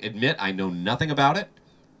confusing. I admit I know nothing about it,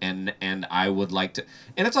 and I would like to.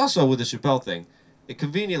 And it's also with the Chappelle thing, it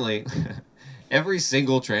conveniently, every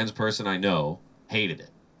single trans person I know hated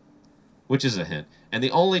it, which is a hint. And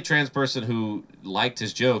the only trans person who liked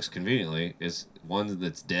his jokes, conveniently, is one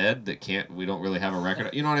that's dead, that we don't really have a record.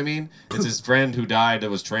 You know what I mean? It's his friend who died that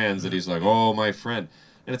was trans that he's like, oh, my friend.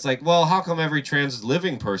 And it's like, well, how come every trans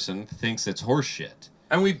living person thinks it's horseshit?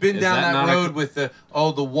 And we've been down that road with the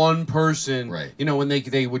one person, right? You know, when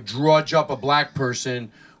they would drudge up a black person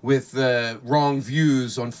with wrong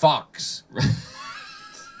views on Fox.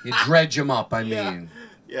 You dredge them up, I mean.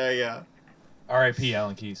 Yeah. R.I.P.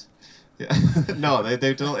 Alan Keyes. Yeah. No,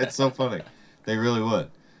 they don't. It's so funny. They really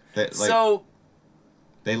would.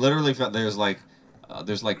 They literally found there's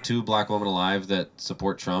like 2 black women alive that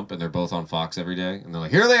support Trump, and they're both on Fox every day, and they're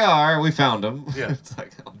like, here they are, we found them. Yeah. It's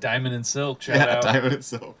like, Diamond and Silk. Shout out. Diamond and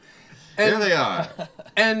Silk. Here they are.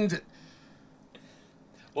 And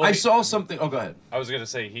I saw something. Oh, go ahead. I was gonna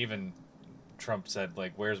say Trump said,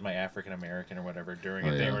 like, where's my African American or whatever during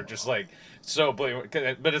it. Yeah. They were just like so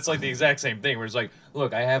blatant, but it's like the exact same thing where it's like,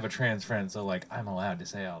 look, I have a trans friend, so like I'm allowed to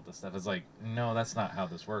say all this stuff. It's like, no, that's not how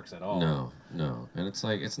this works at all. No. And it's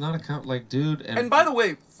like, it's not like, dude. And by the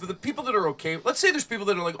way, for the people that are okay, let's say there's people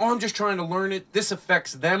that are like, oh, I'm just trying to learn it. This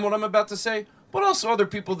affects them, what I'm about to say. But also other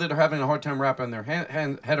people that are having a hard time wrapping their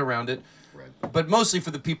head around it. Right. But mostly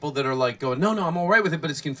for the people that are like going, no, I'm all right with it,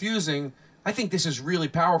 but it's confusing. I think this is really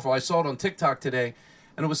powerful. I saw it on TikTok today,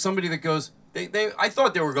 and it was somebody that goes, I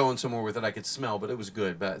thought they were going somewhere with it. I could smell, but it was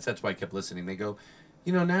good. But that's why I kept listening. They go,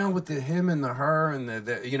 you know, now with the him and the her and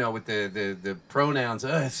the you know, with the pronouns,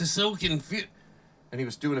 it's just so confusing. And he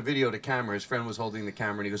was doing a video to camera. His friend was holding the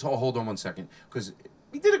camera, and he goes, oh, hold on one second. Because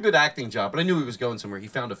he did a good acting job, but I knew he was going somewhere. He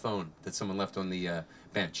found a phone that someone left on the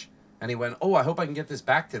bench. And he went, oh, I hope I can get this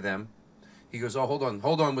back to them. He goes, oh, hold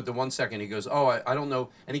on with the 1 second. He goes, oh, I don't know.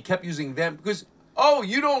 And he kept using them because, oh,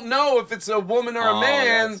 you don't know if it's a woman or a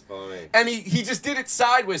man. That's funny. And he just did it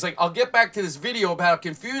sideways. Like, I'll get back to this video about how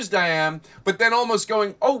confused I am, but then almost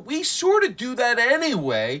going, oh, we sort of do that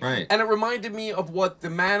anyway. Right. And it reminded me of what the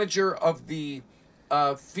manager of the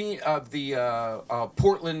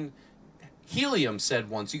Portland Helium said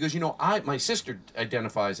once. He goes, you know, my sister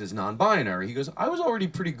identifies as non-binary. He goes, I was already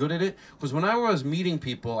pretty good at it because when I was meeting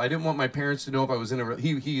people, I didn't want my parents to know if I was in a.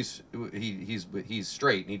 He's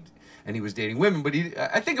straight and he was dating women, but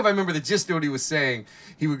I think if I remember the gist of what he was saying,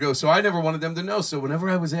 he would go, so I never wanted them to know. So whenever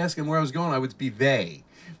I was asking where I was going, I would be they.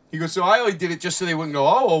 He goes, so I only did it just so they wouldn't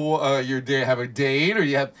go, you have a date or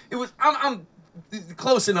you have. It was I'm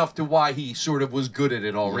close enough to why he sort of was good at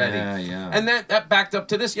it already. Yeah. And that backed up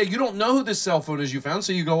to this. Yeah, you don't know who this cell phone is you found,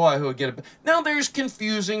 so you go, oh, I'll get it. Now, there's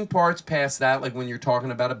confusing parts past that, like when you're talking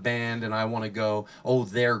about a band and I want to go, oh,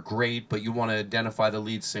 they're great, but you want to identify the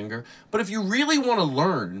lead singer. But if you really want to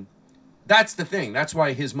learn, that's the thing. That's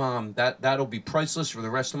why his mom, that'll be priceless for the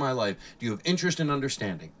rest of my life. Do you have interest in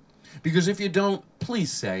understanding? Because if you don't,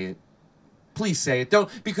 please say it. Please say it. Don't,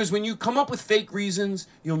 because when you come up with fake reasons,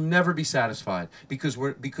 you'll never be satisfied. Because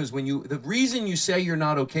when you, the reason you say you're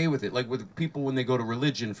not okay with it, like with people when they go to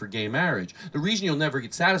religion for gay marriage, the reason you'll never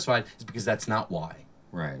get satisfied is because that's not why.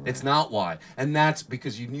 Right. It's not why. And that's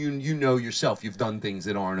because you know yourself you've done things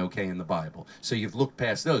that aren't okay in the Bible. So you've looked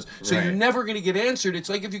past those. So Right. you're never going to get answered. It's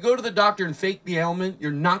like if you go to the doctor and fake the ailment,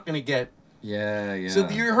 you're not going to get. Yeah. So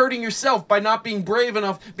you're hurting yourself by not being brave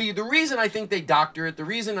enough. The reason I think they doctor it, the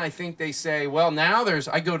reason I think they say, well, now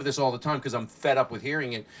I go to this all the time because I'm fed up with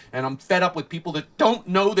hearing it. And I'm fed up with people that don't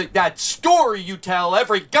know that story you tell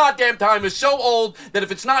every goddamn time is so old that if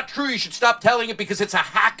it's not true, you should stop telling it because it's a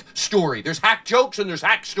hack story. There's hack jokes and there's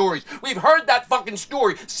hack stories. We've heard that fucking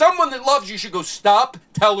story. Someone that loves you should go stop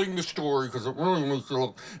telling the story because it really makes you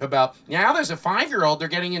look about, now there's a 5-year-old, they're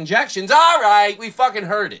getting injections. All right, we fucking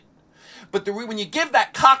heard it. But when you give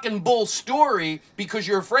that cock and bull story because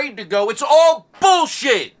you're afraid to go, it's all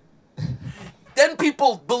bullshit. Then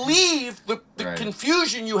people believe the Right.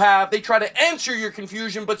 confusion you have. They try to answer your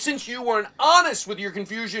confusion, but since you weren't honest with your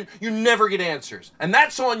confusion, you never get answers. And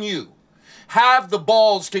that's on you. Have the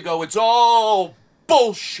balls to go, it's all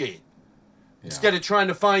bullshit. Instead of trying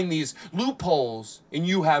to find these loopholes in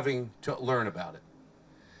you having to learn about it.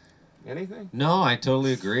 Anything? No, I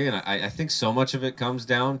totally agree, and I think so much of it comes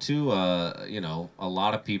down to a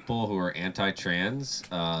lot of people who are anti-trans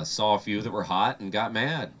saw a few that were hot and got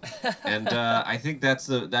mad, and I think that's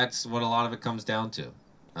what a lot of it comes down to.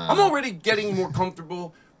 I'm already getting more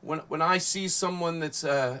comfortable when I see someone that's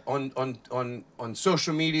on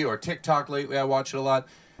social media or TikTok lately. I watch it a lot.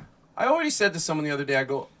 I already said to someone the other day, I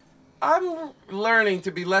go, I'm learning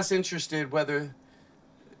to be less interested whether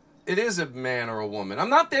it is a man or a woman. I'm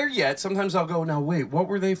not there yet. Sometimes I'll go, now wait, what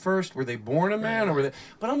were they first? Were they born a man or were they?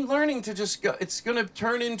 But I'm learning to just go, it's going to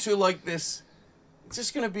turn into like this, it's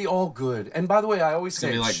just going to be all good. And by the way, I always It's say,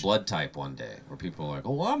 gonna be like blood type one day, where people are like,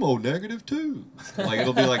 "Oh, I'm O negative too." Like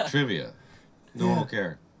it'll be like trivia. No one will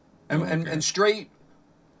care. And straight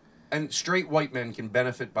white men can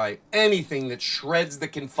benefit by anything that shreds the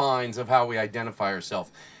confines of how we identify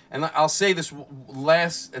ourselves. And I'll say this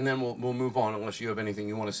last, and then we'll move on. Unless you have anything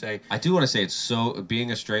you want to say. I do want to say it's so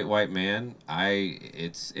being a straight white man.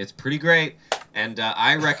 It's pretty great, and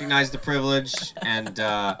I recognize the privilege, and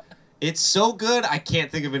it's so good. I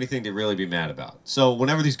can't think of anything to really be mad about. So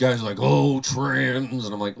whenever these guys are like, "Oh, trans,"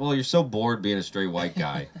 and I'm like, "Well, you're so bored being a straight white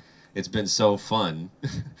guy." It's been so fun.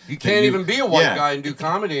 You can't even be a white guy and do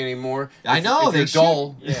comedy anymore. I know, if they you're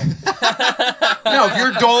dull. Yeah. No, if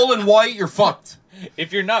you're dull and white, you're fucked.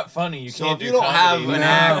 If you're not funny, you So can't if do you don't comedy. have an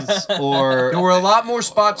axe or There were a lot more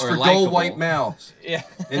spots or for dull likable. white males. Yeah.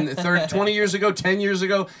 In the 20 years ago, 10 years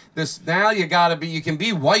ago, now you can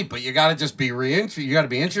be white, but you gotta just be you gotta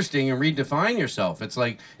be interesting and redefine yourself. It's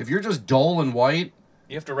like if you're just dull and white,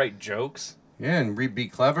 You have to write jokes. yeah, and be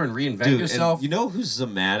clever and reinvent Dude, yourself. and you know who's the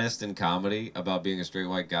maddest in comedy about being a straight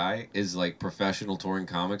white guy is like professional touring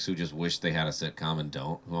comics who just wish they had a sitcom and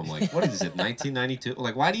don't. Who I'm like, what is it, 1992?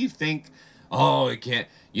 Like, why do you think? Oh, it can't.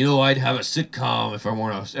 You know, I'd have a sitcom if I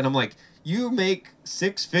weren't. And I'm like, you make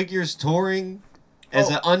 6 figures touring as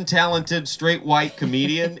an untalented straight white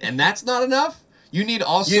comedian, and that's not enough. You need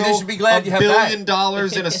also You should be glad $1 you have billion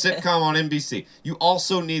that. in a sitcom on NBC. You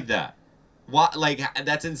also need that. What, like,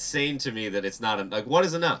 that's insane to me that it's not like, what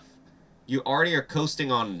is enough? You already are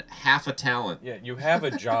coasting on half a talent. Yeah, you have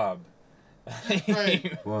a job.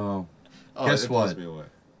 Right. Well, Oh, guess it blows what? me away.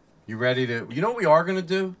 You ready to? You know what we are gonna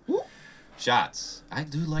do? Shots. I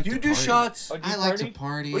do like You to do party. shots? Oh, do you I like to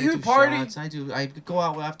party? party. Oh, I you do party? shots. I do. I go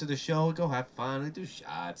out after the show. Go have fun. I do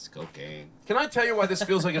shots, cocaine. Can I tell you why this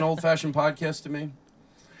feels like an old-fashioned podcast to me?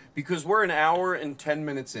 Because we're an hour and 10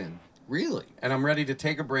 minutes in. Really? And I'm ready to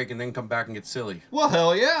take a break and then come back and get silly. Well,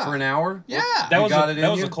 hell yeah. For an hour? Yeah. That You got it that in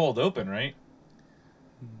was you? a cold open, right?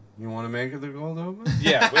 You want to make it the cold open?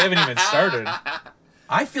 Yeah, we haven't even started.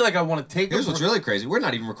 I feel like I want to take Here's a what's break. really crazy. We're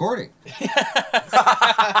not even recording.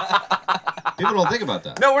 People don't think about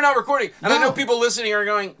that. No, we're not recording. And I No. know people listening are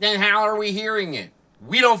going, then how are we hearing it?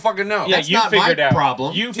 We don't fucking know. Yeah, That's you not my figured out.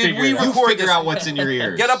 problem. You Did figured we out. You record figure this? out what's in your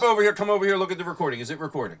ears. Get up over here, come over here, look at the recording. Is it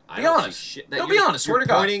recording? Be don't honest. see shit. No, be You're- honest. Swear You're to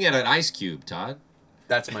God. pointing at an ice cube, Todd.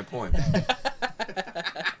 That's my point.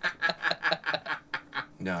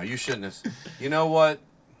 No, you shouldn't have. You know what?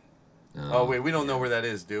 Oh, wait, we don't know where that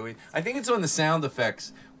is, do we? I think it's on the sound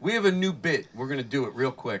effects. We have a new bit. We're going to do it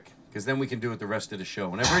real quick, because then we can do it the rest of the show.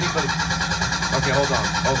 Whenever anybody... Okay,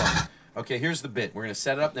 hold on. Okay, here's the bit. We're going to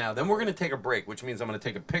set it up now. Then we're going to take a break, which means I'm going to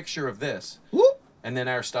take a picture of this. And then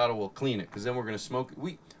Aristotle will clean it, because then we're going to smoke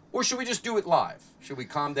it. Or should we just do it live? Should we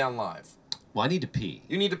calm down live? Well, I need to pee.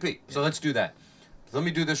 You need to pee. So let's do that. Let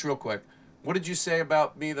me do this real quick. What did you say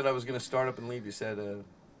about me that I was going to start up and leave? You said,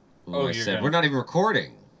 Well, I said, we're not even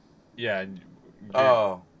recording. Yeah.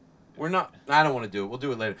 Oh. We're not. I don't want to do it. We'll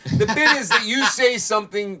do it later. The bit is that you say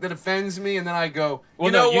something that offends me, and then I go, you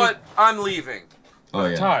know what? I'm leaving. Oh,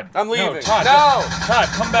 yeah. Todd. I'm leaving. No, Todd. No. Todd,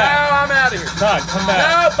 come back. No, I'm out of here. Todd, come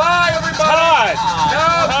back. No, bye, everybody. Todd. No,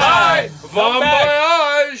 Todd. bye. Come Bon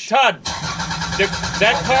back. voyage. Todd.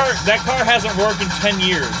 That car hasn't worked in 10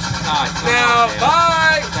 years. Now,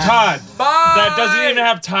 bye. Todd. Bye. That doesn't even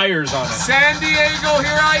have tires on it. San Diego,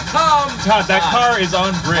 here I come. Todd, that car is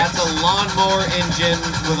on bricks. That's a lawnmower engine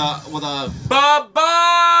with a.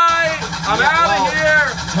 Bye-bye. I'm out of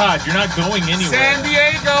here. Todd, you're not going anywhere. San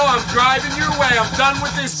Diego, I'm driving your way. I'm done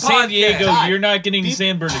with this San Diego, podcast. you're not getting to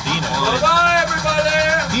San Bernardino. Bye, everybody.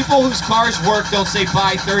 People whose cars work don't say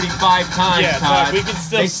bye 35 times, Yeah, Todd. but we can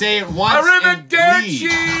still. They say it once and Arrivederci.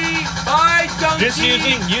 leave. Bye, Donkey. Just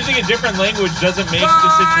using a different language doesn't make the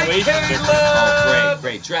Bye, situation different. Oh,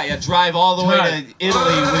 great. Drive all the way to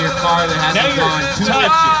Italy with your car that hasn't gone 2 inches.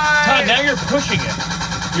 Todd, now you're pushing it.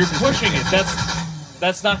 You're pushing it.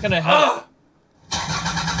 That's not gonna help.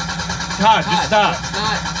 Todd, just stop.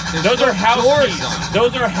 Those are house keys.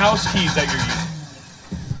 Those are house keys that you're using.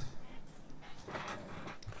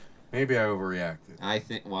 Maybe I overreacted. I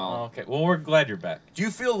think, Okay, well, we're glad you're back. Do you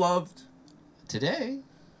feel loved? Today.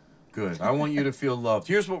 Good. I want you to feel loved.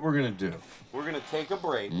 Here's what we're going to do. We're going to take a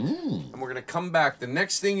break, and we're going to come back. The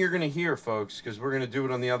next thing you're going to hear, folks, because we're going to do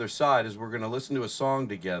it on the other side, is we're going to listen to a song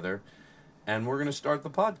together, and we're going to start the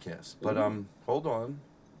podcast. But hold on.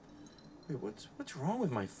 Wait, what's wrong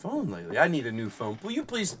with my phone lately? I need a new phone. Will you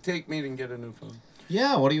please take me and get a new phone?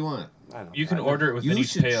 Yeah, what do you want? You can order it with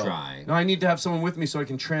Vinny's Pale. No, I need to have someone with me so I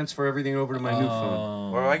can transfer everything over to my new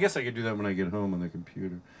phone. Or I guess I could do that when I get home on the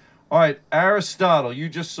computer. All right, Aristotle, you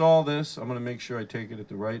just saw this. I'm going to make sure I take it at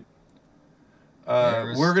the right.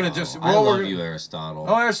 We're going to just... I love you, Aristotle.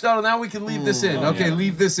 Oh, Aristotle, now we can leave this in. Okay,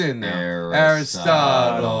 leave this in now.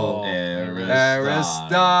 Aristotle.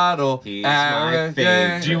 He's my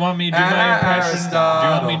favorite. Do you want me to do my impression? Aristotle. Do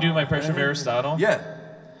you want me to do my impression of Aristotle? Yeah.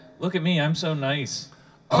 Look at me, I'm so nice.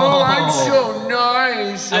 Oh, I'm so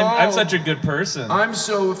nice. I'm such a good person. I'm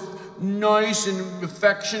so nice and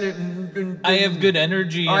affectionate and I have good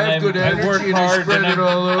energy. I have good energy I work and I hard spread and it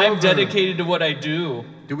all I'm over. dedicated to what I do.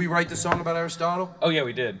 Did we write the song about Aristotle? Oh yeah,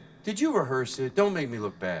 we did. Did you rehearse it? Don't make me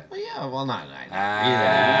look bad. Well, yeah, well, not.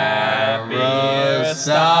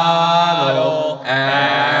 Aristotle,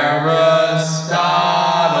 Aristotle,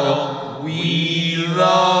 we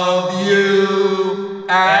love you.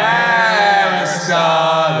 Aristotle,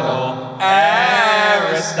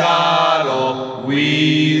 Aristotle,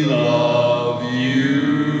 we love you.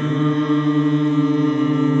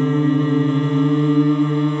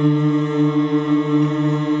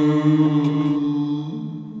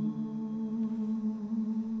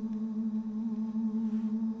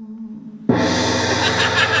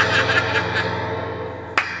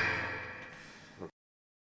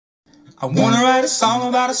 I wanna write a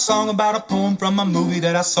song about a poem from a movie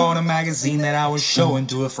that I saw in a magazine that I was showing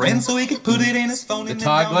to a friend so he could put it in his phone. The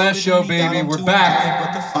Todd Glass Show, baby, we're back.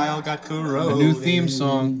 But the file got corroded. A new theme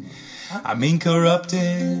song. I mean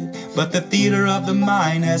corrupted, but the theater of the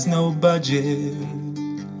mind has no budget.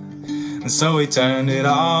 And so he turned it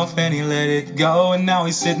off and he let it go, and now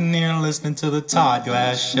he's sitting here listening to the Todd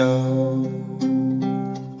Glass Show.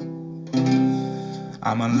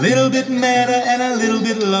 I'm a little bit meta and a little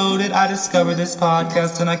bit loaded. I discovered this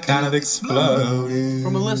podcast and I kind of exploded.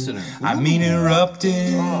 From a listener. I mean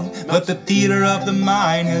erupted, but the theater of the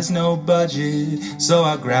mind has no budget. So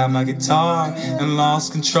I grabbed my guitar and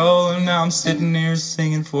lost control, and now I'm sitting here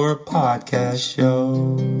singing for a podcast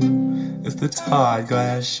show. It's the Todd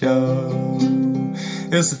Glass Show.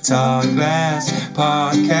 It's the Todd Glass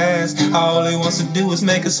Podcast. All he wants to do is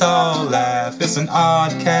make us all laugh. It's an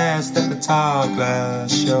odd cast at the Todd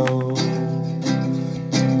Glass Show.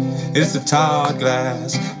 It's the Todd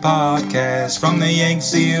Glass Podcast. From the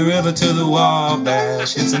Yangtze River to the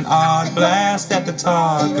Wabash. It's an odd blast at the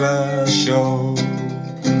Todd Glass Show.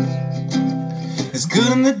 It's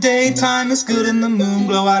good in the daytime, it's good in the moon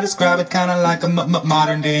glow. I describe it kinda like a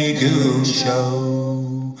modern day Goon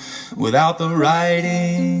show. Without the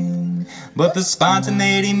writing, but the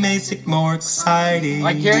spontaneity makes it more exciting.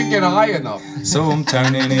 I can't get high enough. So I'm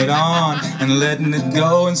turning it on and letting it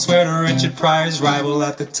go, and swear to Richard Pryor's rival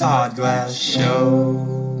at the Todd Glass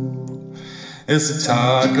Show. It's a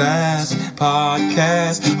Todd Glass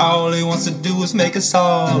podcast. All he wants to do is make us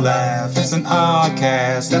all laugh. It's an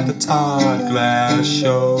oddcast at the Todd Glass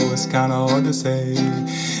Show. It's kinda hard to say.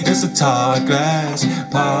 It's a Todd Glass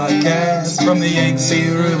podcast. From the Yangtze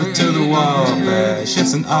River to the Wabash.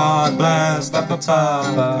 It's an odd blast at the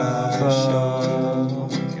Todd Glass Show.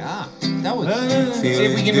 That was. See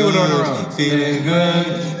if we can do it on our own. Feeling good.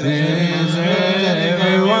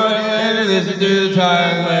 Everyone listen to the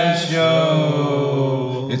Todd Glass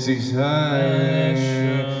Show. It's exciting.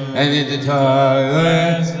 And it's the Todd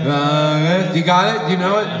Glass. You got it? You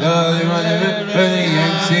know it?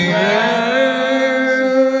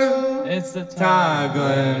 It's the Todd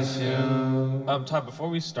Glass Show. Todd, before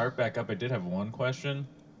we start back up, I did have one question.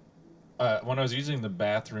 When I was using the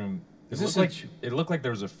bathroom, it looked like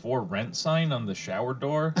there was a for rent sign on the shower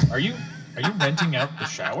door. Are you renting out the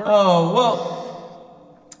shower? Oh, well,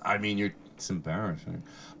 I mean, it's embarrassing.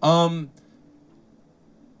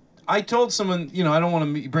 I told someone, I don't want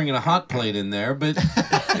to be bringing a hot plate in there, but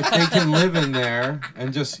if they can live in there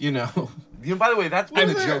and just, by the way, that's been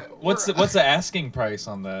a joke. What's the asking price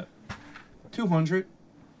on that? $200.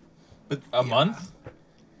 But a month?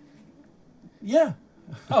 Yeah.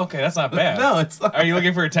 Oh, okay, that's not bad. No, it's not. Are you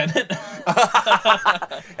looking for a tenant?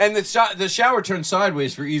 And the shower turns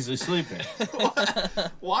sideways for easily sleeping.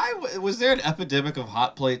 Why was there an epidemic of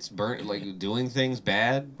hot plates doing things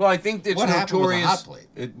bad? Well, I think it's what notorious. Happened with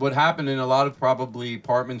a hot plate? What happened in a lot of probably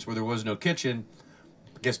apartments where there was no kitchen,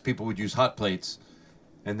 I guess people would use hot plates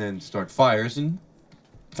and then start fires and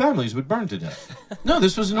families would burn to death. No,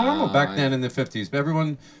 this was normal back then in the 50s.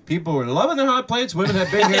 People were loving their hot plates. Women had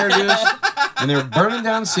big hairdos, and they were burning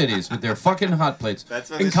down cities with their fucking hot plates.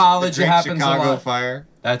 In college, it happens Chicago a lot. fire.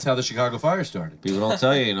 That's how the Chicago fire started. People don't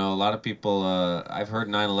tell you, a lot of people. I've heard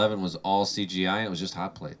 9/11 was all CGI, and it was just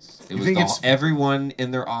hot plates. It was everyone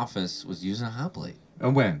in their office was using a hot plate.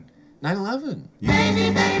 And when? 9/11.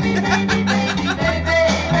 Baby, baby, baby, baby, baby.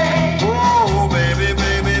 Oh, baby,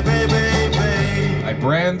 baby, baby, baby. I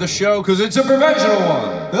brand the show because it's a professional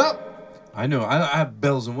one. Yep. I know. I have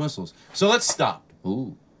bells and whistles. So let's stop.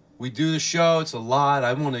 Ooh. We do the show. It's a lot.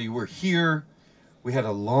 We're here. We had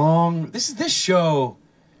a long. This show.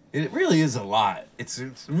 It really is a lot. It's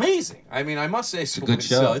amazing. I mean, I must say, it's a good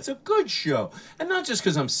show. It's a good show, and not just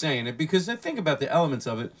because I'm saying it, because I think about the elements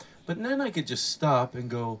of it. But then I could just stop and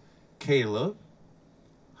go, Caleb,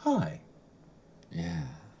 hi. Yeah.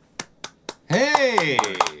 Hey.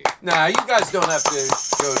 Nah, you guys don't have to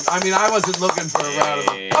go. I mean, I wasn't looking for a round of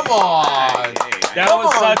applause. Come on. That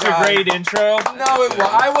was such a great intro. No, it was.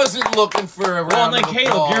 I wasn't looking for a round of applause.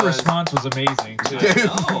 Caleb, your response was amazing, too.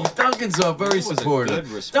 Dude, Duncan's very supportive.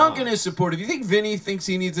 Good response. Duncan is supportive. You think Vinny thinks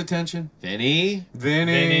he needs attention? Vinny.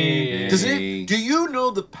 Do you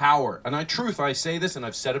know the power? And I say this, and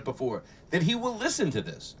I've said it before, that he will listen to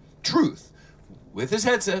this. Truth. With his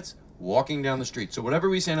headsets, walking down the street. So whatever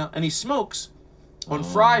we say now, and he smokes on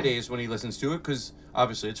Fridays when he listens to it, because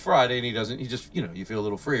obviously it's Friday and he just, you feel a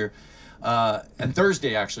little freer. And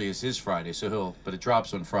Thursday actually is his Friday, but it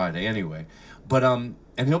drops on Friday anyway. But, and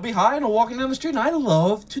he'll be high and walking down the street, and I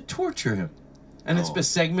love to torture him. And it's a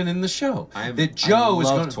segment in the show that Joe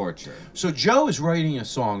is going to torture. So Joe is writing a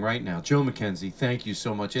song right now. Joe McKenzie, thank you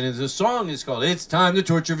so much. And the song is called "It's Time to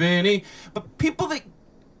Torture Vinny." But people that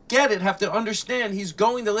get it have to understand he's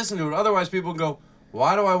going to listen to it. Otherwise, people go,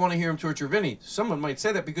 "Why do I want to hear him torture Vinny?" Someone might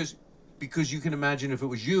say that because you can imagine if it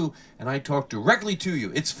was you and I talk directly to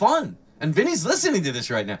you. It's fun. And Vinny's listening to this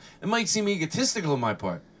right now. It might seem egotistical on my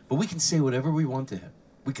part, but we can say whatever we want to him.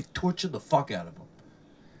 We could torture the fuck out of him.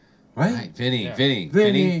 Right? Vinny,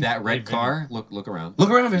 that red car. Look around. Look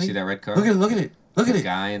around, Vinny. You see that red car? Look at it. The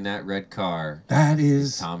guy in that red car. That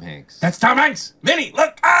is Tom Hanks. That's Tom Hanks. Vinny,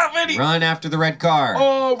 look. Vinny. Run after the red car.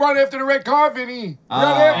 Oh, run after the red car, Vinny. Run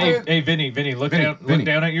after it. Hey, Vinny, look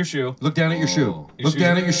down at your shoe. Look down at your shoe. Look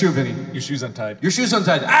down at your shoe, Vinny. Your shoe's untied. Your shoe's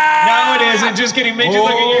untied. No, it isn't. Just kidding. Made you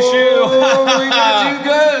look at your shoe. Oh, we got you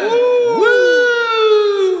good. Woo!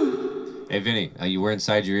 Hey, Vinny, we're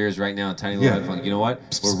inside your ears right now, tiny little headphones. You know what?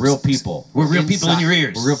 We're real people. We're real people in your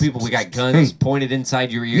ears. We're real people. We got guns pointed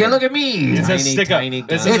inside your ear. Yeah, look at me. It's a stick up.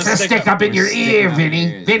 It's a stick up in your ear,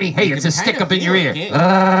 Vinny. Vinny, hey, it's a stick up in your ear.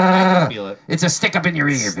 It's a stick up in your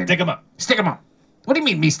ear, Vinny. Stick 'em up. Stick 'em up. What do you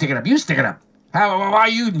mean me sticking up? You stick it up. Why are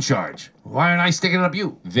you in charge? Why aren't I sticking up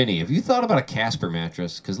you? Vinny, have you thought about a Casper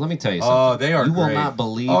mattress? Because let me tell you something. Oh, they are You will great. not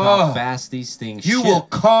believe how fast these things You ship. will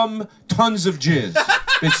come tons of jizz.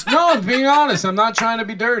 I'm being honest. I'm not trying to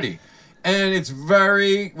be dirty. And it's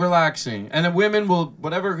very relaxing. And the women will,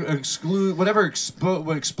 whatever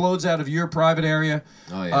explodes out of your private area,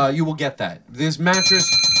 you will get that. This mattress...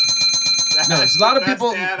 No, there's a lot of Best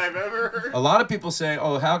people. ad I've ever heard. A lot of people say,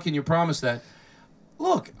 "Oh, how can you promise that?"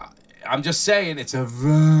 Look, I'm just saying it's a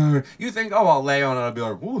ver. You think, "Oh, I'll lay on it." I'll be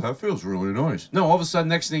like, "Oh, that feels really nice." No, all of a sudden,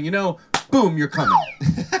 next thing you know, boom, you're coming,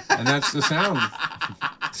 and that's the sound.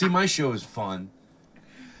 See, my show is fun.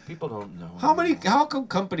 People don't know. How come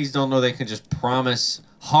companies don't know they can just promise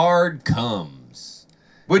hard comes?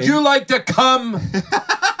 Would you like to come?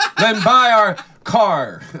 Then buy our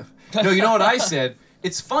car. No, you know what I said?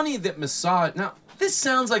 It's funny that massage. Now, this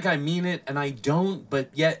sounds like I mean it, and I don't, but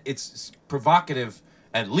yet it's provocative,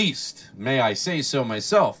 at least, may I say so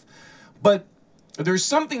myself. But there's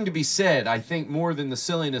something to be said, I think, more than the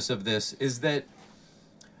silliness of this, is that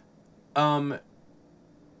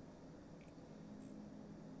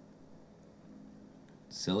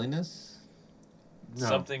silliness? No.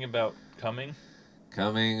 Something about coming.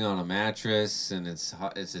 Coming on a mattress, and it's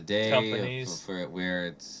hot, it's a day Companies. for where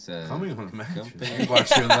it's Coming on a mattress. company.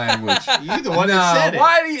 Watch your language. You the one No, that said it.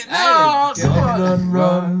 why do you? No, come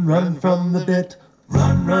on. Run from the bit.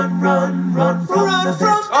 Run from the bit.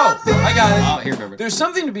 Oh, I got it. Oh, here, remember. There's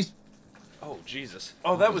something to be. Oh Jesus.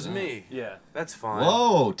 Oh, that was me. Yeah. That's fine.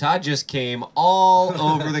 Whoa, Todd just came all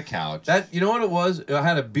over the couch. That, you know what it was? I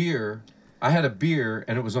had a beer,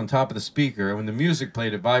 and it was on top of the speaker. And when the music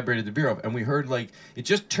played, it vibrated the beer off, and we heard like it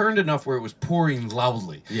just turned enough where it was pouring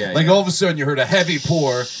loudly. Yeah, Like yeah. all of a sudden you heard a heavy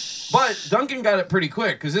pour. But Duncan got it pretty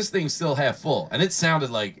quick because this thing's still half full, and it sounded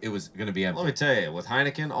like it was going to be empty. Let me tell you, with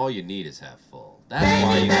Heineken, all you need is half full. That's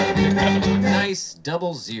why you gotta pick up a nice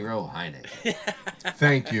 00 Heineken.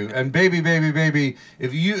 Thank you. And baby,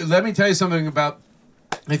 if you let me tell you something about,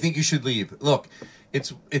 I think you should leave. Look,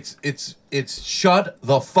 it's shut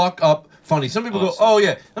the fuck up funny. Some people go, oh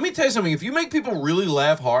yeah. Let me tell you something. If you make people really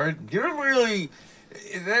laugh hard, you're really.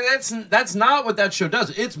 That's not what that show does.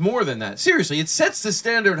 It's more than that. Seriously, it sets the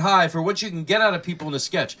standard high for what you can get out of people in a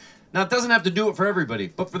sketch. Now, it doesn't have to do it for everybody,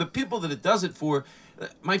 but for the people that it does it for,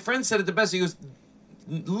 my friend said it the best. He goes,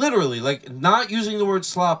 literally, like, not using the word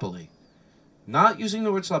sloppily. Not using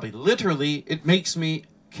the word sloppily. Literally, it makes me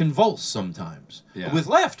convulse sometimes. Yeah. With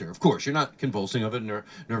laughter, of course. You're not convulsing of it,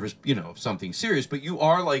 nervous, of something serious, but you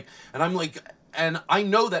are like, and I'm like, and I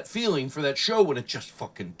know that feeling for that show when it just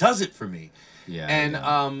fucking does it for me. Yeah.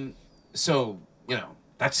 And so,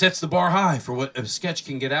 that sets the bar high for what a sketch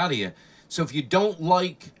can get out of you. So if you don't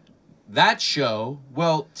like that show,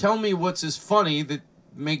 well, tell me what's as funny that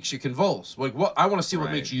makes you convulse. Like, what I want to see what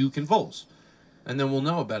Right. makes you convulse. And then we'll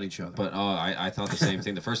know about each other. But I thought the same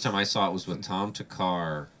thing. The first time I saw it was with Tom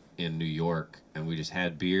Takar in New York, and we just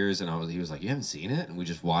had beers, and he was like, "You haven't seen it?" And we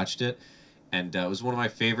just watched it, and it was one of my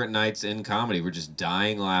favorite nights in comedy. We're just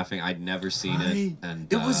dying laughing. I'd never seen it, and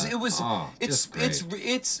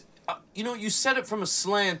it's you said it from a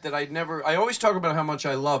slant that I always talk about how much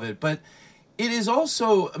I love it, but it is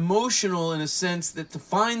also emotional in a sense that to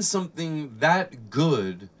find something that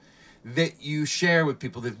good that you share with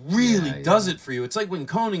people that really does it for you. It's like when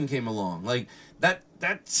Conan came along, like that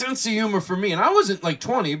sense of humor for me, and I wasn't like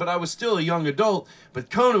 20, but I was still a young adult, but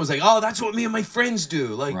Conan was like, oh, that's what me and my friends do.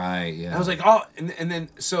 Like, right, yeah. I was like, oh, and then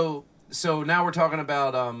so now we're talking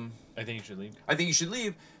about I Think You Should Leave. I Think You Should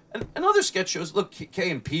Leave. And other sketch shows. Look,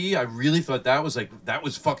 K&P, I really thought that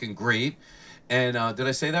was fucking great. And did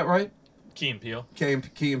I say that right? Key and Peele. Key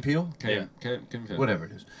and Peele? Yeah. Whatever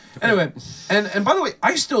it is. Anyway, and by the way,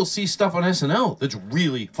 I still see stuff on SNL that's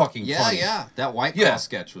really fucking funny. Yeah. That White Claw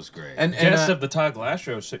sketch was great. And Guest of the Todd Glass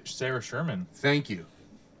Show, Sarah Sherman. Thank you.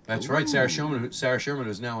 That's right, Sarah Sherman,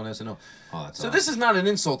 who's now on SNL. Oh, that's so this is not an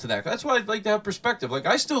insult to that. That's why I'd like to have perspective. Like,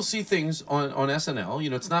 I still see things on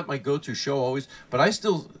SNL. It's not my go-to show always, but I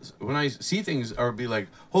still, when I see things, I'll be like,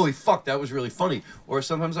 holy fuck, that was really funny. Or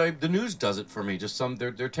sometimes the news does it for me, just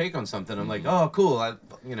their take on something. I'm like, oh, cool. I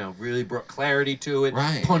really brought clarity to it.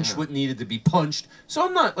 Right, Punched what needed to be punched. So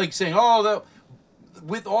I'm not like saying, oh, that.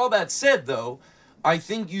 With all that said, though, I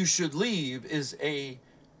Think You Should Leave is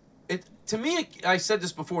to me, I said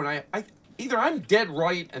this before, and I either I'm dead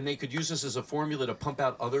right and they could use this as a formula to pump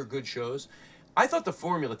out other good shows. I thought the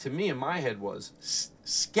formula to me in my head was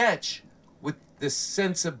sketch with the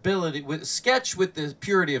sensibility, sketch with the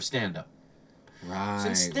purity of stand-up. Right, So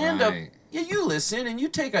in stand-up, yeah, you listen and you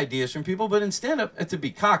take ideas from people, but in stand-up, to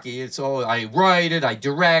be cocky, it's all, I write it, I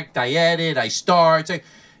direct, I edit, I star. It's like,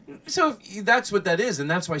 so that's what that is, and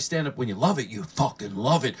that's why stand-up, when you love it, you fucking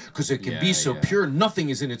love it, because it can be so pure, nothing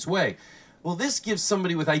is in its way. Well, this gives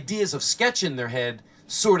somebody with ideas of sketch in their head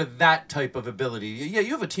sort of that type of ability. Yeah,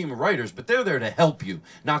 you have a team of writers, but they're there to help you,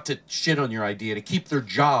 not to shit on your idea, to keep their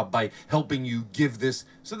job by helping you give this.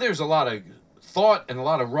 So there's a lot of thought and a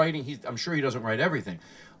lot of writing. I'm sure he doesn't write everything.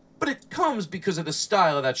 But it comes because of the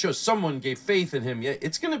style of that show. Someone gave faith in him. Yeah,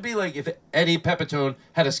 it's going to be like if Eddie Pepitone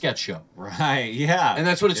had a sketch show. Right, yeah. And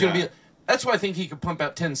that's what it's going to be. That's why I think he could pump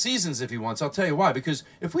out 10 seasons if he wants. I'll tell you why. Because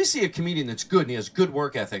if we see a comedian that's good and he has good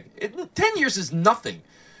work ethic, 10 years is nothing.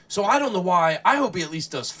 So I don't know why. I hope he at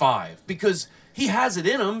least does 5. Because he has it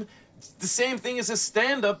in him. The same thing as a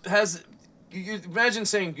stand-up has... You imagine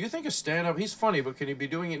saying, do you think a stand-up, he's funny, but can he be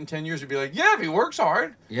doing it in 10 years? You'd be like, yeah, if he works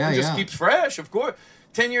hard. Yeah, and just keeps fresh, of course.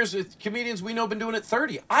 10 years with comedians we know been doing it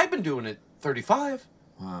 30. I've been doing it 35.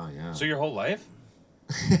 Wow, yeah. So your whole life?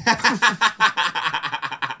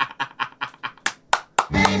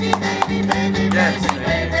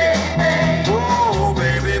 Oh,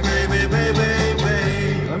 baby, baby, baby,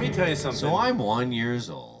 baby. Let me tell you something. So I'm 1 year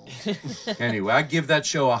old. Anyway, I give that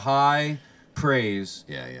show a high praise.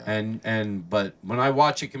 Yeah, yeah. But when I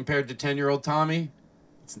watch it compared to 10-year-old Tommy,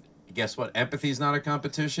 guess what? Empathy's not a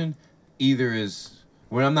competition. Either is...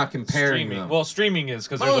 When I'm not comparing Streaming. them. Well, streaming is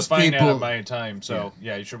because there's a Most finite people- amount of time. So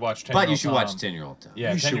yeah, you should watch 10. But you should watch 10-year-old Tom.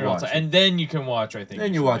 Yeah, You should 10-year-old watch Tom, it. and then you can watch. I think.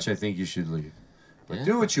 Then you watch, I Think You Should Leave. But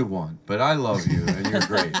do what you want. But I love you, and you're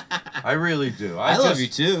great. I really do. I love you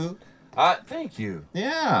too. Thank you.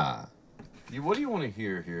 Yeah. What do you want to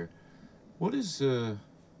hear here? What is No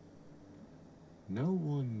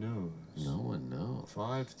One Knows. No one knows.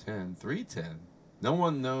 510, 310. No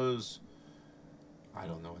one knows. I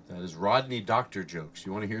don't know what that is. Rodney Doctor jokes.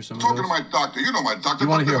 You want to hear some of Talking those? to my doctor. You know my doctor. You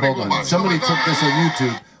want to hear? Dr. Hold Vinny on. Boombox. Somebody You know took my this on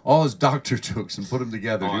YouTube, all his doctor jokes, and put them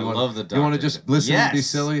together. Oh, Do you I want, love the You want to doctor just jokes. listen and be Yes,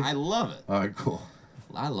 silly? I love it. All right, cool.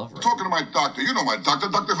 I love it. Talking to my doctor. You know my doctor.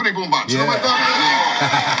 Dr. Vinny Boombox. You know Yeah. my doctor.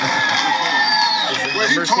 Well,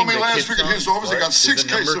 he told me last week at his office he got 6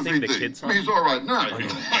 cases of VD. He's all right now. And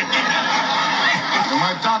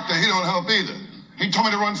my doctor, he don't help either. He told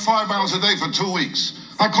me to run 5 miles a day for 2 weeks.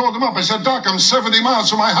 I called him up. I said, Doc, I'm 70 miles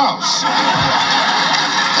from my house.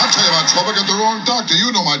 I'll tell you about trouble. I got the wrong doctor.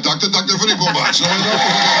 You know my doctor, Dr. Vinny Boombox. You know my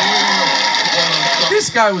doctor?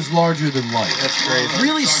 This guy was larger than life. That's crazy.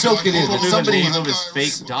 Really soak it in. Even Somebody, the name of his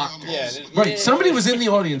fake doctor. right? Somebody was in the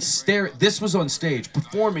audience. This was on stage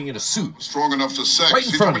performing in a suit. Strong enough for sex. Right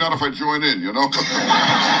in He front told me of not if I join in, you know?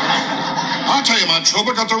 I'll tell you my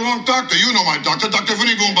trouble. I got the wrong doctor. You know my doctor, Dr.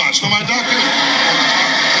 Vinny Boombox. Know my doctor?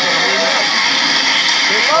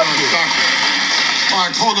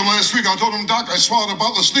 I called him last week. I told him, Doc, I swallowed a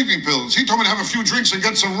bottle of sleeping pills. He told me to have a few drinks and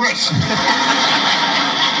get some rest.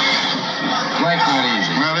 Life's not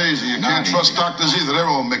easy. Not easy. You can't trust doctors either. They're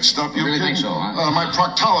all mixed up. You really think so, huh? My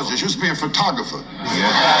proctologist used to be a photographer.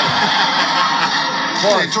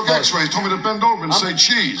 He took x-rays, told me to bend over and say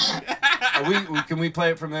cheese. Can we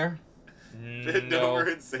play it from there? Bend over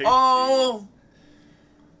and say Oh.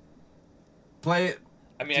 Play it.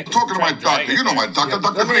 I mean, I can Talking to try my and drag doctor. it You know there. my doctor,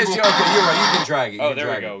 Dr. Let me ask you. Okay, you're right. You can drag it. You Oh, can there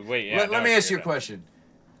we drag go. it. Wait, yeah. Let now me I ask you a figured it out. question.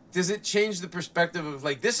 Does it change the perspective of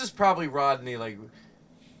like this is probably Rodney? Like,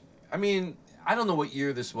 I mean, I don't know what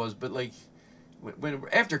year this was, but like when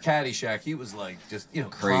after Caddyshack, he was like just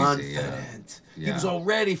Crazy, confident. yeah. He was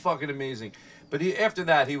already fucking amazing. But after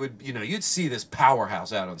that, he would you'd see this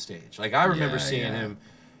powerhouse out on stage. Like I remember Yeah, seeing yeah. him.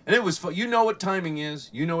 And it was fun. You know what timing is.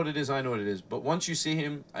 You know what it is. I know what it is. But once you see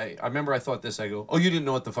him, I remember I thought this. I go, oh, you didn't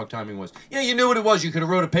know what the fuck timing was. Yeah, you knew what it was. You could have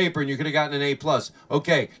wrote a paper and you could have gotten an A+.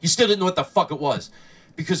 Okay, you still didn't know what the fuck it was.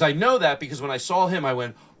 Because I know that because when I saw him, I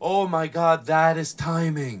went, oh my God, that is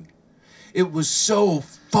timing. It was so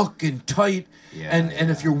fucking tight. And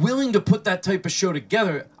if you're willing to put that type of show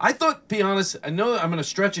together, I thought, be honest, I know I'm going to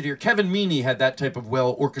stretch it here. Kevin Meaney had that type of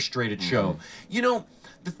well-orchestrated show. You know,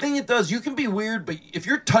 the thing it does, you can be weird, but if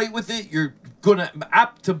you're tight with it, you're gonna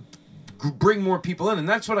apt to bring more people in, and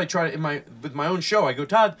that's what I try to with my own show. I go,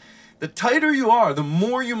 Todd, the tighter you are, the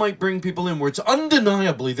more you might bring people in. Where it's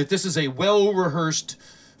undeniably that this is a well-rehearsed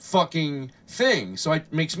fucking thing, so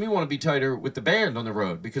it makes me want to be tighter with the band on the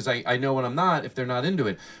road because I know when I'm not if they're not into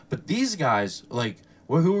it. But these guys, like,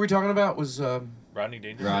 who were we talking about? Was Rodney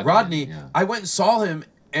Dangerfield. Rodney. yeah. I went and saw him,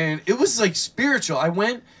 and it was like spiritual. I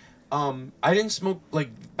went. I didn't smoke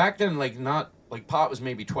like back then. Like not like pot was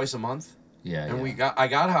maybe twice a month. Yeah. And yeah. I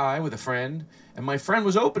got high with a friend, and my friend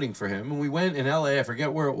was opening for him, and we went in L.A. I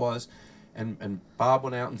forget where it was, and Bob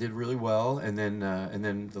went out and did really well, and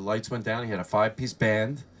then the lights went down. He had a 5-piece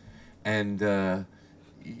band, and Rodney,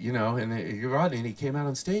 and he came out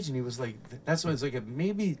on stage, and he was like, that's what it's like a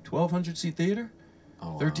maybe 1,200 seat theater,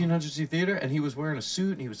 1,300 seat theater, and he was wearing a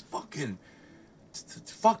suit, and he was fucking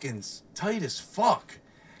tight as fuck.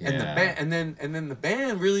 And the band, and then the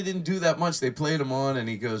band really didn't do that much. They played him on, and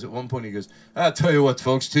he goes at one point. He goes, "I'll tell you what,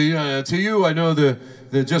 folks. To you, I know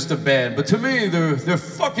they're just a band, but to me, they're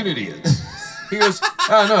fucking idiots." He goes,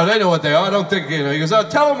 oh, no, they know what they are. I don't think, He goes, oh,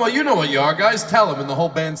 tell them what you know what you are, guys. Tell them. And the whole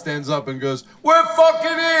band stands up and goes, we're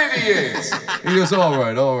fucking idiots. He goes, all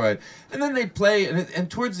right. And then they'd play, and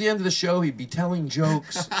towards the end of the show, he'd be telling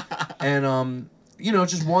jokes, and,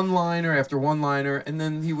 just one-liner after one-liner. And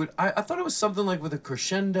then he would, I thought it was something like with a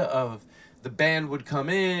crescendo of the band would come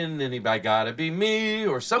in, and he'd be, I gotta be me,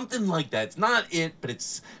 or something like that. It's not it, but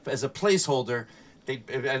it's as a placeholder.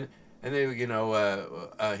 And they,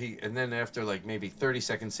 and then after like maybe 30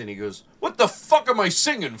 seconds in, he goes, what the fuck am I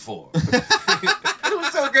singing for? It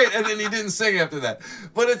was so great. And then he didn't sing after that.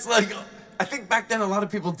 But it's like, I think back then a lot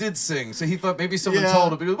of people did sing. So he thought maybe someone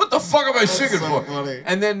told him, he goes, what the fuck am I singing for? Funny.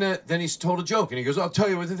 And then he told a joke, and he goes, I'll tell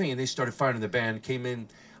you what the thing. And they started firing the band, came in.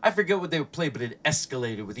 I forget what they would play, but it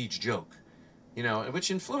escalated with each joke. Which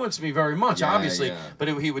influenced me very much, obviously. Yeah. But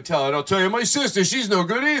he would tell it, I'll tell you, my sister, she's no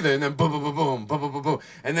good either. And then boom, boom, boom, boom, boom, boom, boom, boom.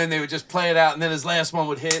 And then they would just play it out, and then his last one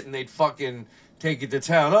would hit, and they'd fucking take it to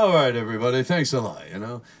town. All right, everybody, thanks a lot,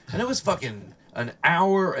 And it was fucking an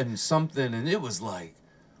hour and something, and it was like,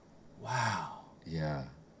 wow. Yeah.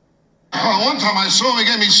 Oh, one time I saw him,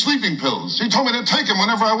 he gave me sleeping pills. He told me to take them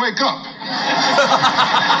whenever I wake up.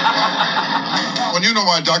 Well, you know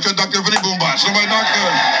my doctor, Dr. Vinny Boombox. You know my doctor?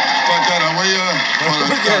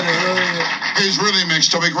 He's really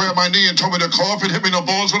mixed up. He grabbed my knee and told me to cough and hit me in the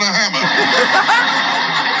balls with a hammer.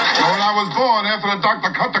 So when I was born, after the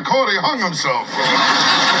doctor cut the cord, he hung himself.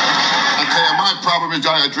 I tell you, my problem is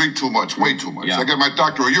I drink too much, way too much. I get my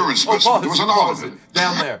doctor a urine specimen. There was an hour of it.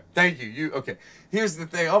 Down there. Thank you. Okay. Here's the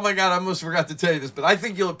thing. Oh my God, I almost forgot to tell you this, but I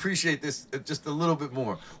think you'll appreciate this just a little bit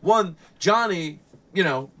more. One, Johnny,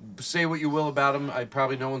 say what you will about him.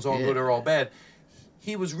 Probably no one's all good or all bad.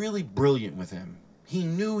 He was really brilliant with him. He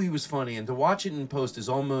knew he was funny, and to watch it in post it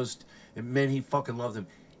meant he fucking loved him.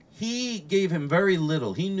 He gave him very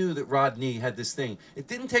little. He knew that Rodney had this thing. It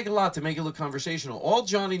didn't take a lot to make it look conversational. All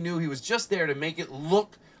Johnny knew, he was just there to make it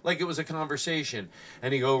look like it was a conversation.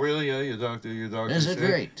 And he'd go, really? Yeah, your doctor. Is it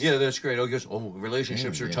great? Yeah, that's great. Oh, he goes,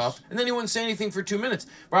 relationships are tough. And then he wouldn't say anything for 2 minutes.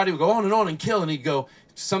 Rodney would go on and kill, and he'd go,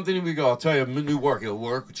 something would go, I'll tell you, new work. He'll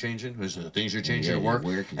work, changing. There's things are changing at work.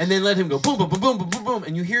 And then let him go, boom, boom, boom, boom, boom, boom, boom.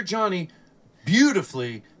 And you hear Johnny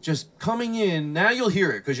beautifully just coming in. Now you'll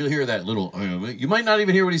hear it, because you'll hear that little, you might not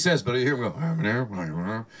even hear what he says, but you hear him go,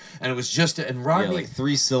 and it was just, and Rodney. like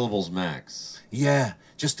 3 syllables max. Yeah,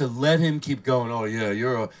 just to let him keep going. Oh yeah,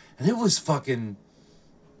 and it was fucking.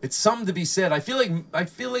 It's something to be said. I feel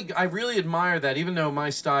like I really admire that, even though my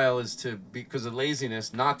style is to, because of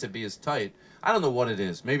laziness, not to be as tight. I don't know what it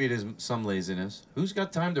is. Maybe it is some laziness. Who's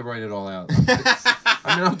got time to write it all out?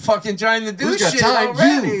 I'm fucking trying to do Who's got shit time?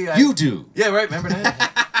 already. You do. Yeah, right. Remember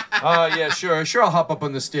that? Yeah, sure. I'll hop up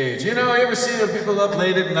on the stage. You ever see the people up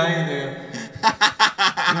late at night?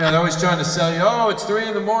 They're always trying to sell you. Oh, it's 3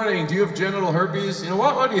 a.m. Do you have genital herpes? You know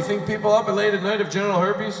what? What do you think? People up late at night have genital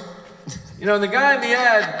herpes? And the guy in the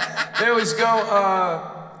ad, they always go,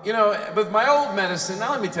 with my old medicine, now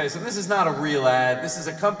let me tell you something, this is not a real ad. This is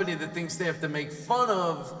a company that thinks they have to make fun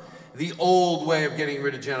of the old way of getting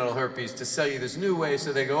rid of genital herpes to sell you this new way.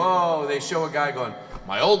 So they go, they show a guy going,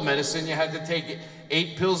 my old medicine, you had to take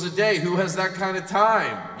 8 pills a day. Who has that kind of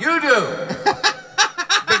time? You do!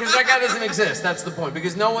 Because that guy doesn't exist. That's the point.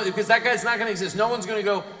 Because that guy's not going to exist. No one's going to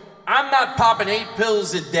go, I'm not popping 8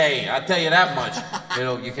 pills a day. I'll tell you that much.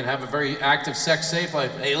 You can have a very active, sex-safe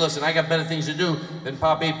life. Hey, listen, I got better things to do than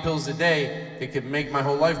pop 8 pills a day. It could make my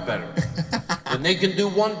whole life better. When they can do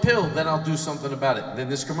 1 pill, then I'll do something about it. Then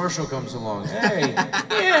this commercial comes along. Hey,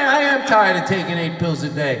 yeah, I am tired of taking 8 pills a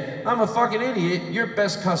day. I'm a fucking idiot. Your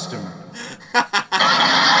best customer.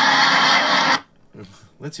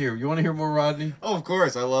 Let's hear. You want to hear more, Rodney? Oh, of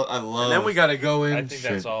course. I love. And then we got to go in. I think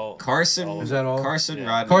that's all. Carson. Is that all? Rodney.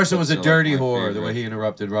 Carson was a dirty whore. The way he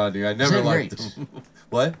interrupted Rodney, I never liked him.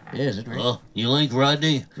 What? Yeah, is it right? Oh, you like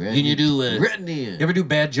Rodney? Can you do? Rodney. You ever do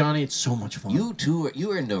Bad Johnny? It's so much fun. You two,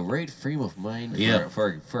 you are in the right frame of mind. Yeah.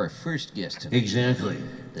 For our first guest tonight. Exactly.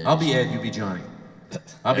 I'll be Ed. You be Johnny.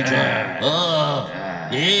 I'll be Johnny. Oh,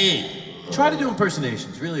 yeah. Try to do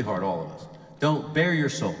impersonations. Really hard, all of us. Don't bare your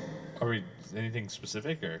soul. Are we anything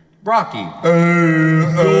specific or? Rocky.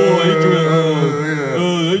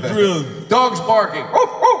 Adrian. Dogs barking. Come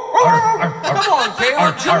on,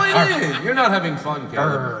 Caleb, join in. You're not having fun,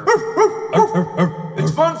 Caleb.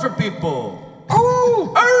 It's fun for people.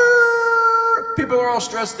 People are all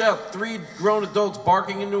stressed out. 3 grown adults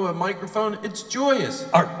barking into a microphone. It's joyous.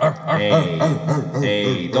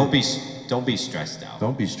 Hey, don't be stressed out.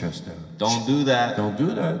 Don't be stressed out. Don't do that. Don't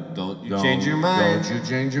do that. Don't change your mind. Don't you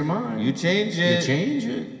change your mind. You change it. You change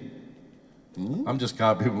it. I'm just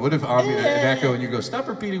copying. What if I'm an echo and you go, stop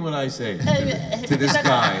repeating what I say to this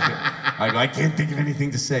guy? I can't think of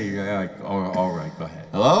anything to say. You're like, oh, all right, go ahead.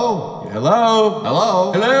 Hello? Hello?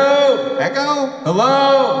 Hello? Hello? Echo? Hello?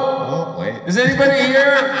 Oh, wait. Is anybody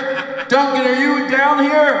here? Duncan, are you down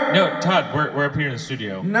here? No, Todd, we're up here in the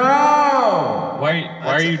studio. No! Why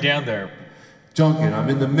are you down there? Duncan, I'm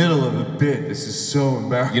in the middle of a bit. This is so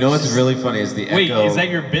embarrassing. You know what's really funny is the Wait, echo. is that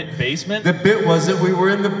your bit basement? The bit was that we were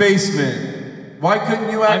in the basement. Why couldn't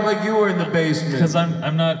you act like you were in the basement? Because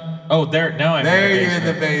I'm not. Oh, there now I'm. There in the you're in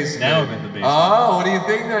the basement. basement. Now I'm in the basement. Oh, what do you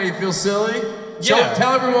think now? You feel silly? Yeah.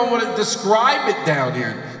 Tell everyone what it. Describe it down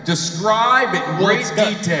here. Describe it in great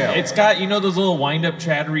detail. It's got those little wind-up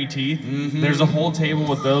chattery teeth. There's a whole table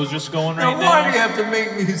with those just going right now. now. Why do you have to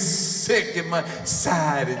make me sick in my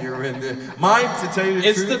side and you're in there? Mine, to tell you the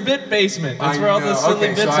It's truth. the bit basement. That's I where all the know. silly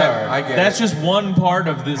Okay, so bits are. I get That's it. just one part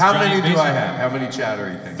of this. How giant many do I basement. have? How many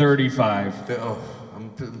chattery things? 35. Oh,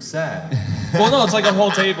 I'm sad. Well, no, it's like a whole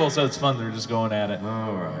table, so it's fun. They're just going at it.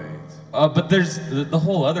 All right. But there's the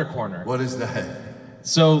whole other corner. What is that?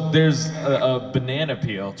 So there's a banana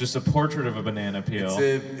peel, just a portrait of a banana peel.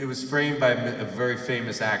 It was framed by a very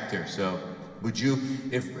famous actor. So, would you,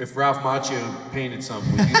 if Ralph Macchio painted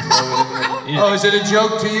something, would you throw it in there? Yeah. Oh, is it a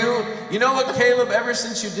joke to you? You know what, Caleb? Ever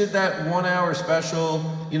since you did that 1 hour special,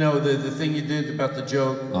 the thing you did about the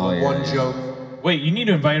joke, one joke. Wait, you need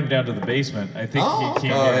to invite him down to the basement. I think he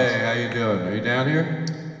can't. Oh, hey, how you doing? Are you down here?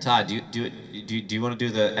 Todd, do you want to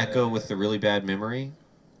do the echo with the really bad memory?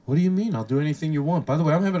 What do you mean? I'll do anything you want. By the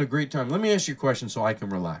way, I'm having a great time. Let me ask you a question so I can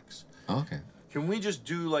relax. Okay. Can we just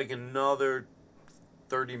do like another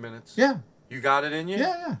 30 minutes? Yeah. You got it in you?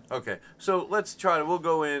 Yeah. Okay. So let's try to. We'll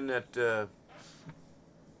go in at. I'm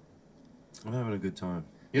having a good time.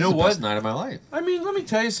 You This know is the what? best night of my life. I mean, let me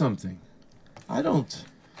tell you something.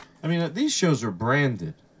 These shows are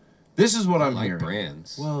branded. This is what I'm like hearing.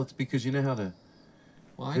 brands. Well, it's because you know how to.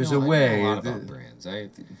 Well, I There's know, a way. I know a lot about brands.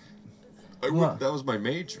 That was my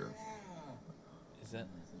major. Is that?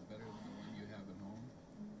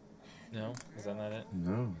 No, is that not it?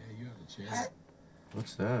 No.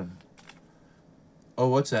 What's that? Oh,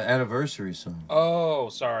 what's that anniversary song? Oh,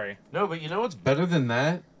 sorry. No, but you know what's better than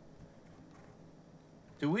that?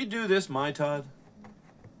 Do we do this, my Todd?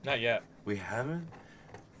 Not yet. We haven't.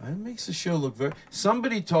 That makes the show look very.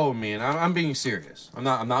 Somebody told me, and I'm being serious. I'm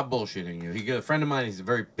not bullshitting you. A friend of mine. He's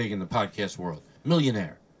very big in the podcast world.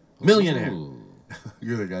 Millionaire.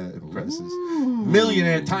 You're the guy that impresses.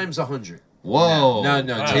 Millionaire times 100. Whoa. No,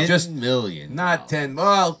 10 just million. Not 10.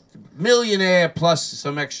 Well, millionaire plus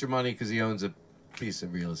some extra money because he owns a piece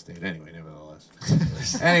of real estate. Anyway, nevertheless.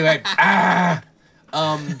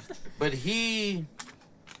 But he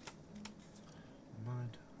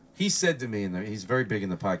said to me, and he's very big in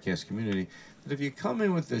the podcast community, that if you come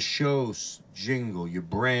in with the show's jingle, you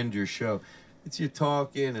brand your show, it's you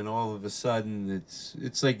talking, and all of a sudden it's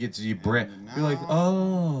like it's you brand. You're like,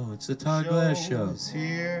 oh, it's the Todd Glass show.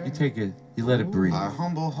 You take it, you let it breathe.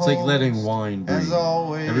 It's like letting wine breathe.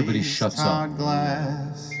 Everybody shuts up.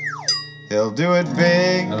 Glass. He'll do it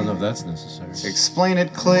big. I don't know if that's necessary. Explain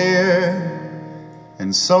it clear.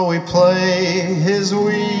 And so we play his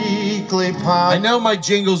weekly pod. I know my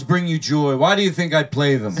jingles bring you joy. Why do you think I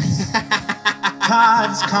play them?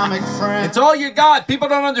 Todd's comic friend. It's all you got. People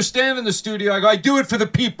don't understand in the studio. I do it for the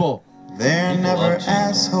people. They're never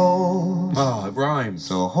assholes. Oh, it rhymes.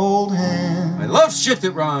 So hold hands. I love shit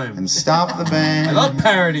that rhymes. And stop the band. I love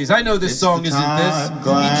parodies. I know this song isn't this.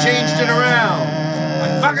 He changed it around.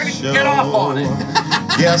 I fucking get off on it.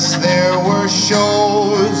 Yes, there were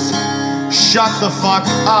shows. Shut the fuck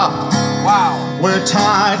up. Wow. Where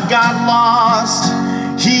Todd got lost.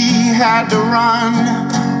 He had to run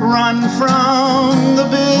from the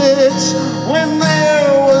bits when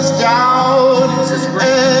there was doubt.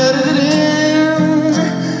 Edit it in,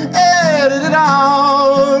 edit it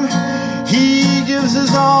out. He gives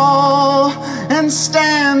his all and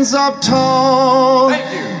stands up tall.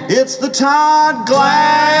 Thank you. It's the Todd Glass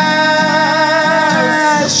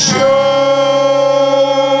Show.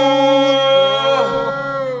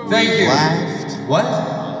 Thank you. Laughed. What?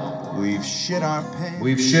 We've shit our pants.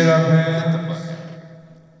 We've shit our pants.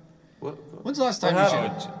 When's the last time you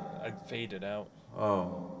shit? I faded out.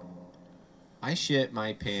 Oh. I shit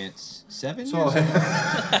my pants 7 So- years ago.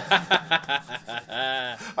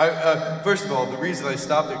 First of all, the reason I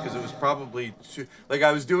stopped it because it was probably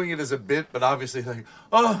I was doing it as a bit, but obviously It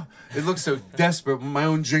looks so desperate when my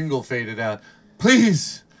own jingle faded out.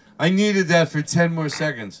 Please, I needed that for 10 more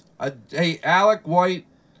seconds. Hey, Alec White,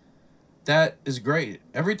 that is great.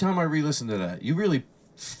 Every time I re-listen to that, you really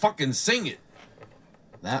fucking sing it.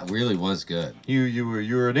 That really was good.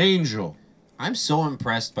 You're an angel. I'm so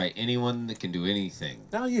impressed by anyone that can do anything.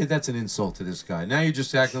 Now, yeah, that's an insult to this guy. Now you're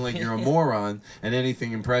just acting like you're a moron and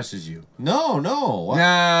anything impresses you. No.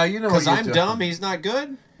 Nah, you know what Because you're I'm doing. dumb, he's not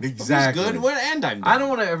good. Exactly. Who's good, and I'm dumb. I don't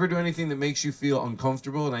want to ever do anything that makes you feel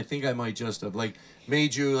uncomfortable, and I think I might just have, like,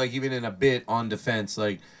 made you, like, even in a bit on defense,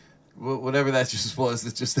 like, whatever that just was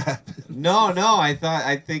that just happened. No,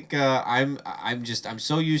 I think I'm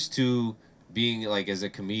so used to being, like, as a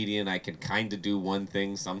comedian, I can kind of do one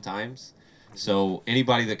thing sometimes. So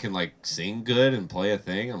anybody that can, like, sing good and play a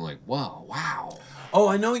thing, I'm like, whoa, wow. Oh,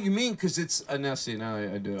 I know what you mean, because it's now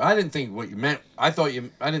I do. I didn't think what you meant. I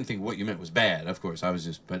didn't think what you meant was bad. Of course, I was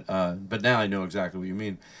just, but now I know exactly what you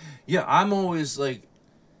mean. Yeah, I'm always like,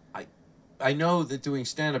 I know that doing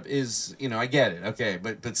stand up is, I get it, okay,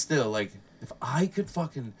 but still, like, if I could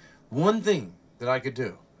fucking one thing that I could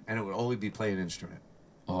do, and it would only be play an instrument.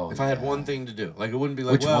 Oh, if I had one thing to do, like, it wouldn't be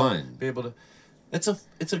like, Which well, one? be able to. It's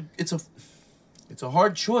a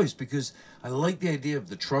hard choice because I like the idea of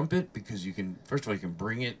the trumpet because you can, first of all, you can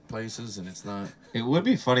bring it places and it's not. It would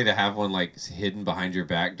be funny to have one, like, hidden behind your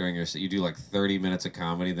back during your set. You do, like, 30 minutes of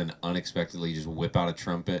comedy, then unexpectedly you just whip out a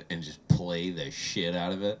trumpet and just play the shit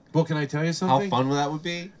out of it. Well, can I tell you something? How fun that would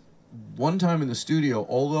be? One time in the studio,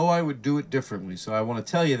 although I would do it differently, so I want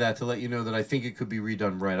to tell you that to let you know that I think it could be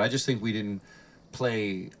redone right. I just think we didn't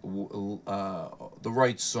play the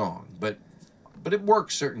right song, but it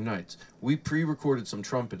works certain nights. We pre-recorded some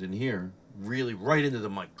trumpet in here, really right into the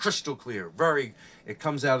mic, crystal clear, it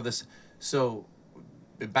comes out of this. So,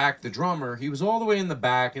 back the drummer, he was all the way in the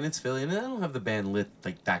back, and it's Philly, and I don't have the band lit,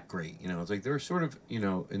 like, that great, It's like, they're sort of,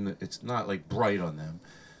 it's not, like, bright on them.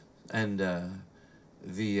 And,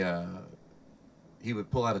 he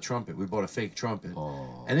would pull out a trumpet. We bought a fake trumpet.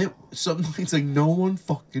 Oh. And some nights, like, no one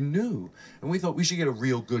fucking knew. And we thought we should get a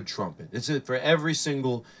real good trumpet. It's for every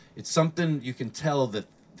single, it's something you can tell that,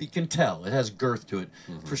 it has girth to it.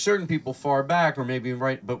 Mm-hmm. For certain people far back, or maybe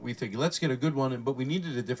right, but we think, let's get a good one, but we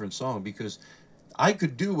needed a different song, because I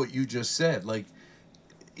could do what you just said. Like,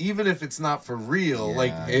 even if it's not for real,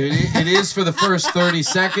 like, it is for the first 30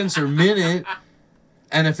 seconds or minute,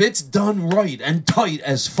 and if it's done right and tight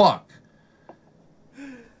as fuck,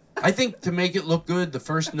 I think to make it look good, the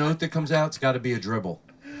first note that comes out, it's got to be a dribble.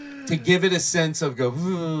 To give it a sense of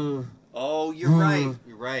go, oh, you're right.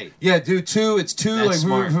 You're right. Yeah, do two. It's two. That's like,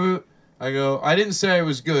 smart. I go, I didn't say I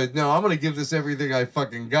was good. No, I'm going to give this everything I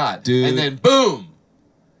fucking got. Dude. And then boom.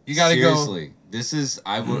 You got to go. Seriously. This is,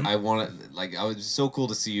 I want to, like, I was so cool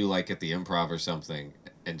to see you, like, at the Improv or something,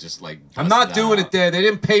 and just, like, I'm not bust doing out. it there. They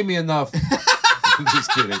didn't pay me enough. I'm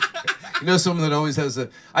just kidding. Someone that always has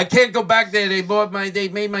I can't go back there. They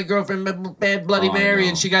made my girlfriend bad Bloody Mary,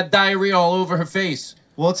 and she got diarrhea all over her face.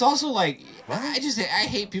 Well, it's also like, I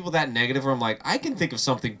hate people that negative where I'm like, I can think of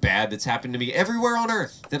something bad that's happened to me everywhere on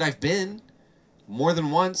earth that I've been. More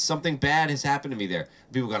than once, something bad has happened to me there.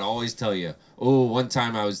 People got to always tell you, oh, one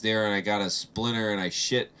time I was there and I got a splinter and I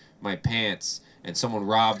shit my pants and someone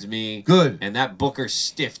robbed me. Good. And that booker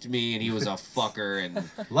stiffed me and he was a fucker. And a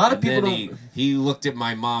lot of and people then he looked at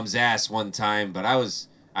my mom's ass one time, but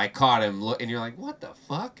I caught him, and you're like, what the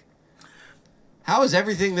fuck? How is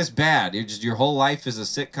everything this bad? Your whole life is a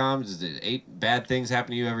sitcom? Does 8 bad things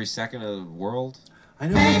happen to you every second of the world? I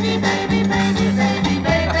know. Baby, baby, baby, baby,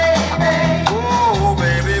 baby. Oh,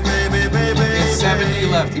 baby, baby, baby. It's 70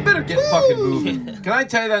 left. You better get fucking moving. Can I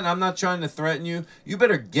tell you that? And I'm not trying to threaten you. You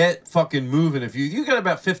better get fucking moving. If you got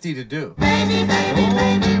about 50 to do. Baby, baby,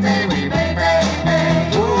 baby, baby, baby.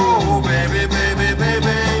 Oh, baby, baby, baby,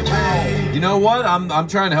 baby. You know what? I'm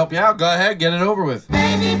trying to help you out. Go ahead, get it over with.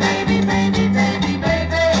 Baby, baby, baby, baby,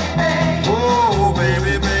 baby. Oh,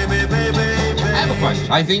 baby, baby, baby, baby. I have a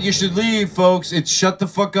question. I think you should leave, folks. It's Shut the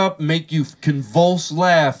Fuck Up, make you convulse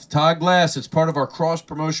laugh. Todd Glass, it's part of our cross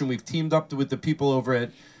promotion. We've teamed up with the people over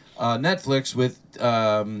at Netflix with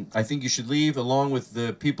I Think You Should Leave, along with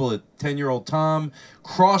the people at 10-Year-Old Tom,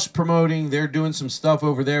 cross promoting. They're doing some stuff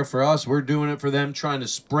over there for us. We're doing it for them, trying to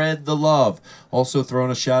spread the love. Also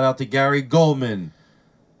throwing a shout out to Gary Goldman,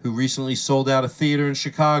 who recently sold out a theater in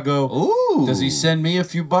Chicago. Ooh. Does he send me a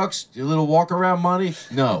few bucks? A little walk around money?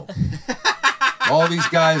 No. All these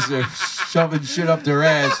guys are shoving shit up their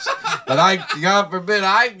ass, but God forbid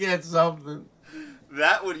I get something.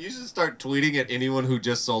 That would, you should start tweeting at anyone who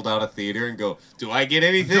just sold out a theater and go, do I get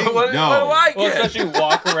anything? What do No. I Well, get? especially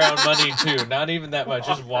walk around money too. Not even that much,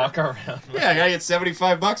 just walk around. Yeah, I gotta get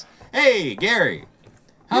 $75. Hey, Gary,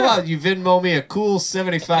 how about you Venmo me a cool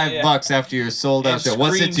 $75 after your sold out And show?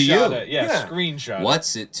 What's it to you? screenshot it. Yeah, screenshot it.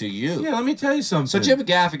 What's it to you? Yeah, let me tell you something. So Jim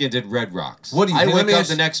Gaffigan did Red Rocks. What do you I let wake me up ask-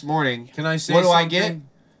 the next morning. Can I say what do I something? get?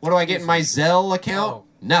 What do I get in my Zelle account? Oh.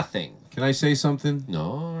 Nothing. Can I say something? No,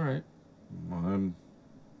 all right.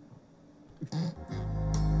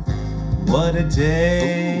 What a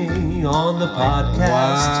day on the podcast.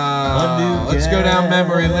 Wow. A new Let's go down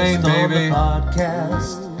memory lane, guest on the baby.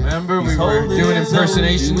 podcast. Remember, we He's were holding doing his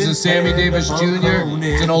impersonations own of Sammy Davis Jr.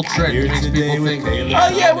 It's an old trick. It makes people think, oh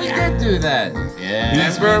yeah, we did do that. Yeah.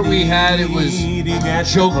 Remember, we had, it was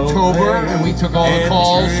Joketober, and we took all the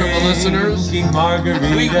calls from the listeners. We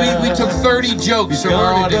took 30 jokes from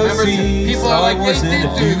our audience. Remember, people are like, they did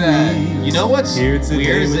do that. You know what's weird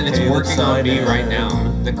is that it's working on me right now.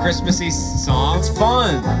 The Christmassy song. It's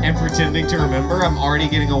fun. And pretending to remember, I'm already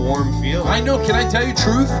getting a warm feeling. I know, can I tell you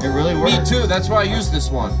truth? It really works. Me too, that's why I use this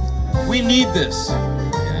one. We need this.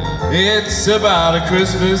 It's about a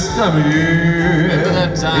Christmas time of year. Remember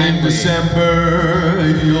that time in December,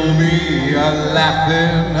 you'll be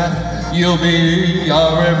laughing. You'll be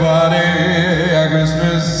everybody at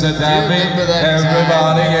Christmas and laughing.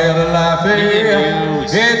 Everybody get laughing.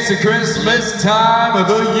 It's a Christmas time of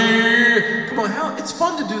the year. Come on, how it's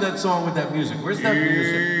fun to do that song with that music. Where's that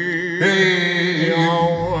music? Hey,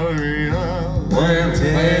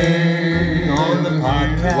 on the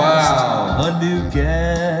podcast. Wow. A new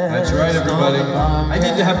guest. That's right, everybody. I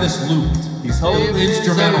need to have this looped. He's holding the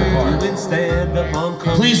instrumental part.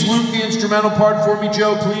 Please loop the instrumental part for me,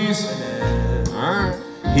 Joe, please. Alright.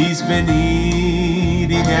 He's been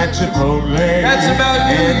eating at Chipotle. That's about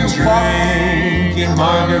you, and you fuck. drinking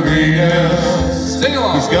margaritas. Sing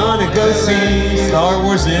along. He's gonna go see Star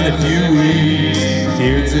Wars in a few weeks.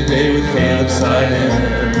 Here today with Caleb Simon.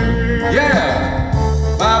 Yeah.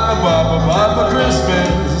 Baba Baba Baba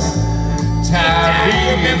Christmas. Taffy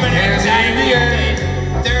and candy.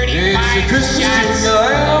 It's a Christmas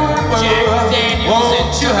Junior.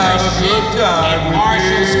 Won't you have a good time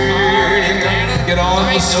with me? Get on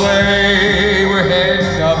the sleigh. We're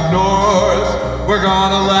heading up north. We're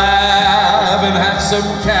gonna laugh and have some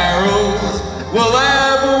carols. We'll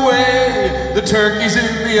laugh away the turkeys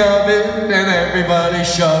in the oven and everybody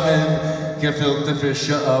shoving gefilte fish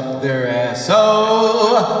up their ass.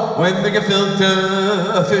 So when the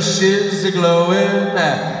gefilte fish is glowing,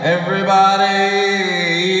 everybody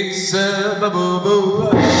eats a boo-boo.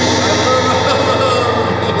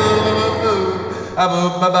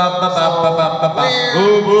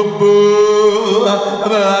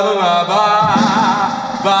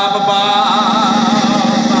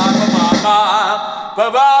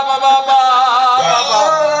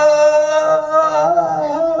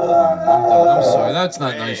 I'm sorry, that's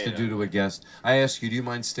not nice to do to a guest. I ask you, do you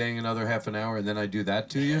mind staying another half an hour and then I do that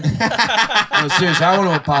to you? No, seriously, I want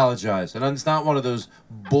to apologize. And it's not one of those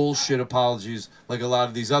bullshit apologies like a lot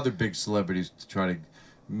of these other big celebrities try to,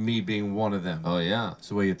 me being one of them. Oh, yeah. It's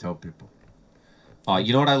the way you tell people.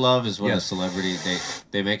 You know what I love is when Yes. a celebrity,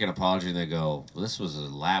 they make an apology and they go, well, this was a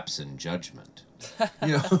lapse in judgment.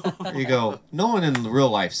 You go, no one in real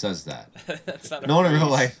life says that. That's not a No one in real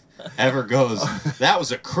phrase. life ever goes, that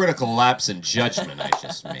was a critical lapse in judgment I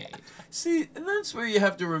just made. See, and that's where you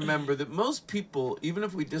have to remember that most people, even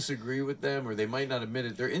if we disagree with them or they might not admit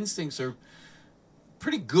it, their instincts are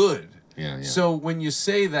pretty good. Yeah. So when you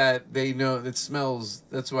say that, they know it smells.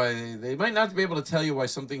 That's why they might not be able to tell you why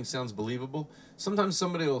something sounds believable. Sometimes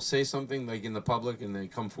somebody will say something like in the public and they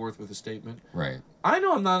come forth with a statement. Right. I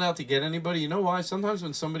know I'm not out to get anybody. You know why? Sometimes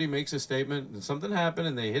when somebody makes a statement and something happened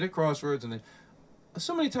and they hit a crossroads and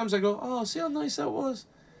so many times I go, oh, see how nice that was?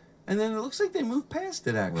 And then it looks like they moved past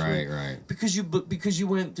it, actually. Right. Because you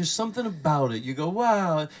went, there's something about it. You go,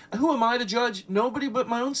 wow. Who am I to judge? Nobody but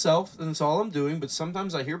my own self. And that's all I'm doing. But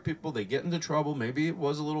sometimes I hear people, they get into trouble. Maybe it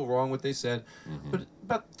was a little wrong what they said. But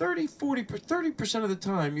about 30% of the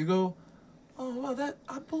time, you go, oh, well,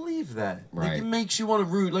 I believe that. Like, Right. it makes you want to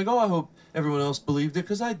root. Like, oh, I hope everyone else believed it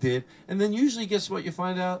because I did. And then usually, guess what you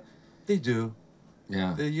find out? They do.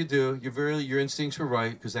 Yeah. You do. Your instincts were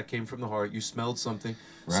right because that came from the heart. You smelled something.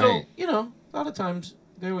 Right. So, a lot of times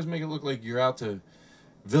they always make it look like you're out to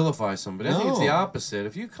vilify somebody. I think it's the No. opposite.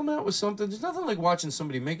 If you come out with something, there's nothing like watching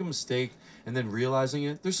somebody make a mistake and then realizing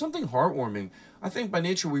it. There's something heartwarming. I think by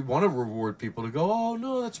nature we want to reward people to go, oh,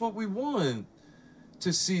 no, that's what we want.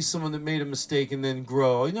 To see someone that made a mistake and then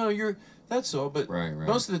grow. That's all. But Right.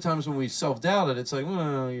 most of the times when we self-doubt it, it's like,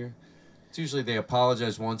 well, it's usually they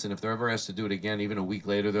apologize once, and if they're ever asked to do it again, even a week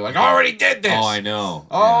later, they're like, I already did this. Oh, I know.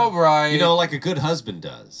 All right. You know, like a good husband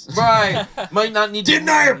does. Right. Might not need Didn't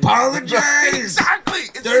I apologize? Exactly.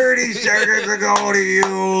 30 seconds ago to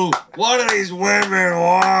you. What do these women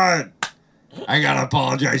want? I gotta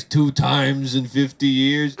apologize 2 times in 50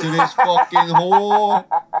 years to this fucking whore.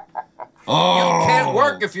 Oh. You can't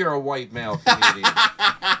work if you're a white male Canadian.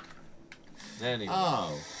 Anyway.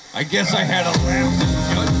 Oh. I guess I had a lapse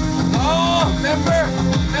in judgment. Oh,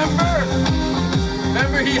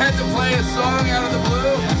 remember he had to play a song out of the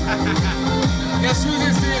blue? Guess who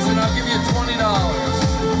this is, and I'll give you $20.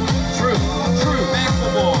 True,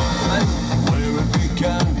 Macklemore. Where it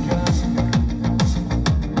began,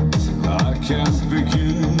 I can't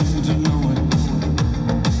begin to know it,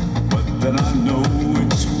 but then I know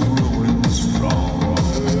it's growing strong.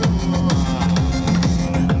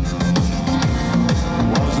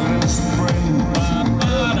 Was it in spring?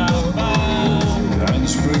 And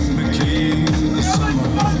spring became the summer.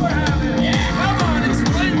 Yeah, come on,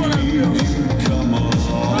 explain what I'm doing. Come along.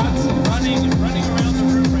 Running around the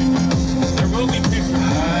room right now. There will be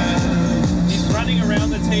pictures. He's running around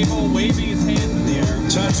the table, waving his hands in the air.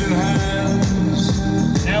 Touching hands.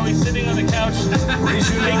 Now he's sitting on the couch,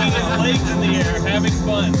 shaking his legs in the air, having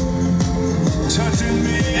fun. Touching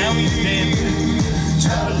me. Now he's dancing.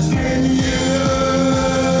 Touching you.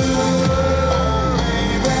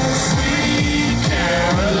 Baby, sweet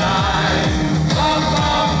Caroline.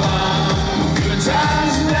 Good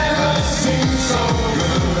times never seem so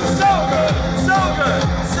good. So good, so good,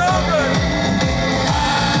 so good.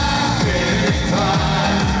 I've been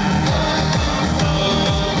inclined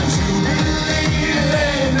to believe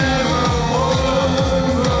they never would.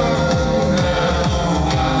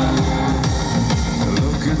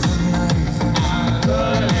 Look at the night,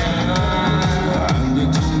 and it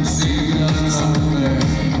don't seem somewhere.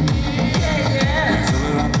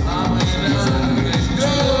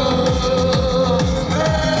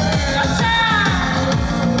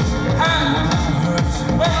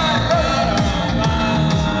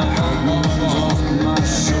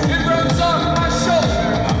 It runs off my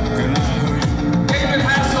shoulder. David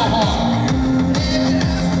Hasselhoff.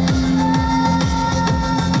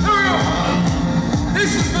 Here we go.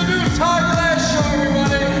 This is the new Todd Glass show,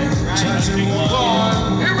 everybody. Come on.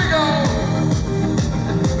 Here we go.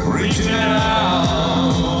 Reaching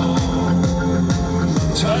out,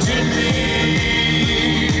 touching me,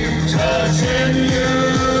 touching you.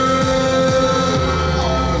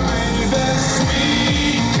 Oh, baby,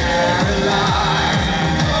 sweet Caroline.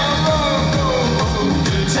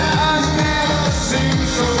 Good times never seem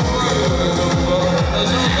so good.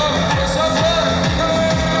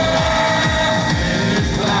 Been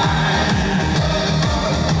inclined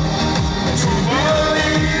to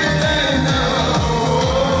believe they never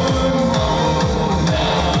would.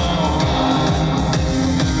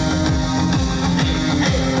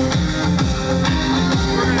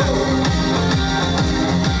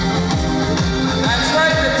 That's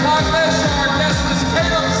right, the Todd Glass show. Our guest was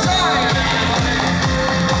Caleb Stein.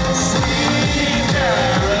 Sweet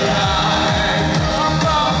Caroline.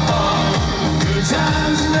 Good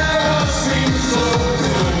times never seem so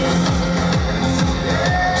good.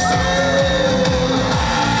 So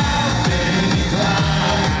I've been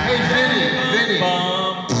inclined. Hey, Vinny.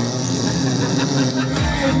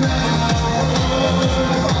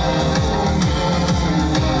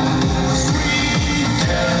 Sweet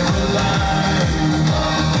Caroline.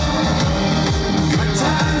 Good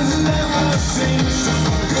times never seem so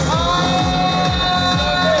good.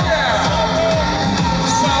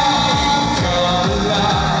 Sweet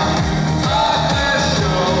Caroline. Todd Glass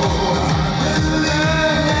show.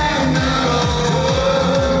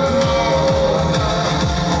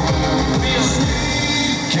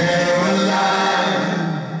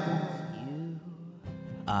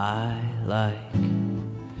 I like.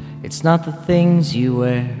 It's not the things you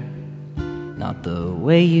wear, not the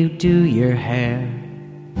way you do your hair,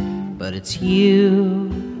 but it's you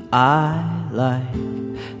I like.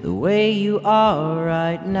 The way you are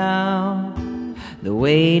right now, the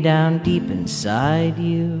way down deep inside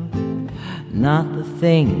you. Not the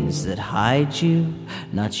things that hide you,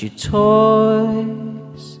 not your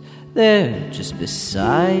toys, they're just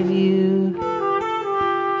beside you.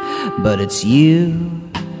 But it's you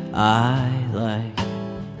I like.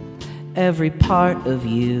 Every part of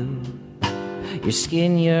you, your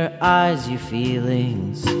skin, your eyes, your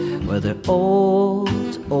feelings, whether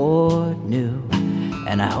old or new.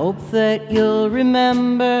 And I hope that you'll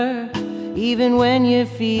remember, even when you're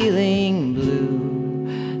feeling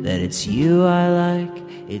blue, that it's you I like,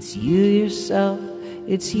 it's you yourself,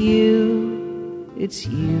 it's you, it's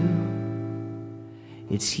you,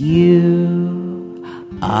 it's you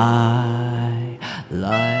I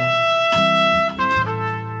like.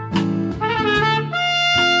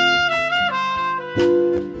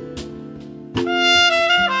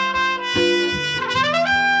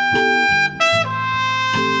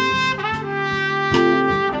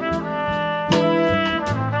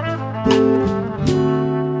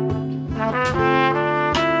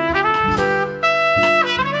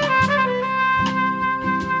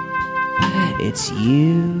 It's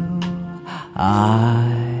you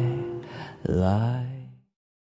I like.